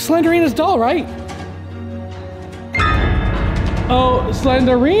Slenderina's doll, right? Oh,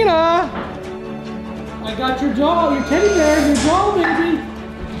 Slenderina! I got your doll, your teddy bear, your doll, baby.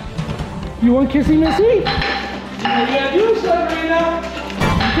 You want Kissy Missy? What you gotta do, Slenderina?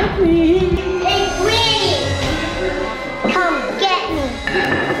 Get me. Hey, Granny! Come get me.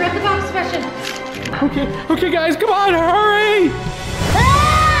 Grab the box, Sebastian. Okay, guys, come on, hurry!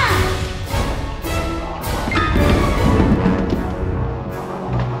 Ah!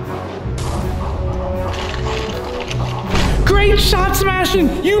 Great shot,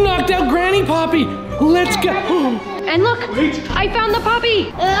 Sebastian! You knocked out Granny Poppy! Let's go! And look, I found the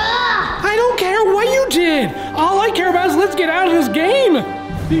Poppy! I don't care what you did! All I care about is let's get out of this game!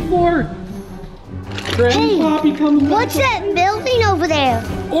 Before Granny Poppy comes back. What's that building over there?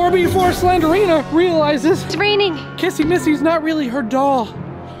 Or before Slenderina realizes It's raining. Kissy Missy's not really her doll.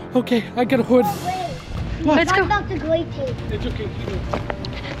 Okay, I got a hood. Let's go. I'm about to go too. It's okay, keep it.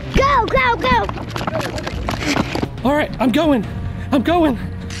 Go, go, go! All right, I'm going.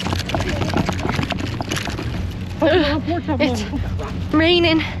 It's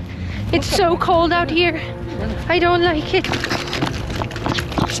raining. It's so cold out here. I don't like it.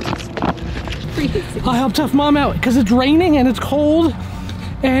 I'll help Tough Mom out because it's raining and it's cold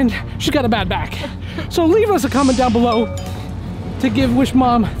and she's got a bad back. So leave us a comment down below to give Wish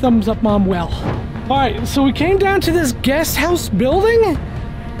Mom thumbs up Mom well. All right, so we came down to this guest house building.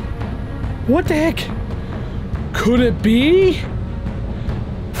 What the heck? Could it be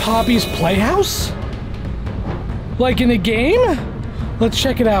Poppy's Playhouse? Like in a game? Let's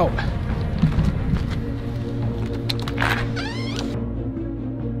check it out.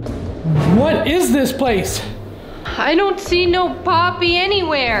 What is this place? I don't see no Poppy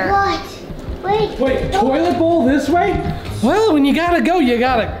anywhere. What? Wait, toilet bowl this way? Well, when you gotta go, you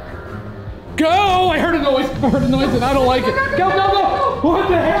gotta go. I heard a noise and I don't like it. Go. What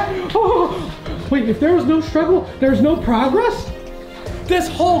the heck? Oh. Wait, if there was no struggle, there's no progress? This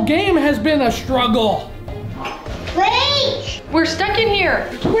whole game has been a struggle. Wait! We're stuck in here.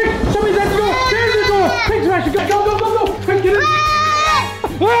 Wait, somebody's at the door. There's the door. Quick, Sebastian, go. Quick, get in.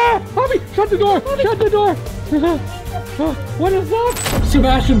 Ah, Poppy, shut the door. What is that?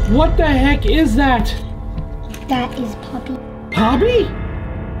 Sebastian, what the heck is that? That is Poppy. Poppy?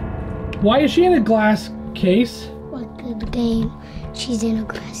 Why is she in a glass case? Like the game, she's in a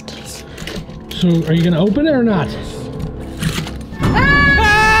glass case. So, are you gonna open it or not? Ah!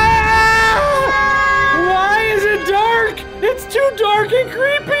 Why is it dark? It's too dark and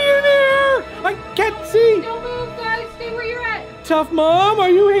creepy in here! I can't see! Don't move, guys. Stay where you're at. Tough Mom, are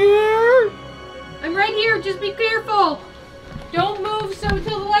you here? I'm right here. Just be careful. Don't move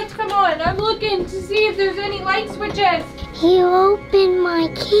until the lights come on. I'm looking to see if there's any light switches. He opened my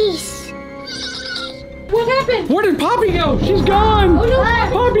case. What happened? Where did Poppy go? She's gone! Oh no!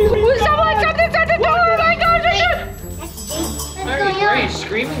 Poppy, Something's at the door! Oh my gosh! Why are you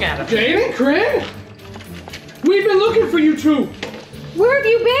screaming at him? Jaden, Corinne? We've been looking for you two. Where have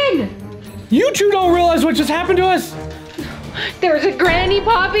you been? You two don't realize what just happened to us. There's a Granny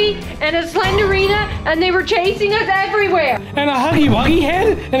Poppy and a Slenderina, and they were chasing us everywhere. And a Huggy Wuggy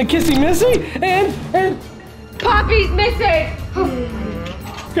head, and a Kissy Missy, and... Poppy's missing.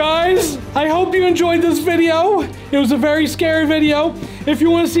 Guys, I hope you enjoyed this video. It was a very scary video. If you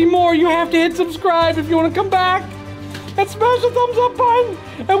want to see more, you have to hit subscribe. If you want to come back, and smash the thumbs up button.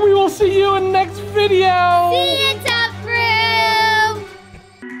 And we will see you in the next video. See you, Tuf Crew!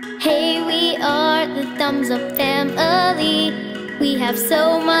 Hey, we are the Thumbs Up family. We have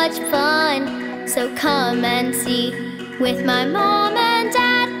so much fun, so come and see. With my mom and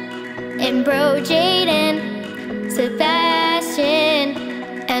dad, and bro Jaden, Sebastian,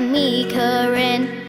 and me, Corinne.